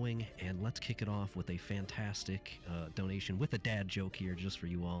following, and let's kick it off with a fantastic donation with a dad joke here just for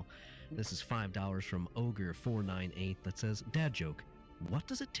you all. This is $5 from Ogre498 that says, "Dad joke, what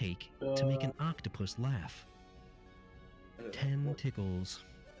does it take to make an octopus laugh?" 10 tickles.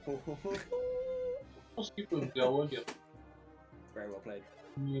 Very well played.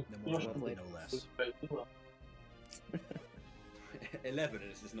 No more well played, no less. 11,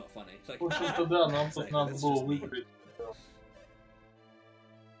 and this is not funny. It's like, Да, нам тут надо было выиграть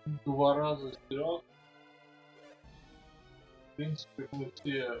 2 раза стрел. В принципе, мы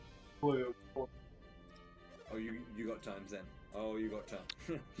все кое. Oh, you got time, Zen. Oh, you got time.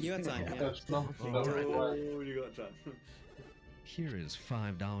 You got time, yeah. Oh, you got time. Here is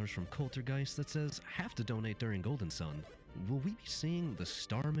 $5 from Coultergeist that says, "Have to donate during Golden Sun. Will we be seeing the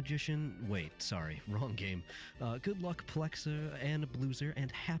Star Magician?" Wait, sorry, wrong game. Good luck, Plexa and Blueser,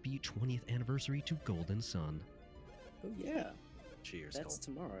 and happy 20th anniversary to Golden Sun. Oh yeah. Cheers. That's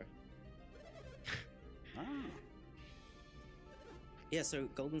Cole. tomorrow. Ah. Yeah, so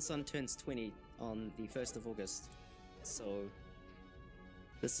Golden Sun turns 20 on the 1st of August. So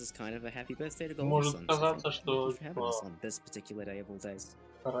this is kind of a happy birthday to Golden Может Sun. казаться, So что thank you for having us on this particular day of all days.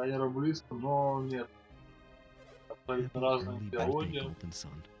 карьера близко, но нет. Happy Разные early birthday, идеологии. Golden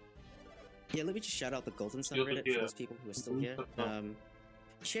Sun. Yeah, let me just shout out the Golden Sun Reddit for those people who are still here.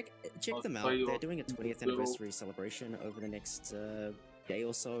 Check them out. They're doing a 20th anniversary celebration over the next day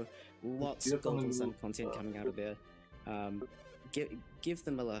or so. Lots of Golden Sun content coming out of there. Give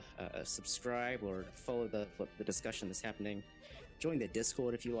them a subscribe or follow the discussion that's happening. Join their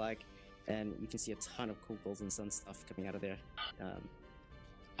Discord if you like, and you can see a ton of cool Golden Sun stuff coming out of there.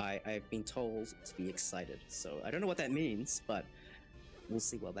 I've been told to be excited, so I don't know what that means, but we'll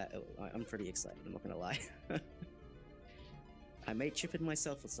see what that. I'm pretty excited, I'm not gonna lie. I may chip in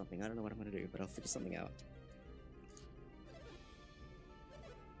myself with something, I don't know what I'm gonna do, but I'll figure something out.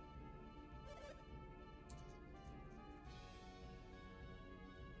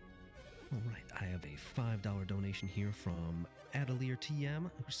 Alright, I have a $5 donation here from Adelier TM,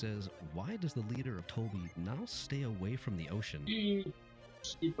 who says, "Why does the leader of Toby now stay away from the ocean?"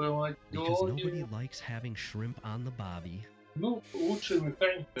 Типа Because nobody likes having shrimp on the bobby. Ну, лучшая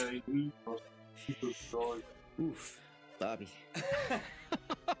механика игры просто типа. Oof, Bobby.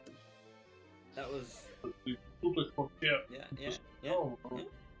 That was. Тут их вообще. Yeah.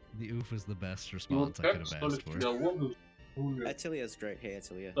 The oof is the best И вот response I как, could что have ли, asked for. тебя ловят? Atelia's great. Hey,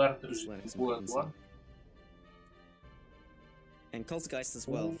 Atelia. Картриджи, He's learning some бой Golden Sun. отла. And Cultgeist as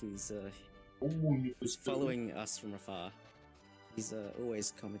well. He's following us from afar. He's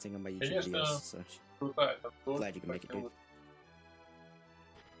always commenting on my YouTube Конечно, videos, so крутая. glad you can make it, dude.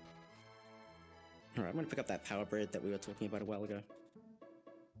 Alright, I'm gonna pick up that power bread that we were talking about a while ago.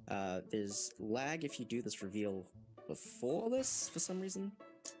 There's lag if you do this reveal before this, for some reason.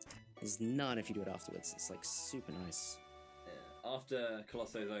 There's none if you do it afterwards. It's like super nice. Yeah. After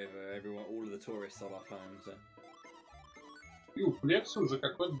Colosso's over, all of the tourists sold off home, so. И у Флекса уже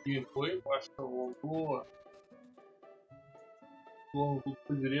какой-то геймплей пошел. Ого. Он тут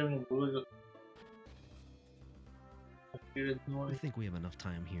по деревне бродит. I think we have enough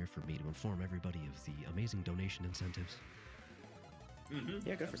time here for me to inform everybody of the amazing donation incentives.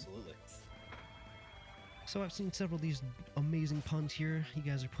 Yeah, go for it. Absolutely. So I've seen several of these amazing puns here. You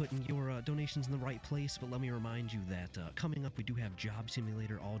guys are putting your donations in the right place, but let me remind you that coming up we do have Job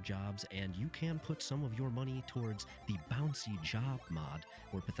Simulator All Jobs, and you can put some of your money towards the Bouncy Job mod,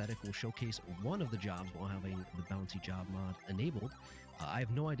 where Pathetic will showcase one of the jobs while having the Bouncy Job mod enabled. I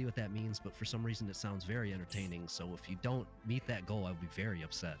have no idea what that means, but for some reason it sounds very entertaining, so if you don't meet that goal, I'll be very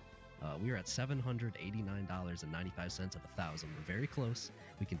upset. We are at $789.95 of 1,000. We're very close.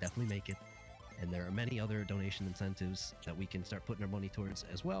 We can definitely make it. And there are many other donation incentives that we can start putting our money towards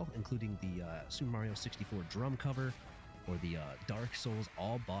as well, including the Super Mario 64 drum cover, or the Dark Souls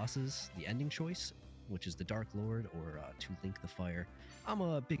All Bosses, the ending choice, which is the Dark Lord, or To Link the Fire. I'm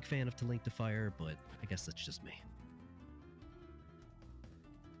a big fan of To Link the Fire, but I guess that's just me.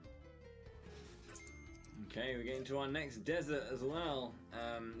 Okay, we're getting to our next desert as well.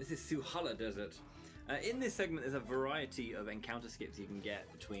 This is Suhala Desert. In this segment, there's a variety of encounter skips you can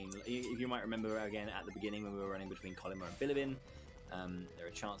get between. If you might remember again at the beginning when we were running between Kolyma and Bilibin, there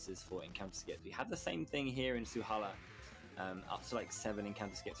are chances for encounter skips. We have the same thing here in Suhala, up to like 7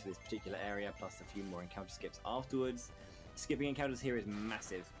 encounter skips for this particular area, plus a few more encounter skips afterwards. Skipping encounters here is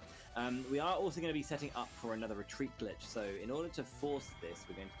massive. We are also going to be setting up for another retreat glitch. So in order to force this,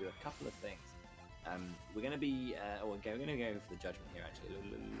 we're going to do a couple of things. We're going to be, we're going to go for the judgment here. Actually,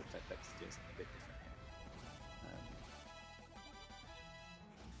 it looks like Bex is doing something a bit different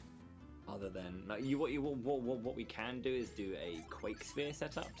here. Other than what we can do is do a Quake Sphere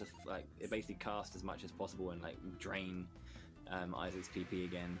setup to like basically cast as much as possible and like drain Isaac's PP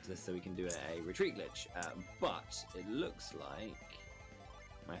again, just so we can do a retreat glitch. But it looks like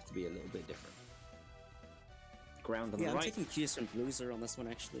it might have to be a little bit different. Ground on the right. I'm taking cues from Blueser on this one,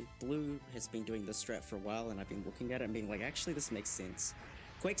 actually. Blue has been doing this strat for a while, and I've been looking at it and being like, actually, this makes sense.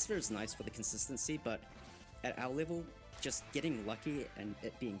 Quake Sphere is nice for the consistency, but at our level, just getting lucky and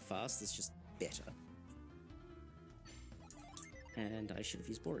it being fast is just better. And I should have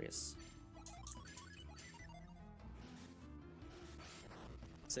used Boreas.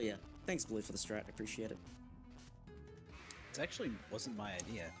 So yeah, thanks Blue for the strat, I appreciate it. It actually wasn't my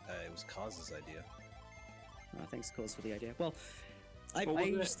idea, it was Cause's idea. Thanks, Cause, for the idea. Well, I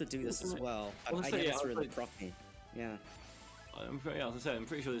used to do this as well. I never threw in the proc-me. Yeah. I'm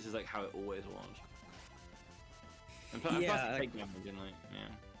pretty sure this is like how it always was. And plus, take damage, didn't I?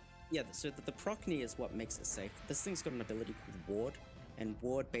 Yeah, so the proc-me is what makes it safe. This thing's got an ability called Ward, and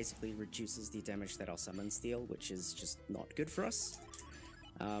Ward basically reduces the damage that our summons deal, which is just not good for us.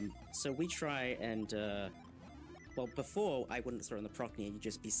 So we try and... well, before, I wouldn't throw in the proc-me, you'd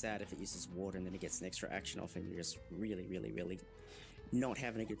just be sad if it uses Ward and then it gets an extra action off and you're just really, really, really not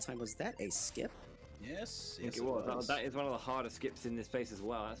having a good time. Was that a skip? Yes, I think it was. That is one of the harder skips in this space as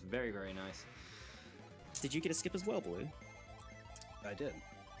well. That's very, very nice. Did you get a skip as well, Blue? I did.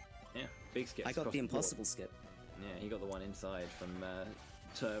 Yeah, big skip. I got the impossible skip. Yeah, he got the one inside from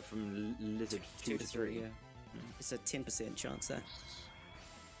Lizard 2 to 3. Yeah. It's a 10% chance there.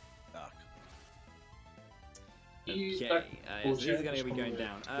 Okay, so these are going to be going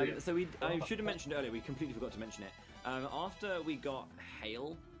down. So I should have mentioned earlier, we completely forgot to mention it. After we got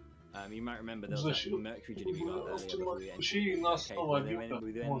Hail, you might remember there was that Mercury Gin we got earlier.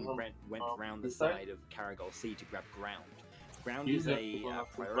 We then went around the side of Caragol Sea to grab Ground. Ground is a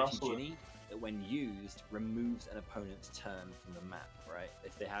priority Ginny that when used removes an opponent's turn from the map, right?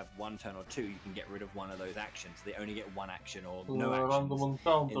 If they have 1 turn or 2, you can get rid of one of those actions. They only get 1 action or no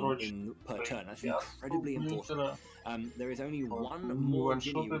actions per turn. That's incredibly important. There is only 1 more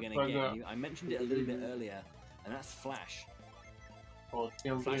Ginny we're going to get. I mentioned it a little bit earlier, and that's Flash.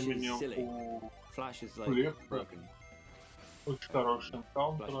 Flash is silly. Flash is like broken. Flash is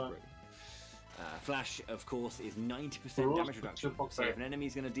broken. Flash, of course, is 90% damage reduction. So if an enemy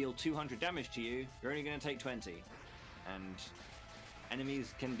is going to deal 200 damage to you, you're only going to take 20. And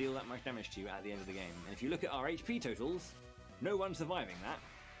enemies can deal that much damage to you at the end of the game. And if you look at our HP totals, no one's surviving that.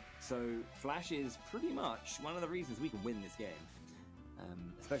 So Flash is pretty much one of the reasons we can win this game.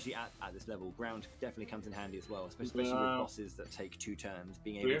 Especially at this level. Ground definitely comes in handy as well, especially with bosses that take 2 turns.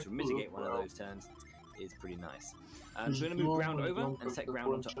 Being able to mitigate one of those turns is pretty nice. So we're going to move Ground over and set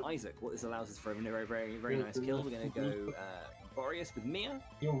Ground onto Isaac. What this allows us for a very, very, very nice kill. We're going to go Boreas with Mia,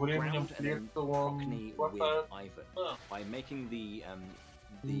 Ground, and then Proc-me with Ivan. By making the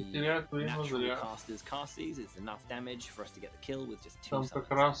natural casters cast these, it's enough damage for us to get the kill with just 2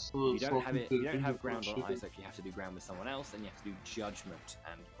 summons. If you don't have Ground on Isaac, you have to do Ground with someone else, and you have to do Judgment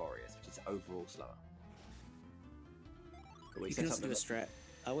and Boreas, which is overall slower. You can also do a strat.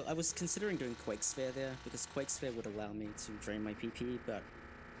 I was considering doing Quake Sphere there, because Quake Sphere would allow me to drain my PP, but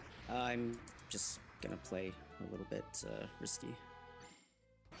I'm just gonna play a little bit risky.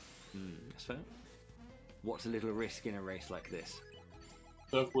 That's fair. What's a little risk in a race like this?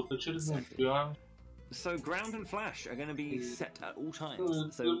 Exactly. So Ground and Flash are going to be set at all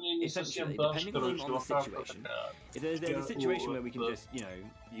times. So essentially, depending on the situation, if there's a situation where we can just,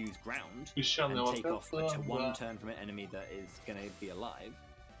 use Ground and take off 1 turn from an enemy that is going to be alive.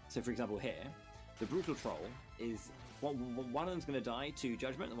 So for example here, the Brutal Troll is, one of them's going to die to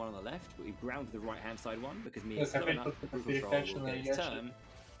Judgment, the one on the left, but we've grounded the right-hand side one, because Mia is slow enough, the Brutal Troll will get his turn,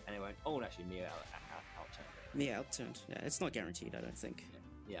 and it won't, actually Mia out-turned. Mia out-turned, yeah, it's not guaranteed, I don't think.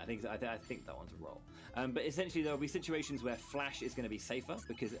 Yeah, I think that one's a roll. But essentially, there'll be situations where Flash is going to be safer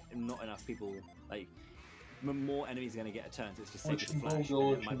because not enough people, more enemies are going to get a turn, so it's just safer to Flash. And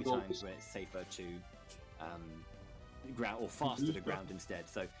there might be times where it's safer to ground or faster to ground instead.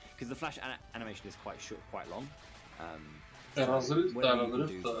 So because the flash animation is quite short, quite long. Разрыв, да,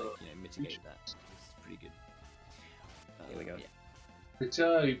 разрыв, mitigate that. It's pretty good. Here we go. Yeah.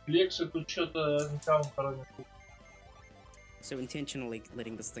 Хотя и Плексы тут что-то encounter. So intentionally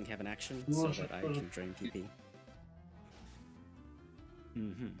letting this thing have an action so that I can drain PP.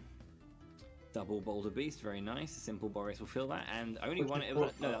 Double Boulder Beast, very nice. Simple Boris will fill that, and only one.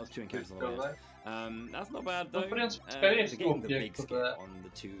 No, that was 2 encounters on the way. That's not bad though. Getting the big skip on the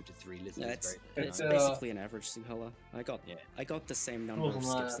 2 to 3 lizards. It's basically an average Sinhala. I got the same number of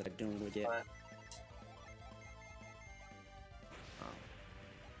skips that I normally get.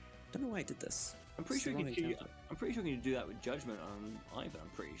 Don't know why I did this. I'm pretty sure you can do that with Judgment on Ivan. I'm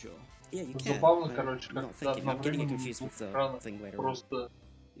pretty sure. Yeah, you can. Забавно, короче, I'm not thinking. I'm getting confused with the thing later. Просто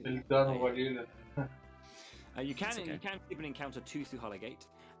Эльдану валили. You can skip an encounter to Suhala Gate.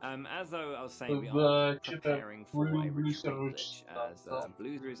 As though I was saying, we are preparing for a retreat glitch as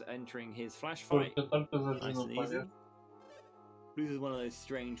Blueser is entering his flash fight. Nice and easy. Blueser is one of those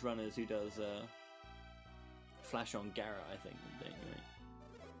strange runners who does flash on Garrett, I think. Right?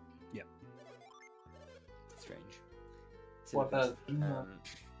 Yep. Strange. What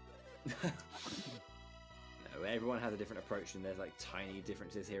No, everyone has a different approach, and there's like tiny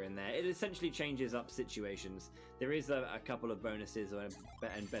differences here and there. It essentially changes up situations. There is a couple of bonuses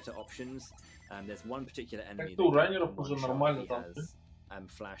and better options. There's one particular enemy that has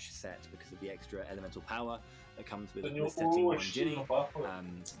flash set because of the extra elemental power that comes with setting one Ginny.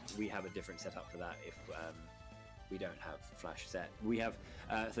 We have a different setup for that if we don't have flash set. We have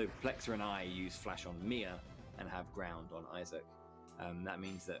so Plexer and I use flash on Mia and have ground on Isaac. That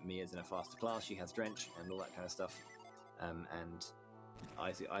means that Mia's in a faster class, she has Drench and all that kind of stuff, and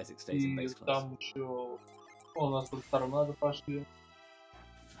Isaac stays in base class.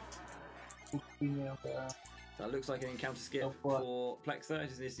 That looks like an encounter skip for Plexer. He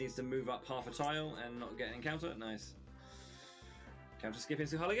just needs to move up half a tile and not get an encounter. Nice. Counter skip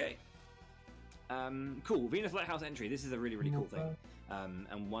into Suhala Gate. Cool. Venus Lighthouse entry. This is a really, really cool thing, and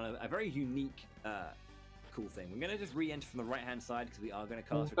a very unique cool thing. We're going to just re-enter from the right-hand side because we are going to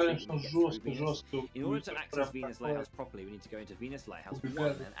cast retreat when we get through Venus. In order to access Venus Lighthouse properly, we need to go into Venus Lighthouse 1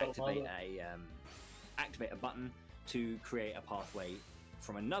 and activate a button to create a pathway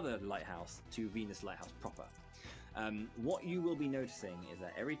from another lighthouse to Venus Lighthouse proper. What you will be noticing is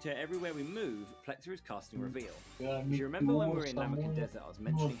that everywhere we move, Plexer is casting Reveal. If you remember when we were in Lamakan Desert, I was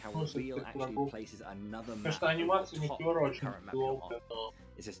mentioning how Reveal actually places another map over the top of the current map you're on.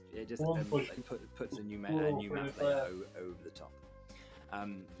 It just puts a new map layer over the top.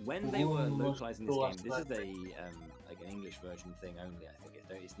 When they were localizing this game, this is like an English version thing only, I think.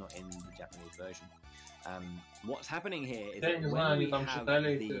 It's not in the Japanese version. What's happening here is that when we have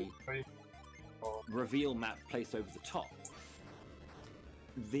the reveal map placed over the top,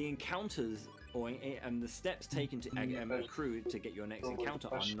 the encounters and the steps taken to accrue to get your next encounter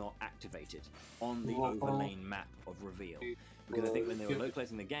are not activated on the overlain map of reveal. Because I think when they were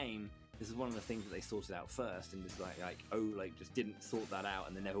localizing the game, this is one of the things that they sorted out first, and just just didn't sort that out,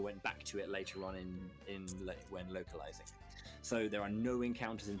 and they never went back to it later on when localizing. So there are no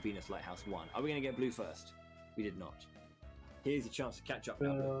encounters in Venus Lighthouse 1. Are we going to get blue first? We did not. Here's your chance to catch up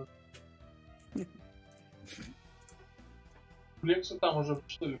now. Плексы там уже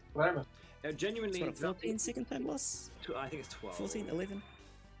что, правильно? Genuinely, it's what, a 14-second time loss? I think it's 12. 14, 11?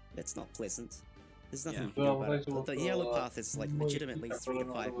 That's not pleasant. There's nothing you can do about it. The yellow path is like legitimately 3 to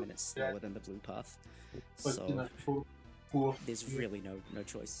 5 minutes slower than the blue path. So there's really no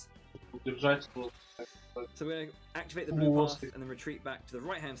choice. So we're going to activate the blue path and then retreat back to the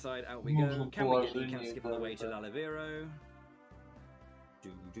right hand side. Out we go. Can we get the encounter skip on the way to Lalavero?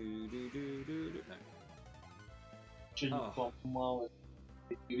 No. Oh.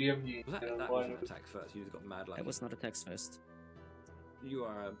 That wasn't attack first. You just got mad like that. Was not attacks first. You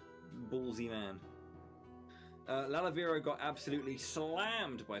are a ballsy man. Lalavero got absolutely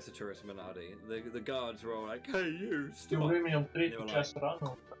slammed by Saturis Minardi. The guards were all like, "Hey, you stop!" And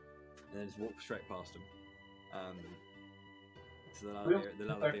then just walked straight past him. So the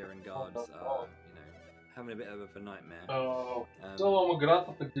Lalaveran guards are, having a bit of a nightmare. Does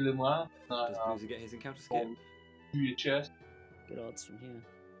Blueser get his encounter skip? Good odds from here.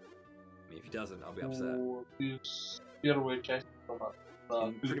 I mean, if he doesn't, I'll be upset.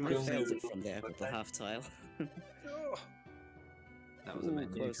 Pretty much failed it from there with the half tile. That was a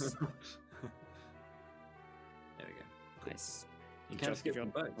menu. Close. There we go. Nice. You can't skip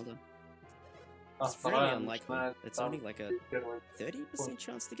them both. It's very unlikely. It's only like a 30%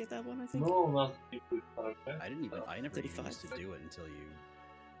 chance to get that one, I think. I never 35. used to do it until you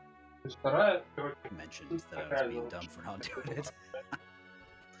mentioned that I was being dumb for not doing it.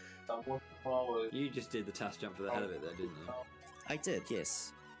 You just did the task jump for the hell of it, though, didn't you? I did,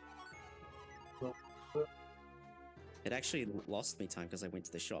 yes. It actually lost me time because I went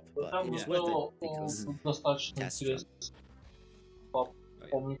to the shop, but it was worth it because task jump.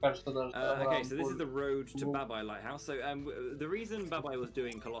 Okay, so this is the road to Babai Lighthouse. So the reason Babai was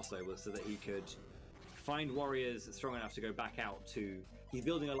doing Colosso was so that he could find warriors strong enough to go back out to... He's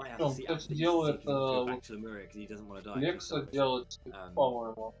building a lighthouse to see after go back to Lemuria because he doesn't want to die.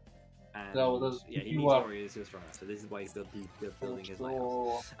 And yeah, he needs warriors who are strong enough. So this is why he's building his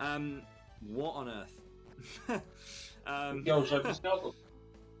lighthouse. What on earth?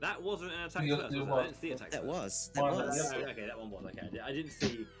 That wasn't an attack first, was it? I didn't see attack That first. was. Okay, that one was. Okay, I didn't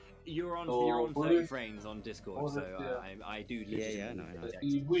see. You're on 30 frames on Discord, so I do. Yeah, no.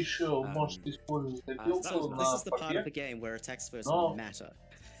 So this is the part of the game where attacks first matter.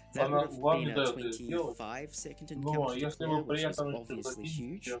 That would have been a 25-second encounter to clear, which is obviously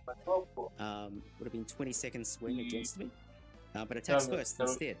huge. Would have been 20-second swing against me. But attacks first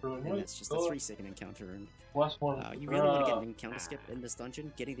instead, and that's just a 3-second encounter. And you really want to get an encounter skip in this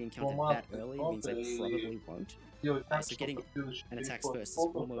dungeon. Getting the encounter that early means I probably won't. So getting an attacks first is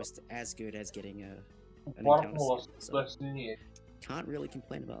almost as good as getting an encounter skip. So can't really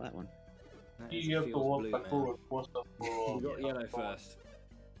complain about that one. You got yellow first.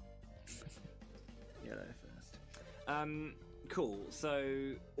 Yellow first. Cool.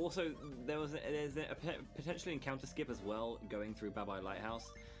 So also there's a potentially encounter skip as well going through Babai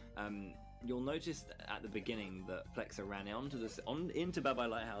Lighthouse. You'll notice at the beginning that Plexa ran into Babai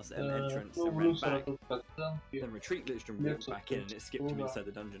Lighthouse entrance and ran back, then retreat glitched and walked back in, and it skipped him inside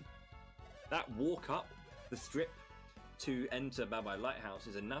the dungeon. That walk up the strip to enter Babai Lighthouse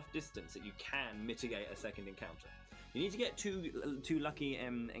is enough distance that you can mitigate a second encounter. You need to get two lucky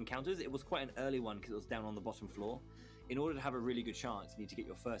encounters. It was quite an early one because it was down on the bottom floor. In order to have a really good chance, you need to get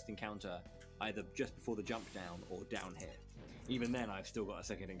your first encounter either just before the jump down or down here. Even then, I've still got a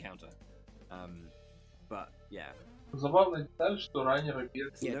second encounter. But yeah.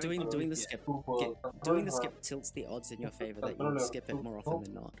 Yeah, doing the skip tilts the odds in your favor that you skip it more often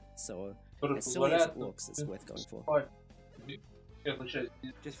than not. So as silly as it looks, it's worth going for.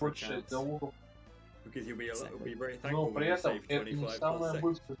 Just for a chance. Because you'll be very thankful when you save 25 plus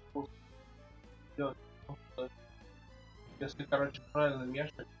seconds.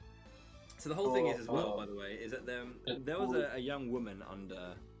 So the whole thing is as well, by the way, is that there was a young woman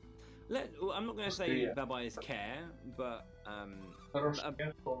under... I'm not going to say Babai's care, but...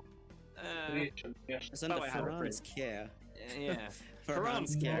 it's under Farhan's care. Yeah.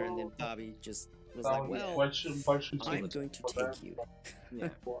 Farhan's care, and then Bobby just was like, well, I'm going to take you. Yeah.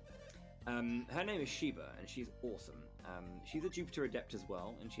 Her name is Sheba, and she's awesome. She's a Jupiter Adept as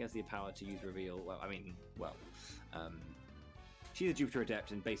well, and she has the power to use Reveal. She's a Jupiter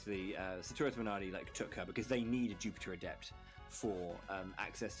Adept, and basically Satoru Minardi took her because they need a Jupiter Adept for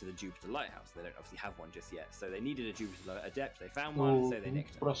access to the Jupiter Lighthouse. They don't obviously have one just yet, so they needed a Jupiter Adept. They found one, so they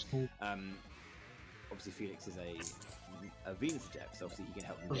nicked her. Obviously, Felix is a Venus Adept, so obviously he can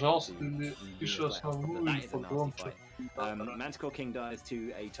help them. That is a nasty fight. Manticore King dies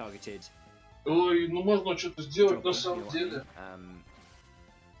to a targeted. Ой, ну можно что-то сделать на самом деле.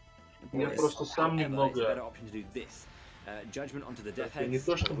 Я просто сам немного... Не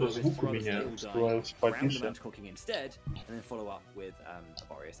то чтобы звук у меня становился потише.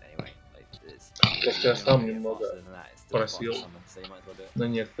 Просто я сам немного просил на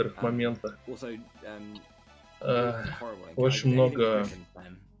некоторых моментах. Очень много...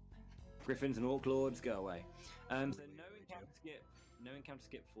 No encounter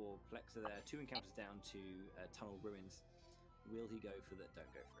skip for Plexa there. 2 encounters down to Tunnel Ruins. Will he go for that?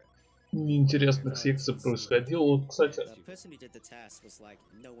 Don't go for it. Неинтересных секций происходило. Вот, кстати...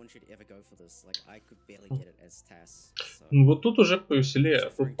 Вот тут уже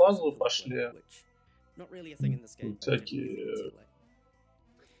повеселее. Тут пазлы пошли. Всякие...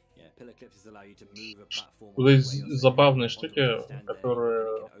 Вот эти забавные штуки,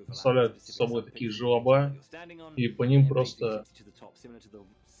 которые представляют собой такие желоба, и по ним просто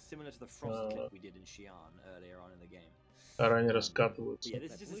ранее раскатываются.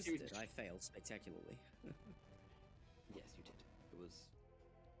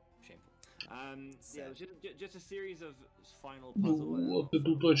 Ну, вот и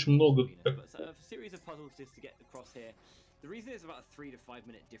тут очень много.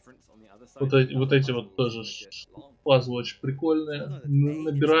 Вот эти вот тоже пазлы очень прикольные.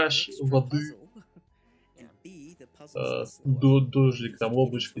 Набираешь воды, дождик, там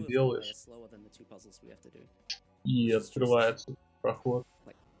облачко делаешь, и открывается проход.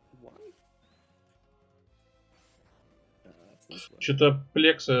 Что-то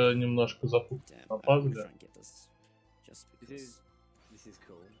плекса немножко запутал на пазле.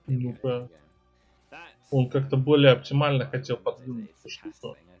 Ну-ка. Он как-то более оптимально хотел подвинуть эту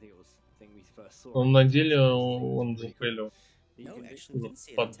штуку. Но на деле он зафейлил.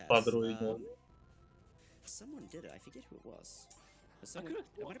 Подруидил.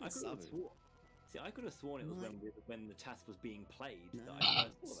 See, I could have sworn it was when the task was being played that I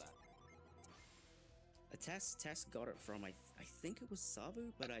first saw that. A task got it from I think it was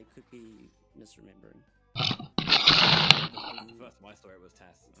Sabu, but I could be misremembering. The first time I saw it was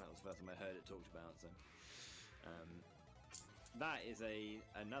Tass, and that was the first time I heard it talked about. So, that is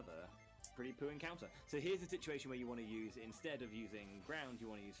another pretty poo encounter. So here's a situation where you want to use, instead of using ground, you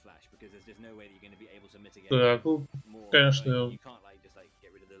want to use flash, because there's just no way that you're going to be able to mitigate more. Конечно, you can't like just like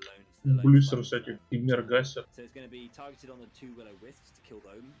get rid of the loans. Блюсер всяких химер гасят. So it's going to be targeted on the 2 willow wisps to kill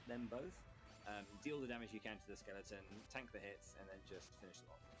them both. Deal the damage you can to the skeleton, tank the hits, and then just finish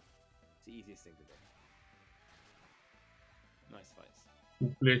them off. It's the easiest thing to do. Nice fights.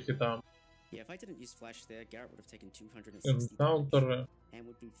 Уплехи там. Yeah, if I didn't use flash there, Garrett would have taken 260 Энкаунтеры. and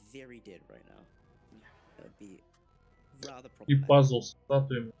would be very dead right now. That would be rather И problematic. пазл с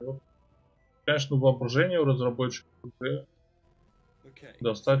статуями. Вот. Конечно, воображение у разработчиков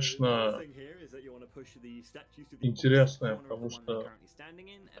достаточно интересное, потому что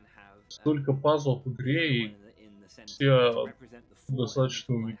столько пазлов в игре, и все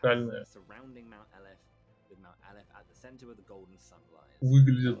достаточно уникальные.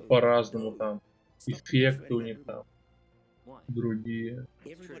 Выглядят по-разному там. Эффекты у них там другие.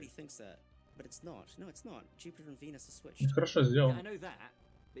 Хорошо сделано.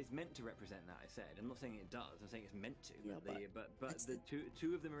 It's meant to represent that, I said. I'm not saying it does. I'm saying it's meant to. Yeah, but the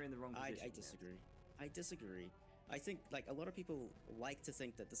two of them are in the wrong position. I disagree. I disagree. I think like a lot of people like to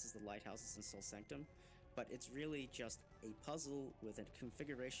think that this is the lighthouses in Soul Sanctum, but it's really just a puzzle with a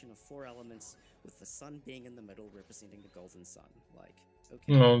configuration of 4 elements, with the sun being in the middle, representing the golden sun. Like,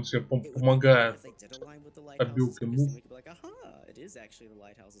 okay. Ну, он тебе помогает обилкой мув,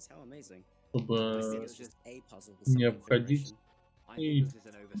 чтобы не обходить. И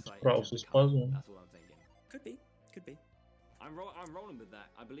справился с пазлом. Could be. I'm rolling with that.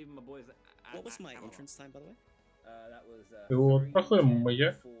 I believe in my boys. What was my entrance time, by the way? That was. И вот проходим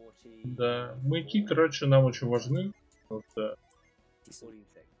маяк. Да, маяки, короче, нам очень важны. Вот, да.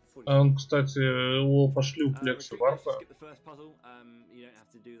 А он, кстати, его пошли у плекса варпа.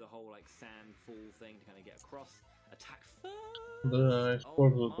 Да,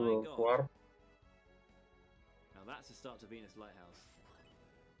 используют варп.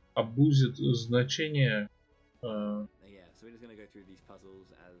 Обузит значение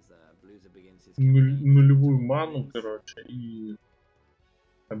нулевую ману, короче, и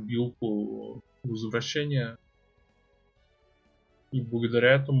обилку возвращения. И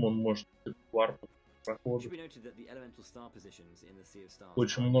благодаря этому он может варп проходить.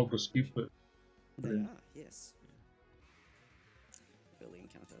 Очень много скипы. Блин.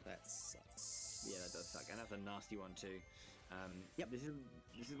 Yeah, that does suck, and that's a nasty one too. This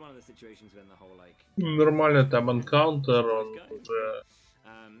is one of the situations when the whole like. Нормально там энкаунтер, он уже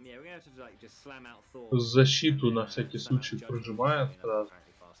защиту на всякий случай прожимает сразу.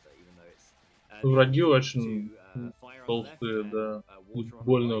 Враги очень толстые, да,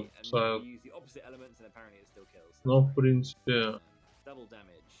 больно кусают. Но в принципе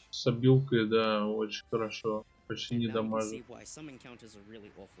с обилкой, да, очень хорошо. Почти не дамажит. Вот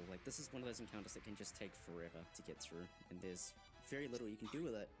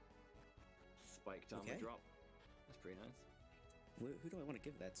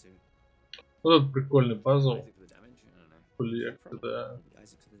этот прикольный пазл. Да.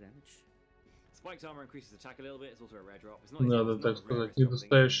 Надо, так сказать,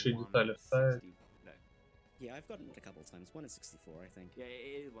 недостающие детали вставить. Yeah, I've gotten it a couple of times. 1 in 64, I think. Yeah,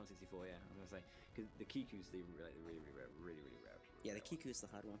 it is 164. Yeah, I'm gonna say because the Kiku's the really rare. Yeah, the Kiku's the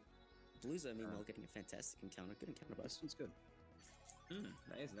hard one. Blues are meanwhile getting a fantastic encounter. Good encounter, but this one's good.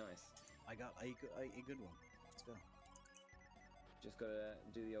 That is nice. I got a good one. Let's go. Just gotta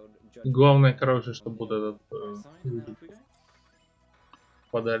do the old. Главное, короче, чтобы вот этот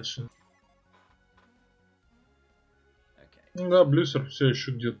подальше. Да, Блюсер все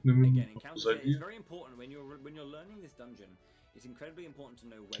еще где-то на минуту позади.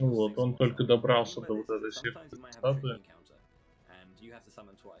 Вот, он только добрался до вот этой секции статуи.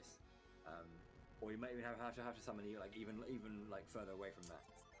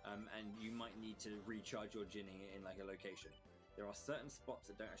 There are certain spots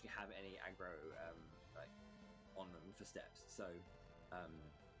that don't actually have any aggro on them for steps. So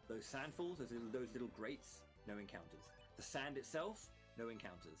those sandfalls, those little grates, no encounters. The sand itself, no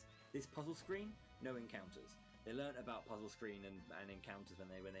encounters. This puzzle screen, no encounters. They learned about puzzle screen and encounters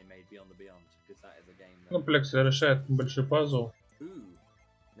when they made Beyond the Beyond, because that is a game. Ну, Плекс решает большой пазл. Ooh,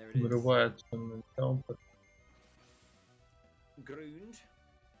 there it is. Вырывается на энкаунтер. Grund,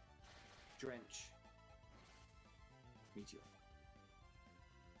 Drench, Meteor.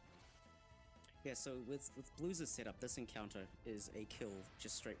 Yeah, so with Blues' setup, this encounter is a kill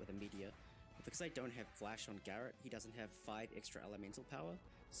just straight with a meteor. But because I don't have flash on Garrett, he doesn't have 5 extra elemental power,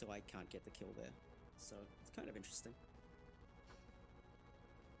 so I can't get the kill there. So it's kind of interesting.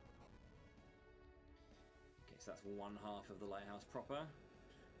 Okay, so that's one half of the lighthouse proper.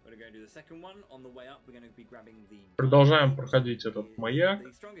 We're going to go do the second one. On the way up, we're going to be grabbing the... Продолжаем проходить этот маяк.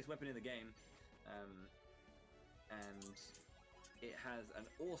 The strongest weapon in the game. And it has an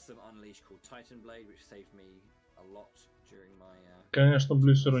awesome unleash called Titan Blade, which saved me a lot during my... Конечно,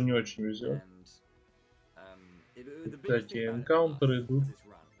 Блюсеру не очень везет. Такие энкаунтеры идут.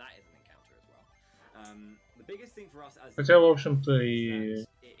 Хотя, в общем-то, и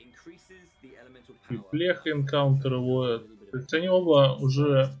Плех энкаунтеры, вот. Они оба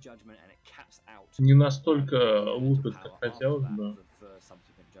уже не настолько лупят, как хотелось бы.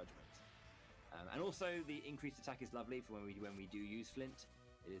 And also the increased attack is lovely for when we do use Flint.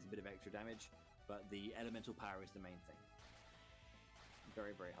 It is a bit of extra damage, but the elemental power is the main thing.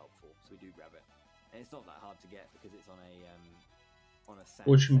 Very, very helpful. So we do grab it, and it's not that hard to get because it's on a sand.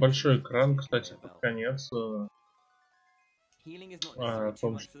 Очень большой экран, кстати, под конец. Healing is not necessarily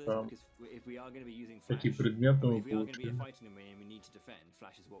too much for this because if we are going to be using Flash, такие предметы or мы if we are going to be получили. fighting them and we need to defend,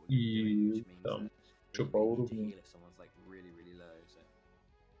 Flash is what we're doing, which means там, that что we по need to уровню. heal if someone's like really, really low. So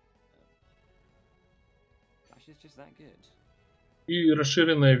Flash is just that good. И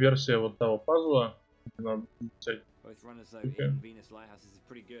расширенная версия вот того пазла. Надо взять. Both runners though in Venus Lighthouses is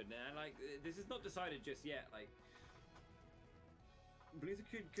pretty good, and like this is not decided just yet. Like Blizzard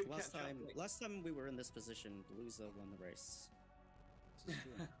could last catch time, up. last time we were in this position, Bluza won the race.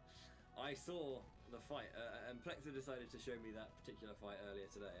 I saw the fight, and Plexer decided to show me that particular fight earlier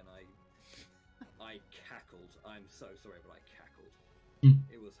today, and I cackled. I'm so sorry, but I cackled.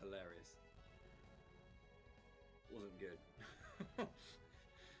 It was hilarious. Wasn't good.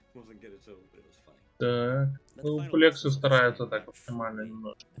 Wasn't good at all, but it was funny. Так, ну, Плексы стараются так оптимально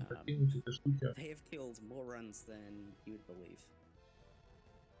немножко закинуть эти штуки. They have killed more runs than you would believe.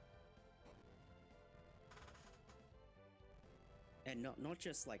 And not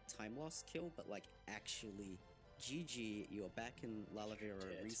just like time loss kill, but like actually GG, you're back in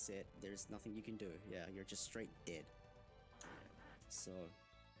Lalavera reset, there's nothing you can do. Yeah, you're just straight dead. So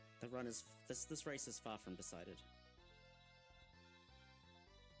the run is this race is far from decided.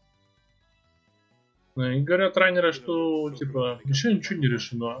 И говорят раннеры, что типа еще ничего не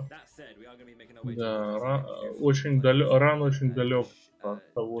решено. Да, ран очень далек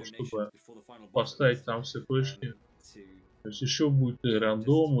от того, чтобы поставить там все точки. То есть еще будет и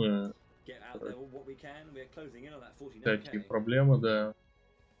рандомы, такие проблемы, да.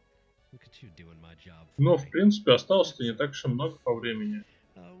 Но в принципе осталось-то не так уж и много по времени.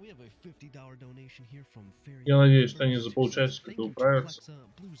 Я надеюсь, что они за полчасика управятся.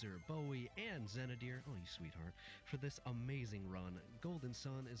 For this amazing run. Golden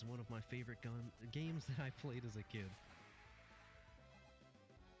Sun is one of my favorite games that I played as a kid.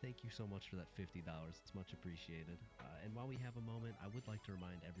 Thank you so much for that $50. It's much appreciated. And while we have a moment, I would like to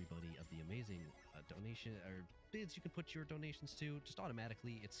remind everybody of the amazing donation or bids you can put your donations to just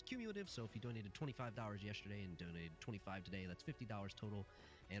automatically. It's cumulative, so if you donated $25 yesterday and donated $25 today, that's $50 total.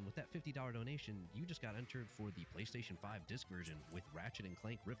 And with that $50 donation, you just got entered for the PlayStation 5 disc version with Ratchet &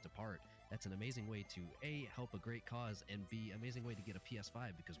 Clank Rift Apart. That's an amazing way to A, help a great cause, and B, amazing way to get a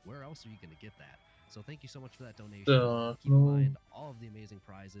PS5, because where else are you going to get that? So thank you so much for that donation. Так, Keep in ну... mind all of the amazing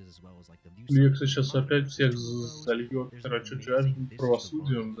prizes as well as like the view. Лекса сейчас опять всех зальет, короче, джазм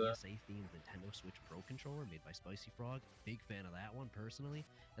правосудием, да. Nintendo Switch Pro controller made by Spicy Frog. Big fan of that one personally.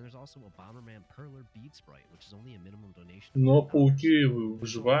 And there's also a Bomberman Perler bead sprite, which is only a minimum donation. Но пауки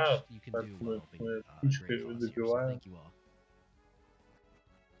выживают, так мы птичкой добиваем.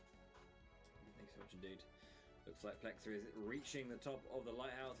 Thanks so much indeed. Looks like Plexer is reaching the top of the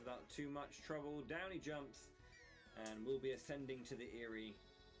lighthouse without too much trouble. Down he jumps and will be ascending to the Eyrie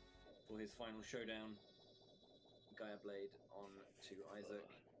for his final showdown. Gaia Blade on to Isaac.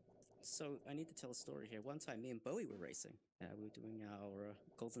 So I need to tell a story here. One time, me and Bowie were racing. We were doing our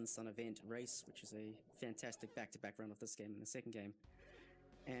Golden Sun event race, which is a fantastic back-to-back run of this game and the second game.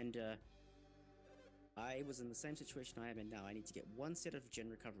 And I was in the same situation I am in now. I need to get one set of gen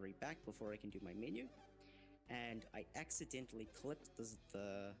recovery back before I can do my menu. And I accidentally clipped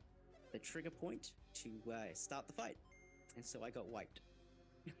the trigger point to start the fight. And so I got wiped.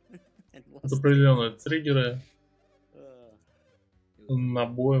 Это определенные триггеры.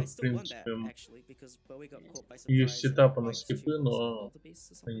 Набои, в принципе, есть сетапы на скипы, но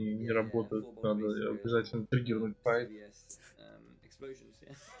они не работают. Надо обязательно триггернуть файт.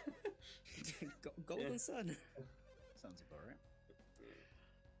 Golden Sun. Sounds about right.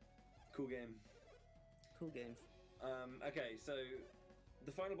 Cool game. Cool game. Okay, so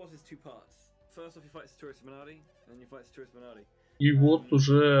the final boss is two parts. First off, you fight Saturas Minardi, and then you fight Saturas Minardi. И вот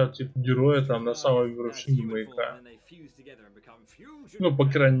уже типа герои там на самой вершине маяка. Ну, по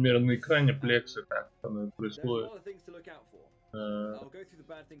крайней мере, на экране плексы, так оно происходит.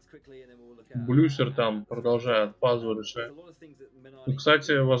 Блюсер там продолжает пазл решать. Ну,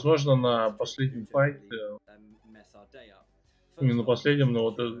 кстати, возможно, на последнем файте, не на последнем, но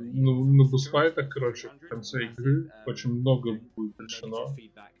вот на босс-файтах, короче, в конце игры очень много будет решено.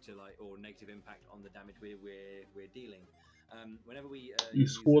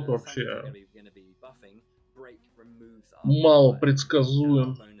 Исход вообще мало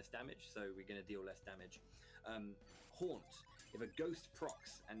предсказуем. If a ghost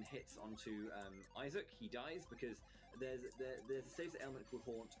procs and hits onto Isaac, he dies because there's a safe element called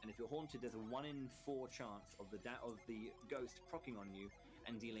haunt, and if you're haunted, there's a 1 in 4 chance of the ghost proccing on you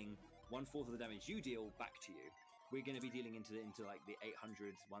and dealing 1/4 of the damage you deal back to you. We're going to be dealing into like the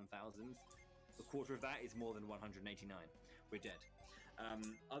 800s, 1000s. A quarter of that is more than 189. We're dead.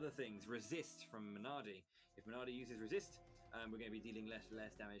 Other things, resist from Minardi. If Minardi uses resist, we're going to be dealing less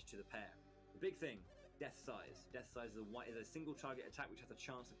damage to the pair. The big thing. Death size. Death size is a single target attack which has a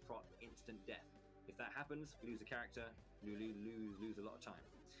chance of proc instant death. If that happens, we lose a character, we lose a lot of time.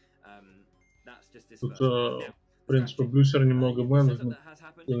 That's just this first. Now, в принципе, блюсер немного менеджмент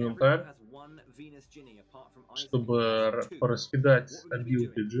инвентарь, чтобы раскидать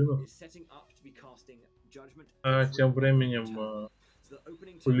обилки джинов. А тем временем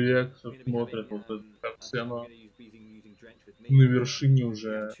Пулиек смотрит вот эту сцену на вершине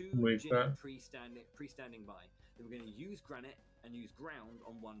уже маяка. And use ground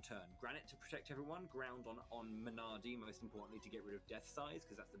on one turn. Granite to protect everyone, ground on Minardi, most importantly to get rid of death size,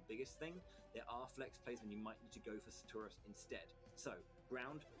 because that's the biggest thing. There are flex plays when you might need to go for Saturas instead. So,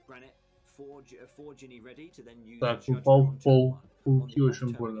 ground, granite, 4 Ginny ready to then use Judgment on turn 1. On the off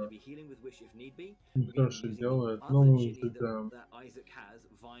turn, we're going to be healing with Wish if need be. We're going to be using the other Ginny that Isaac has,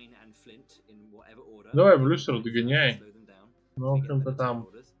 Vine and Flint, in whatever order. Давай, блюсер, догоняй. Ну, в общем-то, там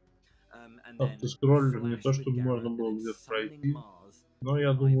автоскроллер не то, чтобы можно было где-то пройти, но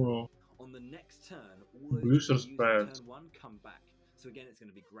я думаю, блюсер справится.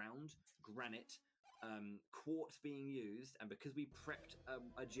 Quartz being used, and because we prepped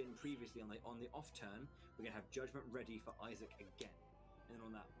a Jin previously on the off turn, we're going to have Judgment ready for Isaac again. And then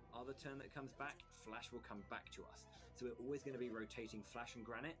on that other turn that comes back, Flash will come back to us. So we're always going to be rotating Flash and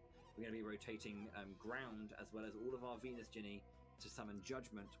Granite. We're going to be rotating Ground as well as all of our Venus Ginny to summon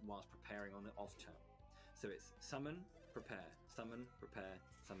Judgment whilst preparing on the off turn. So it's summon, prepare, summon, prepare,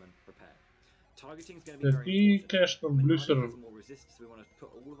 summon, prepare. Targeting is going to be very important. Конечно, блюсер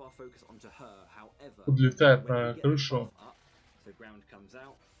подлетает на крышу.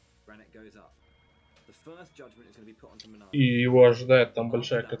 И его ожидает там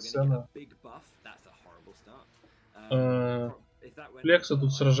большая катсцена. Флекса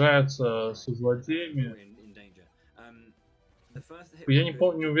тут сражается со злодеями. Я не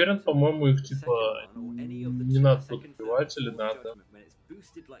помню, не уверен, по-моему, их типа не надо тут убивать или надо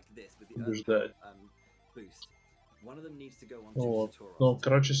побеждать. Вот. Но,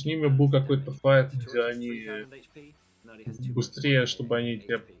 короче, с ними был какой-то файт, где они быстрее, чтобы они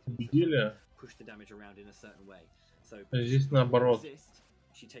тебя победили. А здесь наоборот.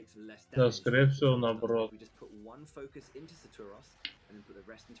 Да, скорее всего, наоборот.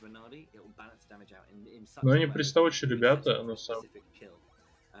 Но они приставучие ребята, на самом деле.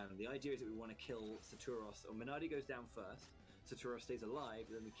 The idea is that we want to kill Saturas, or Minardi goes down first, Saturas stays alive,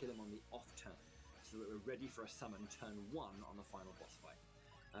 and then we kill him on the off turn, so that we're ready for a summon turn 1 on the final boss fight.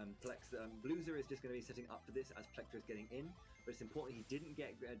 Blueser is just going to be setting up for this as Plectra is getting in, but it's important he didn't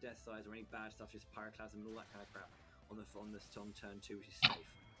get death size or any bad stuff, just pyroclasm and all that kind of crap on turn 2, which is safe.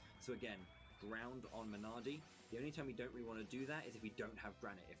 So again, ground on Minardi. The only time we don't really want to do that is if we don't have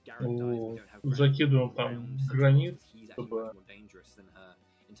granite. If Garrett dies, we don't have granite. Закидываем там гранит, чтобы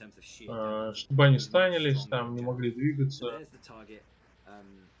чтобы они станились, там не могли двигаться.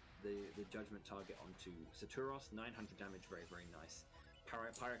 The judgment target onto Saturas, 900 damage, very, very nice.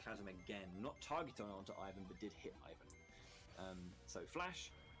 Pyroclasm again, not targeted onto Ivan, but did hit Ivan. So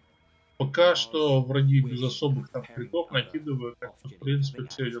Flash. Пока что враги без особых там критов накидывают, так что в принципе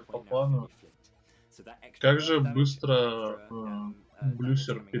все идет по плану. Как же быстро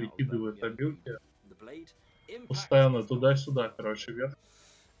блюсер перекидывает обилки. Постоянно туда-сюда, короче, вверх.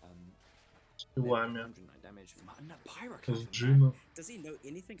 С килами. С джином.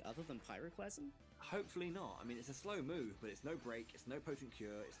 Hopefully not. I mean, it's a slow move, but it's no break, it's no potent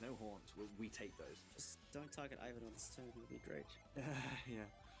cure, it's no haunt. We take those. Just don't target Ivan on this turn, it would be great. Yeah.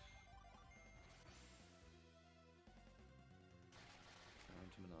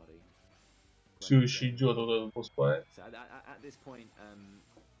 Все еще идет вот этот босс-файт.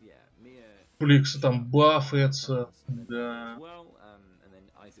 Фликс там бафается. Да.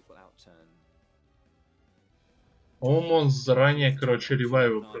 По-моему, он заранее, короче,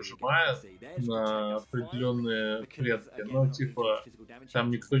 ревайвы прожимает на определенные клетки. Но, типа, там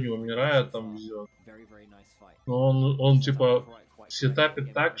никто не умирает, там везет. Но он типа,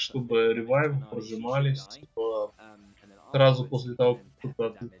 сетапит так, чтобы ревайвы прожимались, типа, сразу после того, как кто-то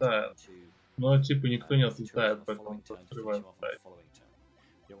отлетает. Но, типа, никто не отлетает, поэтому просто ревайв ставит.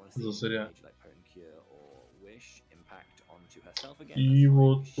 Зазря. И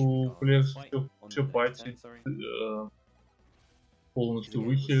вот у Флекс все пати полностью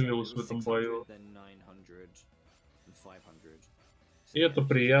выхилилось в этом бою. И это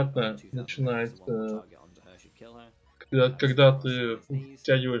приятно начинать, когда ты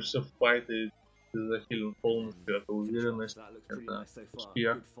втягиваешься в файт и ты захилен полностью, это уверенность, это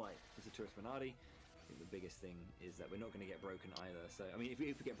успех. The biggest thing is that we're not going to get broken either. So, I mean, if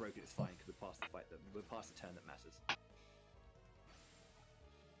we get broken, it's fine because we're past the fight. We're past the turn that matters.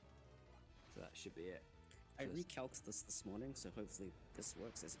 So that should be it. I recalculated this morning, so hopefully this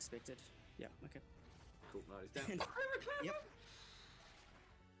works as expected. Yeah, okay. Cool, no, it's down. Yep.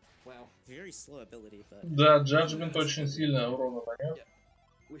 Wow. Very slow ability, but... Да, Judgment очень сильно урона нанес.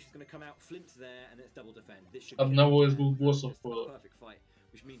 Wish is going to come out, Flint's there, and it's double defend. This should Одного из двух боссов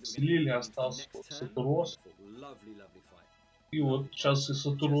слили, остался Сатурос. И вот сейчас и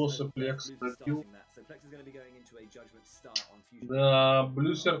Сатуроса Плекс добил. Да,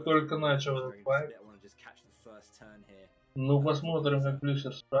 Блюсер только начал этот файт. Ну, посмотрим, как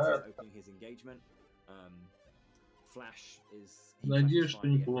Блюсер справится. Надеюсь, что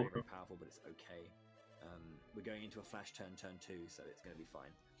неплохо.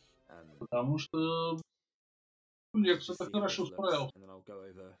 Потому что Лекс это хорошо справился.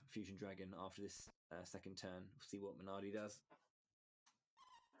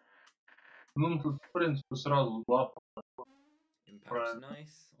 Ну, тут, в принципе, сразу два. Impact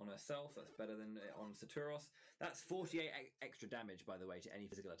nice on herself. That's better than on Saturos. That's 48 extra damage, by the way, to any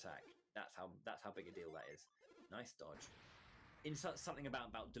physical attack. That's how big a deal that is. Nice dodge. In something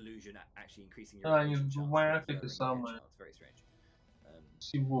about delusion actually increasing your chance. It's very strange.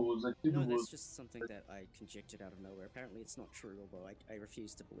 No, that's just something that I conjectured out of nowhere. Apparently it's not true, although I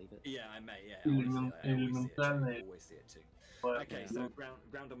refuse to believe it. Yeah, I may, yeah. I always see it too. Okay, so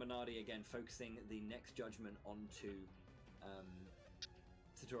ground on Minardi again, focusing the next judgment onto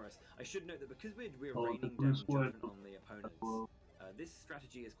Saturos. I should note that because we're raining down judgment on the opponents, this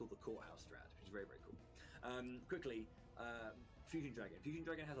strategy is called the Courthouse strat, which is very, very cool. Quickly, Fusion Dragon. Fusion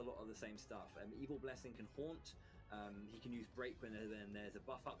Dragon has a lot of the same stuff. Evil Blessing can haunt. He can use break when there's a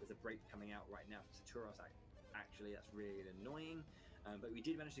buff up. There's a break coming out right now for Saturos. Actually, that's really annoying. But we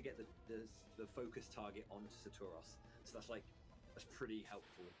did manage to get the focus target onto Saturos, so that's pretty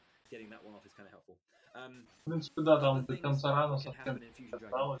helpful. Getting that one off is kind of helpful. В принципе, да, там до конца рана совсем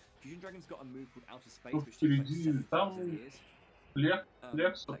осталось. Fusion Dragon's got a move called Outer Space, which впереди там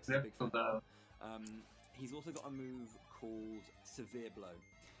Флекс, да. He's also got a move called Severe Blow.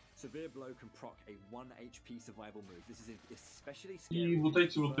 Severe Blow can proc a 1 HP survival move. This is especially scary. И вот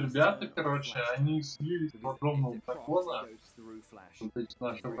эти вот ребята, короче, они слились в огромного дракона, вот эти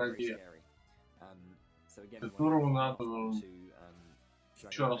наши враги, которого надо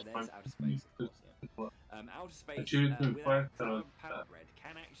еще раз победить. Очередной файт, короче.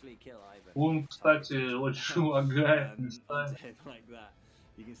 Он, кстати, очень лагает местами.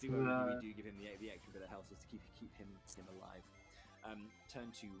 You can see why we do give him the extra bit of health just to keep him alive.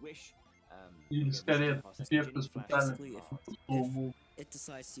 Turn to Wish. Или скорее эффекты специальных. If it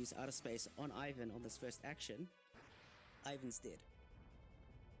decides to use outer space on Ivan on this first action, Ivan's dead.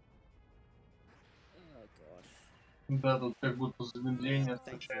 Oh god. Да, тут как будто замедление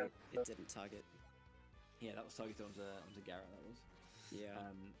случается. It didn't target. Yeah, that was targeted onto Garrett. That was.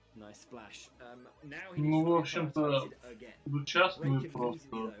 Yeah. Nice splash. Now ну, в общем-то, сейчас мы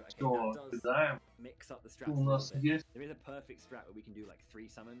просто все кидаем. У нас есть. There is a perfect strat where we can do like 3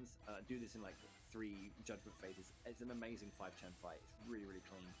 summons. Do this in like 3 judgment phases. It's an amazing 5-turn fight. It's really, really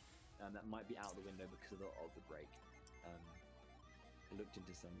clean. That might be out of the window because of the break. I looked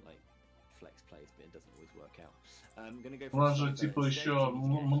into some like flex plays, but it doesn't always work out. I'm gonna go У нас же типа еще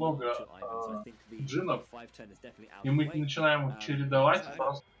много джинов, и мы начинаем их чередовать,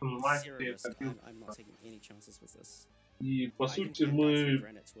 просто прожимать все копилки. И по сути мы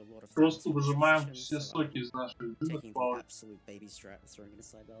просто выжимаем все соки из наших джинов.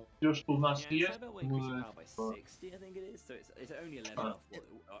 Все, что у нас есть, мы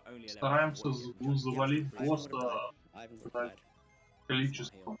стараемся завалить босса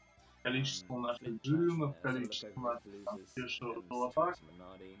количеством наших джинов, количеством наших там пешего золота.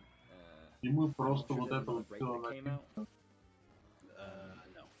 И мы просто вот это вот все накидываем.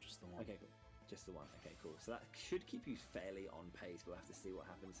 Okay, cool. Just the one. Okay, cool. So that should keep you fairly on pace. We'll have to see what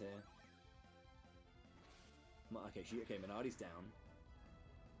happens here. Okay, Minardi's down.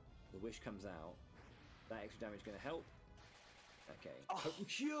 The wish comes out. That extra damage is going to help. Okay. Oh,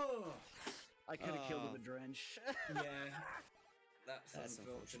 cure! I could have killed him with drench. Yeah. That's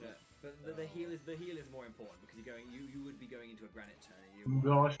unfortunate. But the heal is more important because you would be going into a granite turn.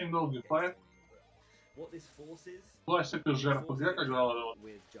 Да, очень долгий файт. Классика JRPG, когда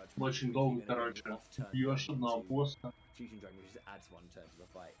очень долго, короче, бьешь одного босса.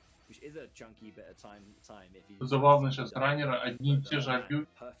 Забавно, сейчас раннеры одни и те же обилки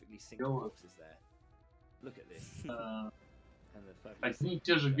делают. Одни и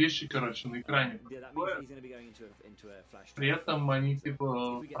те же вещи, короче, на экране происходят. При этом они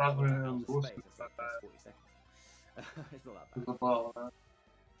типа разные боссы. Забавно.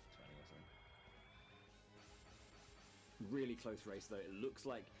 Really close race though. It looks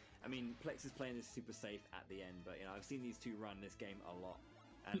like, I mean, Plex is playing this super safe at the end, but you know I've seen these two run this game a lot.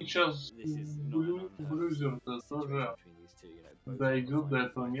 Сейчас Блюзер тоже дойдет до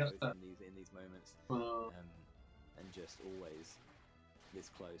этого места.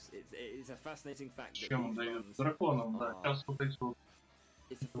 Чем дает драконам, да. Сейчас вот эти вот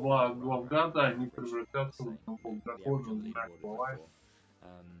два главгада, они превратятся в дракона, знак бывает.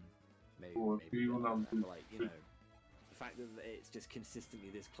 Вот, и нам the fact that it's just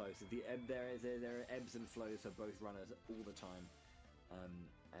consistently this close. There are ebbs and flows for both runners all the time,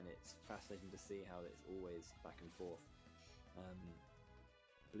 and it's fascinating to see how it's always back and forth.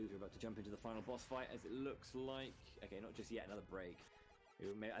 Blues are about to jump into the final boss fight, as it looks like. Okay, not just yet, another break.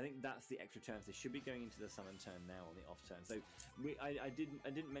 I think that's the extra turns. They should be going into the summon turn now on the off turn. So I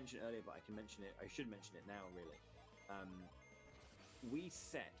didn't mention it earlier, but I can mention it. I should mention it now, really. We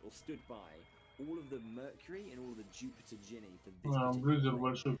set or stood by all of the Mercury and all the Jupiter Ginny for this Блюзер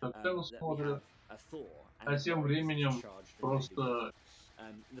большой коктейл смотрит, а тем временем просто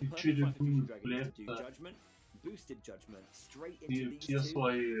чередуют плеть и все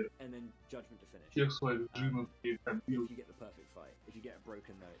свои всех своих джинов и копилки.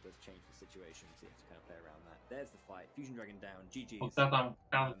 Пока там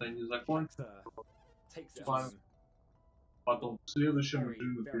канта не закончится, потом в следующем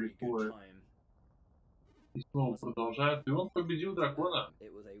джину переходит. И снова продолжают. И он победил дракона.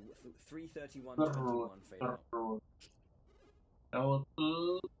 А вот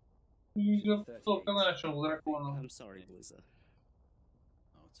Блюзер только начал с драконом. I'm sorry, Blizzard.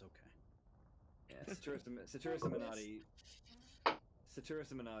 Oh, it's okay. Yeah, Satura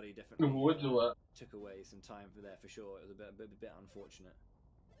Simonardi definitely took away some time for there for sure. It was a bit unfortunate.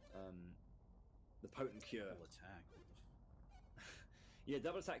 The potent cure. Double attack. Yeah,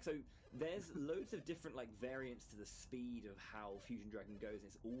 double attack. So there's loads of different like variants to the speed of how Fusion Dragon goes.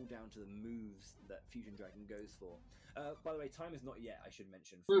 It's all down to the moves that Fusion Dragon goes for. By the way, time is not yet. I should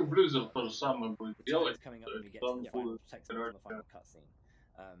mention. Ну, Блюзер то же самое будет делать. Coming up when we get to the final text on the final cutscene.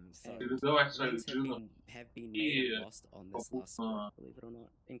 Передавать своих джинов и popcorn, believe it or not,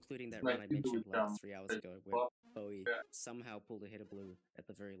 including that run I mentioned like 3 hours ago, where Bowie somehow pulled a hit of blue at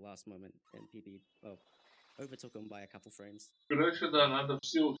the very last moment and PB overtook him by a couple frames. Короче, да, надо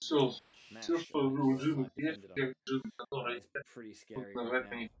все, что у джинов есть, все джины, которые тут нажать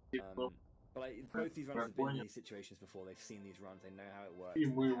на них. But like, both these runners have been in these situations before. They've seen these runs. They know how it works. И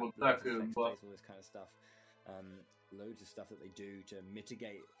мы вот так и all this kind of stuff. Loads of stuff that they do to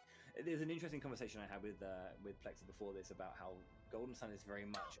mitigate. There's an interesting conversation I had with Plexa before this about how Golden Sun is very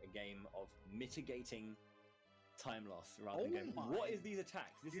much a game of mitigating time loss rather than going, what is these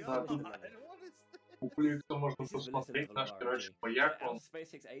attacks? This is what is У Пликса можно посмотреть наш, короче, маяк, он из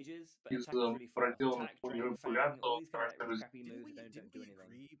проделанных манипуляций, он старается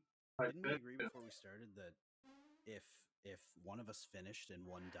Didn't we agree before we started that if one of us finished and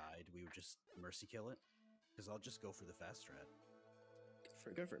one died, we would just mercy kill it? Because I'll just go for the fast strat.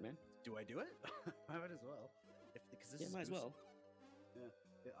 Go for it, man. Do I do it? I might as well. Yeah, might as well.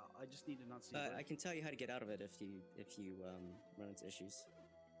 Yeah, I just need to not see. I can tell you how to get out of it if you run into issues.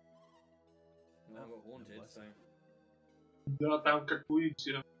 Well, I got haunted, so. Да, там как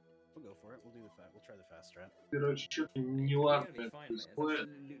выйти. We'll go for it. We'll do the we'll try the fast strat. Короче, что-то You're неладно gonna be fine, mate. There's происходит.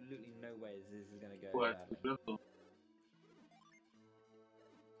 absolutely no way this is gonna go Бывает, badly. ребята.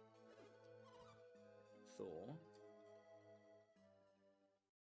 Thor.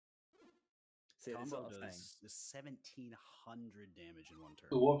 See, this is Combo what I'm saying. does 1700 damage in one turn.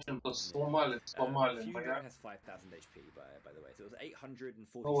 В общем-то, сломали Fusion маяк. Dragon has 5,000 HP, by the way. So it was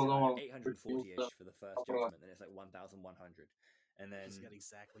 840 no, 840-ish for the first judgment, then it's like 1,100. And then... He's got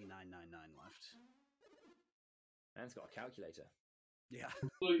exactly 999 left. And it's got a calculator. Yeah.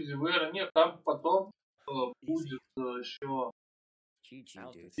 Ну, Изивера, нет, там потом будет еще GG,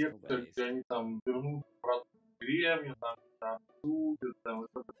 dude. секция, где они там вернут обратно в деревню, там обсудят, там,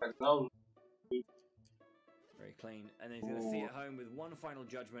 это тогда уже. Very clean. And then he's going to see it home with one final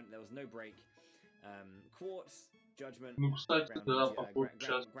judgment. There was no break. Quartz, judgment, Ну, кстати, да, походу,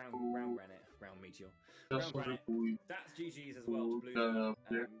 сейчас ground meteor. Сейчас уже будет. That's GG's as well to Blue. Going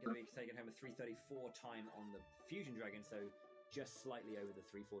to be taking home a 334 time on the Fusion Dragon, so just slightly over the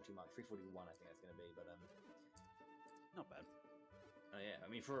 340 mark. 341, I think that's going to be, but not bad. Oh yeah, I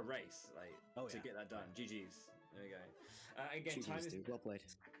mean for a race, like to get that done. GG's. There we go. Again, GG's, time is dude. Well played.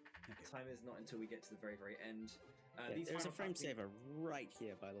 Time is not until we get to the very end. There's a frame saver right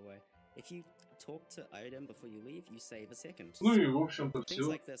here, by the way. If you talk to Item before you leave, you save a second. Ну и, в общем-то, Things все.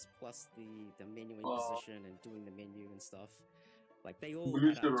 like this, plus the menuing position and doing the menu and stuff, like they all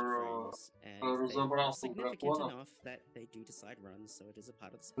add up to frames, and they are significant enough that they do decide runs, so it is a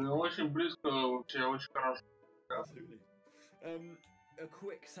part of the speed. Очень близко, вообще, очень хорошо. Absolutely. A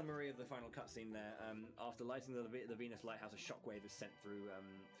quick summary of the final cutscene there. After lighting the Venus lighthouse, a shockwave is sent through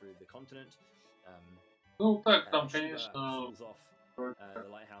the continent. Ну так, там, Shiva конечно, falls off the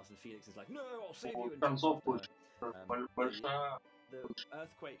lighthouse, and Felix is like, "No, I'll save you." концовка большая, The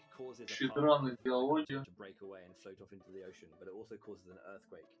earthquake causes a щедранная идеология. to break away and float off into the ocean, but it also causes an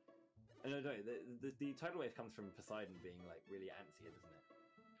earthquake. No, the tidal wave comes from Poseidon being like really antsy, doesn't it?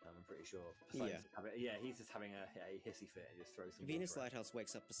 I'm pretty sure. He's just having a hissy fit and just throws some. Venus Lighthouse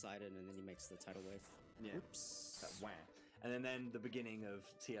wakes up Poseidon and then he makes the tidal wave. Yeah. Oops. That wham. And then the beginning of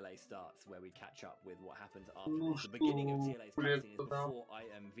TLA starts, where we catch up with what happens after this. The beginning of TLA's cutscene is before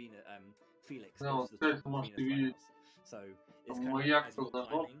Felix goes to the top of Venus Lighthouse. So it's kind of as you're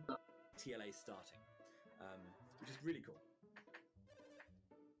climbing, TLA's starting, which is really cool.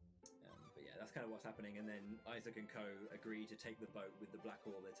 But yeah, that's kind of what's happening. And then Isaac and Co agree to take the boat with the Black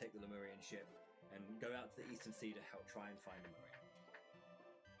Hole. They take the Lemurian ship and go out to the Eastern Sea to help try and find Lemuria.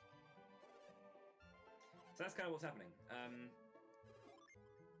 So that's kind of what's happening.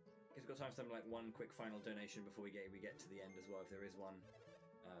 Guess we've got time for something like one quick final donation before we get to the end as well, if there is one.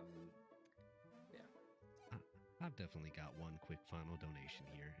 Yeah. I've definitely got one quick final donation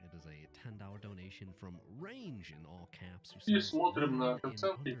here. It is a $10 donation from Range in all caps. И смотрим на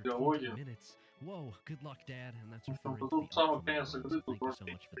оценки идеологии. Whoa, good luck, Dad. And that's referring to Тут the самый конец игры, Thank you so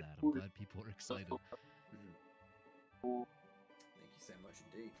much for that. I'm glad people are excited. Thank you so much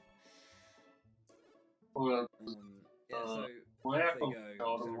indeed. Вот. Yeah, so Маяк, off they go.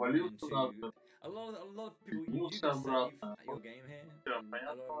 он развалился надо. A lot of people, you Вернулся can save обратно. at your game here. Yeah, And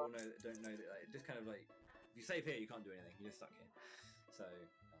a lot of people don't know that, like, just kind of like, if you save here, you can't do anything. You're just stuck here. So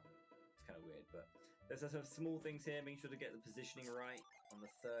it's kind of weird, but there's some small things here. Making sure to get the positioning right on the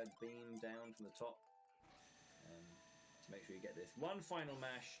third beam down from the top. To make sure you get this one final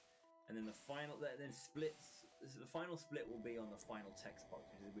mash, and then the final, then splits. The final split will be on the final text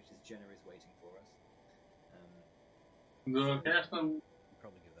box, which is Jenna is waiting for us. Да, конечно,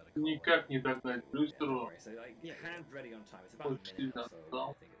 никак не догнать Брюстеру. So like, hand ready on time. It's about a minute or so,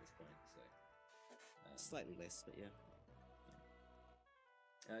 I think, at this point. So slightly less, but yeah.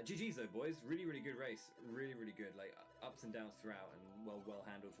 GG's though, boys. Really good race. Really good. Like ups and downs throughout, and well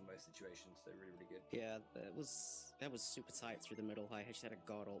handled for most situations. So really good. Yeah, that was super tight through the middle. I actually had a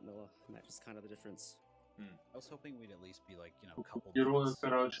God Alt Miller, and that was kind of the difference. I was hoping we'd at least be like, a couple Герои,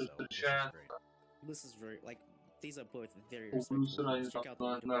 короче, встречаются. This is very, like, these are both very У Брюсера они respectful. Check out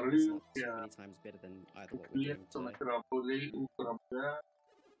там the на leaderboard, it's рынке, not too many times better than either у what we're doing клиента на today. корабля.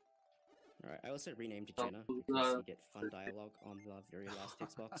 Alright, I also renamed Jenna because you get fun dialogue on the very last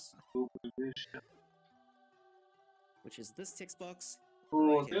text box, which is this text box.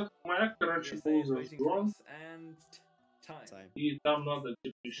 Вот, этот маяк, короче, был зажжен. Time. И там надо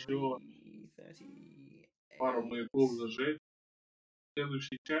типа еще пару маяков зажечь. В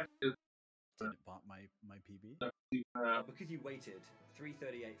следующей части Did it bot my PB? активно Because you waited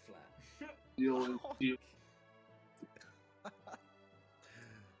 338 flat. делать тип.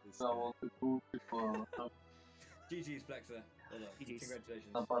 Да, вот и тут типа GG's Flexer. Well done. GG's.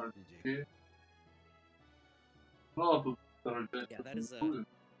 Congratulations. на пару людей. Ну, а тут второй часть Yeah, that is a будет.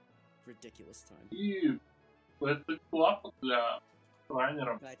 ridiculous time. И это классно для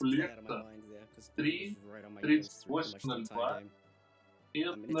трайнеров. I had to play out of my Флекса mind there because it 3, was right on my heels through pretty much the entire 38:02. game. И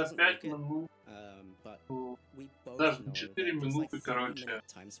I mean, it на doesn't 5 look it, минут, but ну, we both даже know 4 that there's like минуты, 3 короче, minute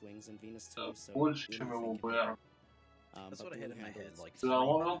time swings in Venus 2, so больше, we чем don't его think it БР. hit. That's But what I had Blue in my head. handled Like Да, 3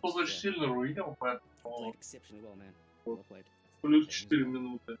 он minutes. тоже Yeah. сильно руинил, поэтому played exceptionally well, man. Well played. плюс 4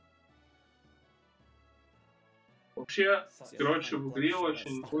 минуты. Вообще, So, короче, final в игре blood,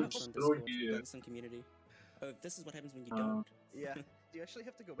 очень shout outs to очень Bloods on Discord, строгие Bloods on community. Oh, this is what happens when you don't. Yeah. Do you actually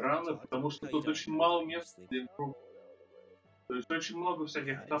have to go back and правильно, talk to потому them? что No, you тут don't. очень No, мало you места just для leave. игроков. То есть очень много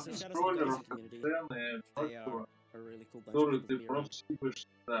всяких So там shout out to the Bloods спойлеров, on community. сцены, They прочего, are a really cool bunch of которые people ты to be around. просто скипаешь,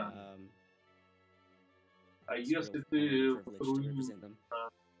 да. А It's если real ты honor and privilege to руинишь, represent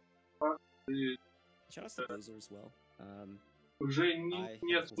them. ты Shout out to Boozer as well. уже I have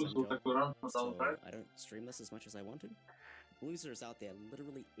нет a full-time смысла job, такой ранг so продолжать. I don't stream this as much as I wanted. Boozer is out there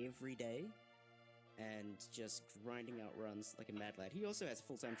literally every day and just grinding out runs like a mad lad. He also has a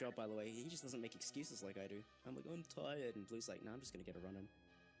full-time job, by the way. He just doesn't make excuses like I do. I'm like, I'm tired, and Blue's like, no, I'm just gonna get a run in.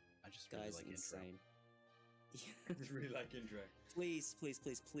 I just really Guy's like intro. insane. It's really like intro. Please, please,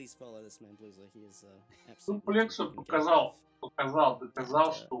 please, please follow this man, Blueser. He is Ну, absolutely Флекса freaking показал, And,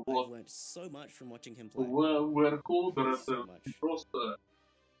 доказал, что I've вот learned so much from watching him play. VR-кодер So это much. не просто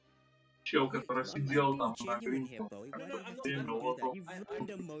чел, который сидел там на genuine here, гринке. Bowie. No, Why no, do you I'm have not- to I'm do not- that? I- You've I- ruined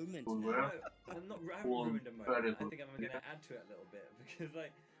a moment I- now. No, I haven't Он ruined a moment. шарит I вот think I'm going to это. add to it a little bit because,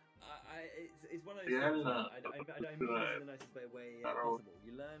 like, it's one of those Реально things. I mean this in the nicest way Здорово. possible.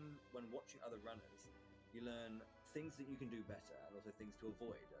 You learn when watching other runners. You learn things that you can do better and also things to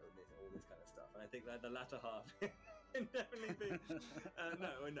avoid. All this kind of stuff. And I think that the latter half can definitely be. No.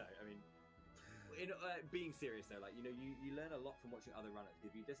 I mean. Being serious though, like you learn a lot from watching other runners.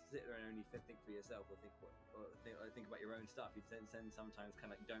 If you just sit there and only think for yourself or think about your own stuff, you then sometimes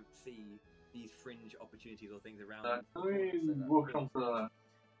kind of like don't see these fringe opportunities or things around. Так, the ну и, corner. So в общем-то,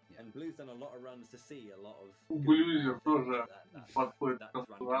 and Blue's done a lot of runs to see a lot of. Блюзер good тоже that подходит that к run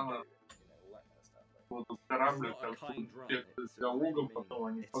can раннеру. do, all that kind of stuff. Like, Вот этот корабль, It's not a как kind тут run, тексты it's с диалогом, really потом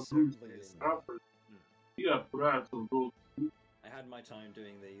они It погрузятся certainly в is. корабль и отправятся в долг I had my time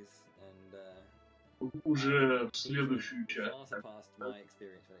doing these, and уже в следующую far часть. surpassed my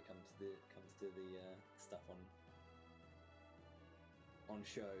experience when it comes to the stuff on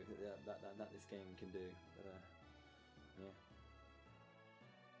show that this game can do. But yeah,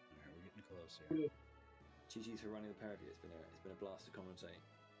 Alright, we're getting close here. GG's for running the parody. It's been a blast to commentate.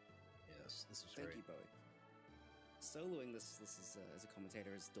 Yes, this was Thank great. you, Bowie. Soloing this is as a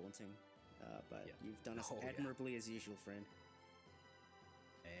commentator is daunting, but Yeah. you've done us Oh, yeah. admirably as usual, friend.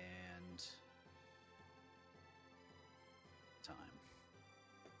 And time.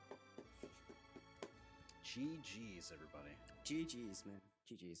 GG's, everybody. GG's, man.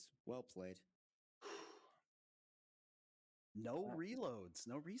 GG's. Well played. No reloads,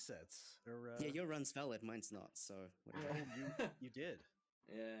 no resets. Or, Yeah, your run's valid, mine's not, so whatever. Oh, you did.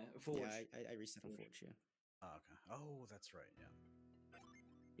 Yeah, Forge. Yeah, I reset on Forge, yeah. Oh, okay. Oh, that's right. Yeah.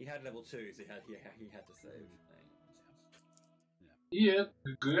 He had level 2, so he had to save. И это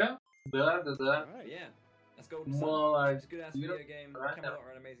ГГ, да. Alright, yeah. That's Golden Sun. Молодец. It's a good ass video game. Camelot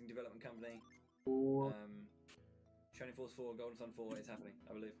are an amazing development company. Shining Force 4, Golden Sun 4 is happening,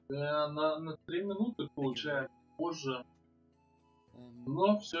 I believe. Да, на 3 минуты получается позже.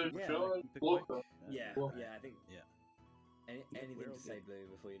 Но все Yeah, еще like, pick плохо. like, Yeah, Well, I think. yeah. Anything we're to all say, good. Blue,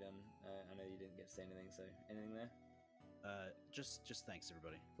 before you're done? I know you didn't get to say anything, so anything there? Just thanks,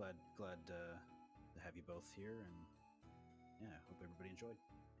 everybody. Glad to have you both here, and yeah, hope everybody enjoyed.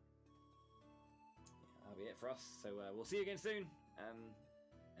 Yeah, that'll be it for us. So we'll see you again soon.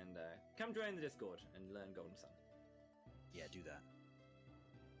 And come join the Discord and learn Golden Sun. Yeah, do that.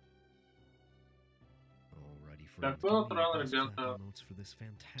 Alrighty, Так, friends. вот, give me рано, your best ребята. clap notes for this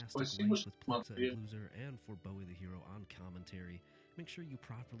fantastic Спасибо, race что with Plexa смотрели. and Loser, and for Bowie the Hero on commentary. Make sure you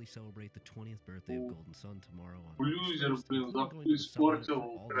properly celebrate the 20th birthday of Golden Sun tomorrow on August Блюзер, 1st, блин, including going to the summit испортил for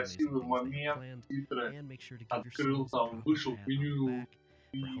all the amazing красивый things they have момент planned, титры. and make sure to give Открыл yourselves a там, proper вышел pat в on the меню back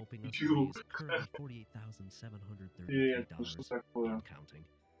и for helping us YouTube. raise currently $48,733 Это что такое? and counting.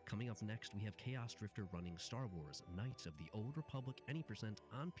 Coming up next, we have Chaos Drifter running Star Wars Knights of the Old Republic any percent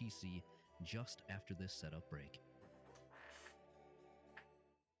on PC just after this setup break.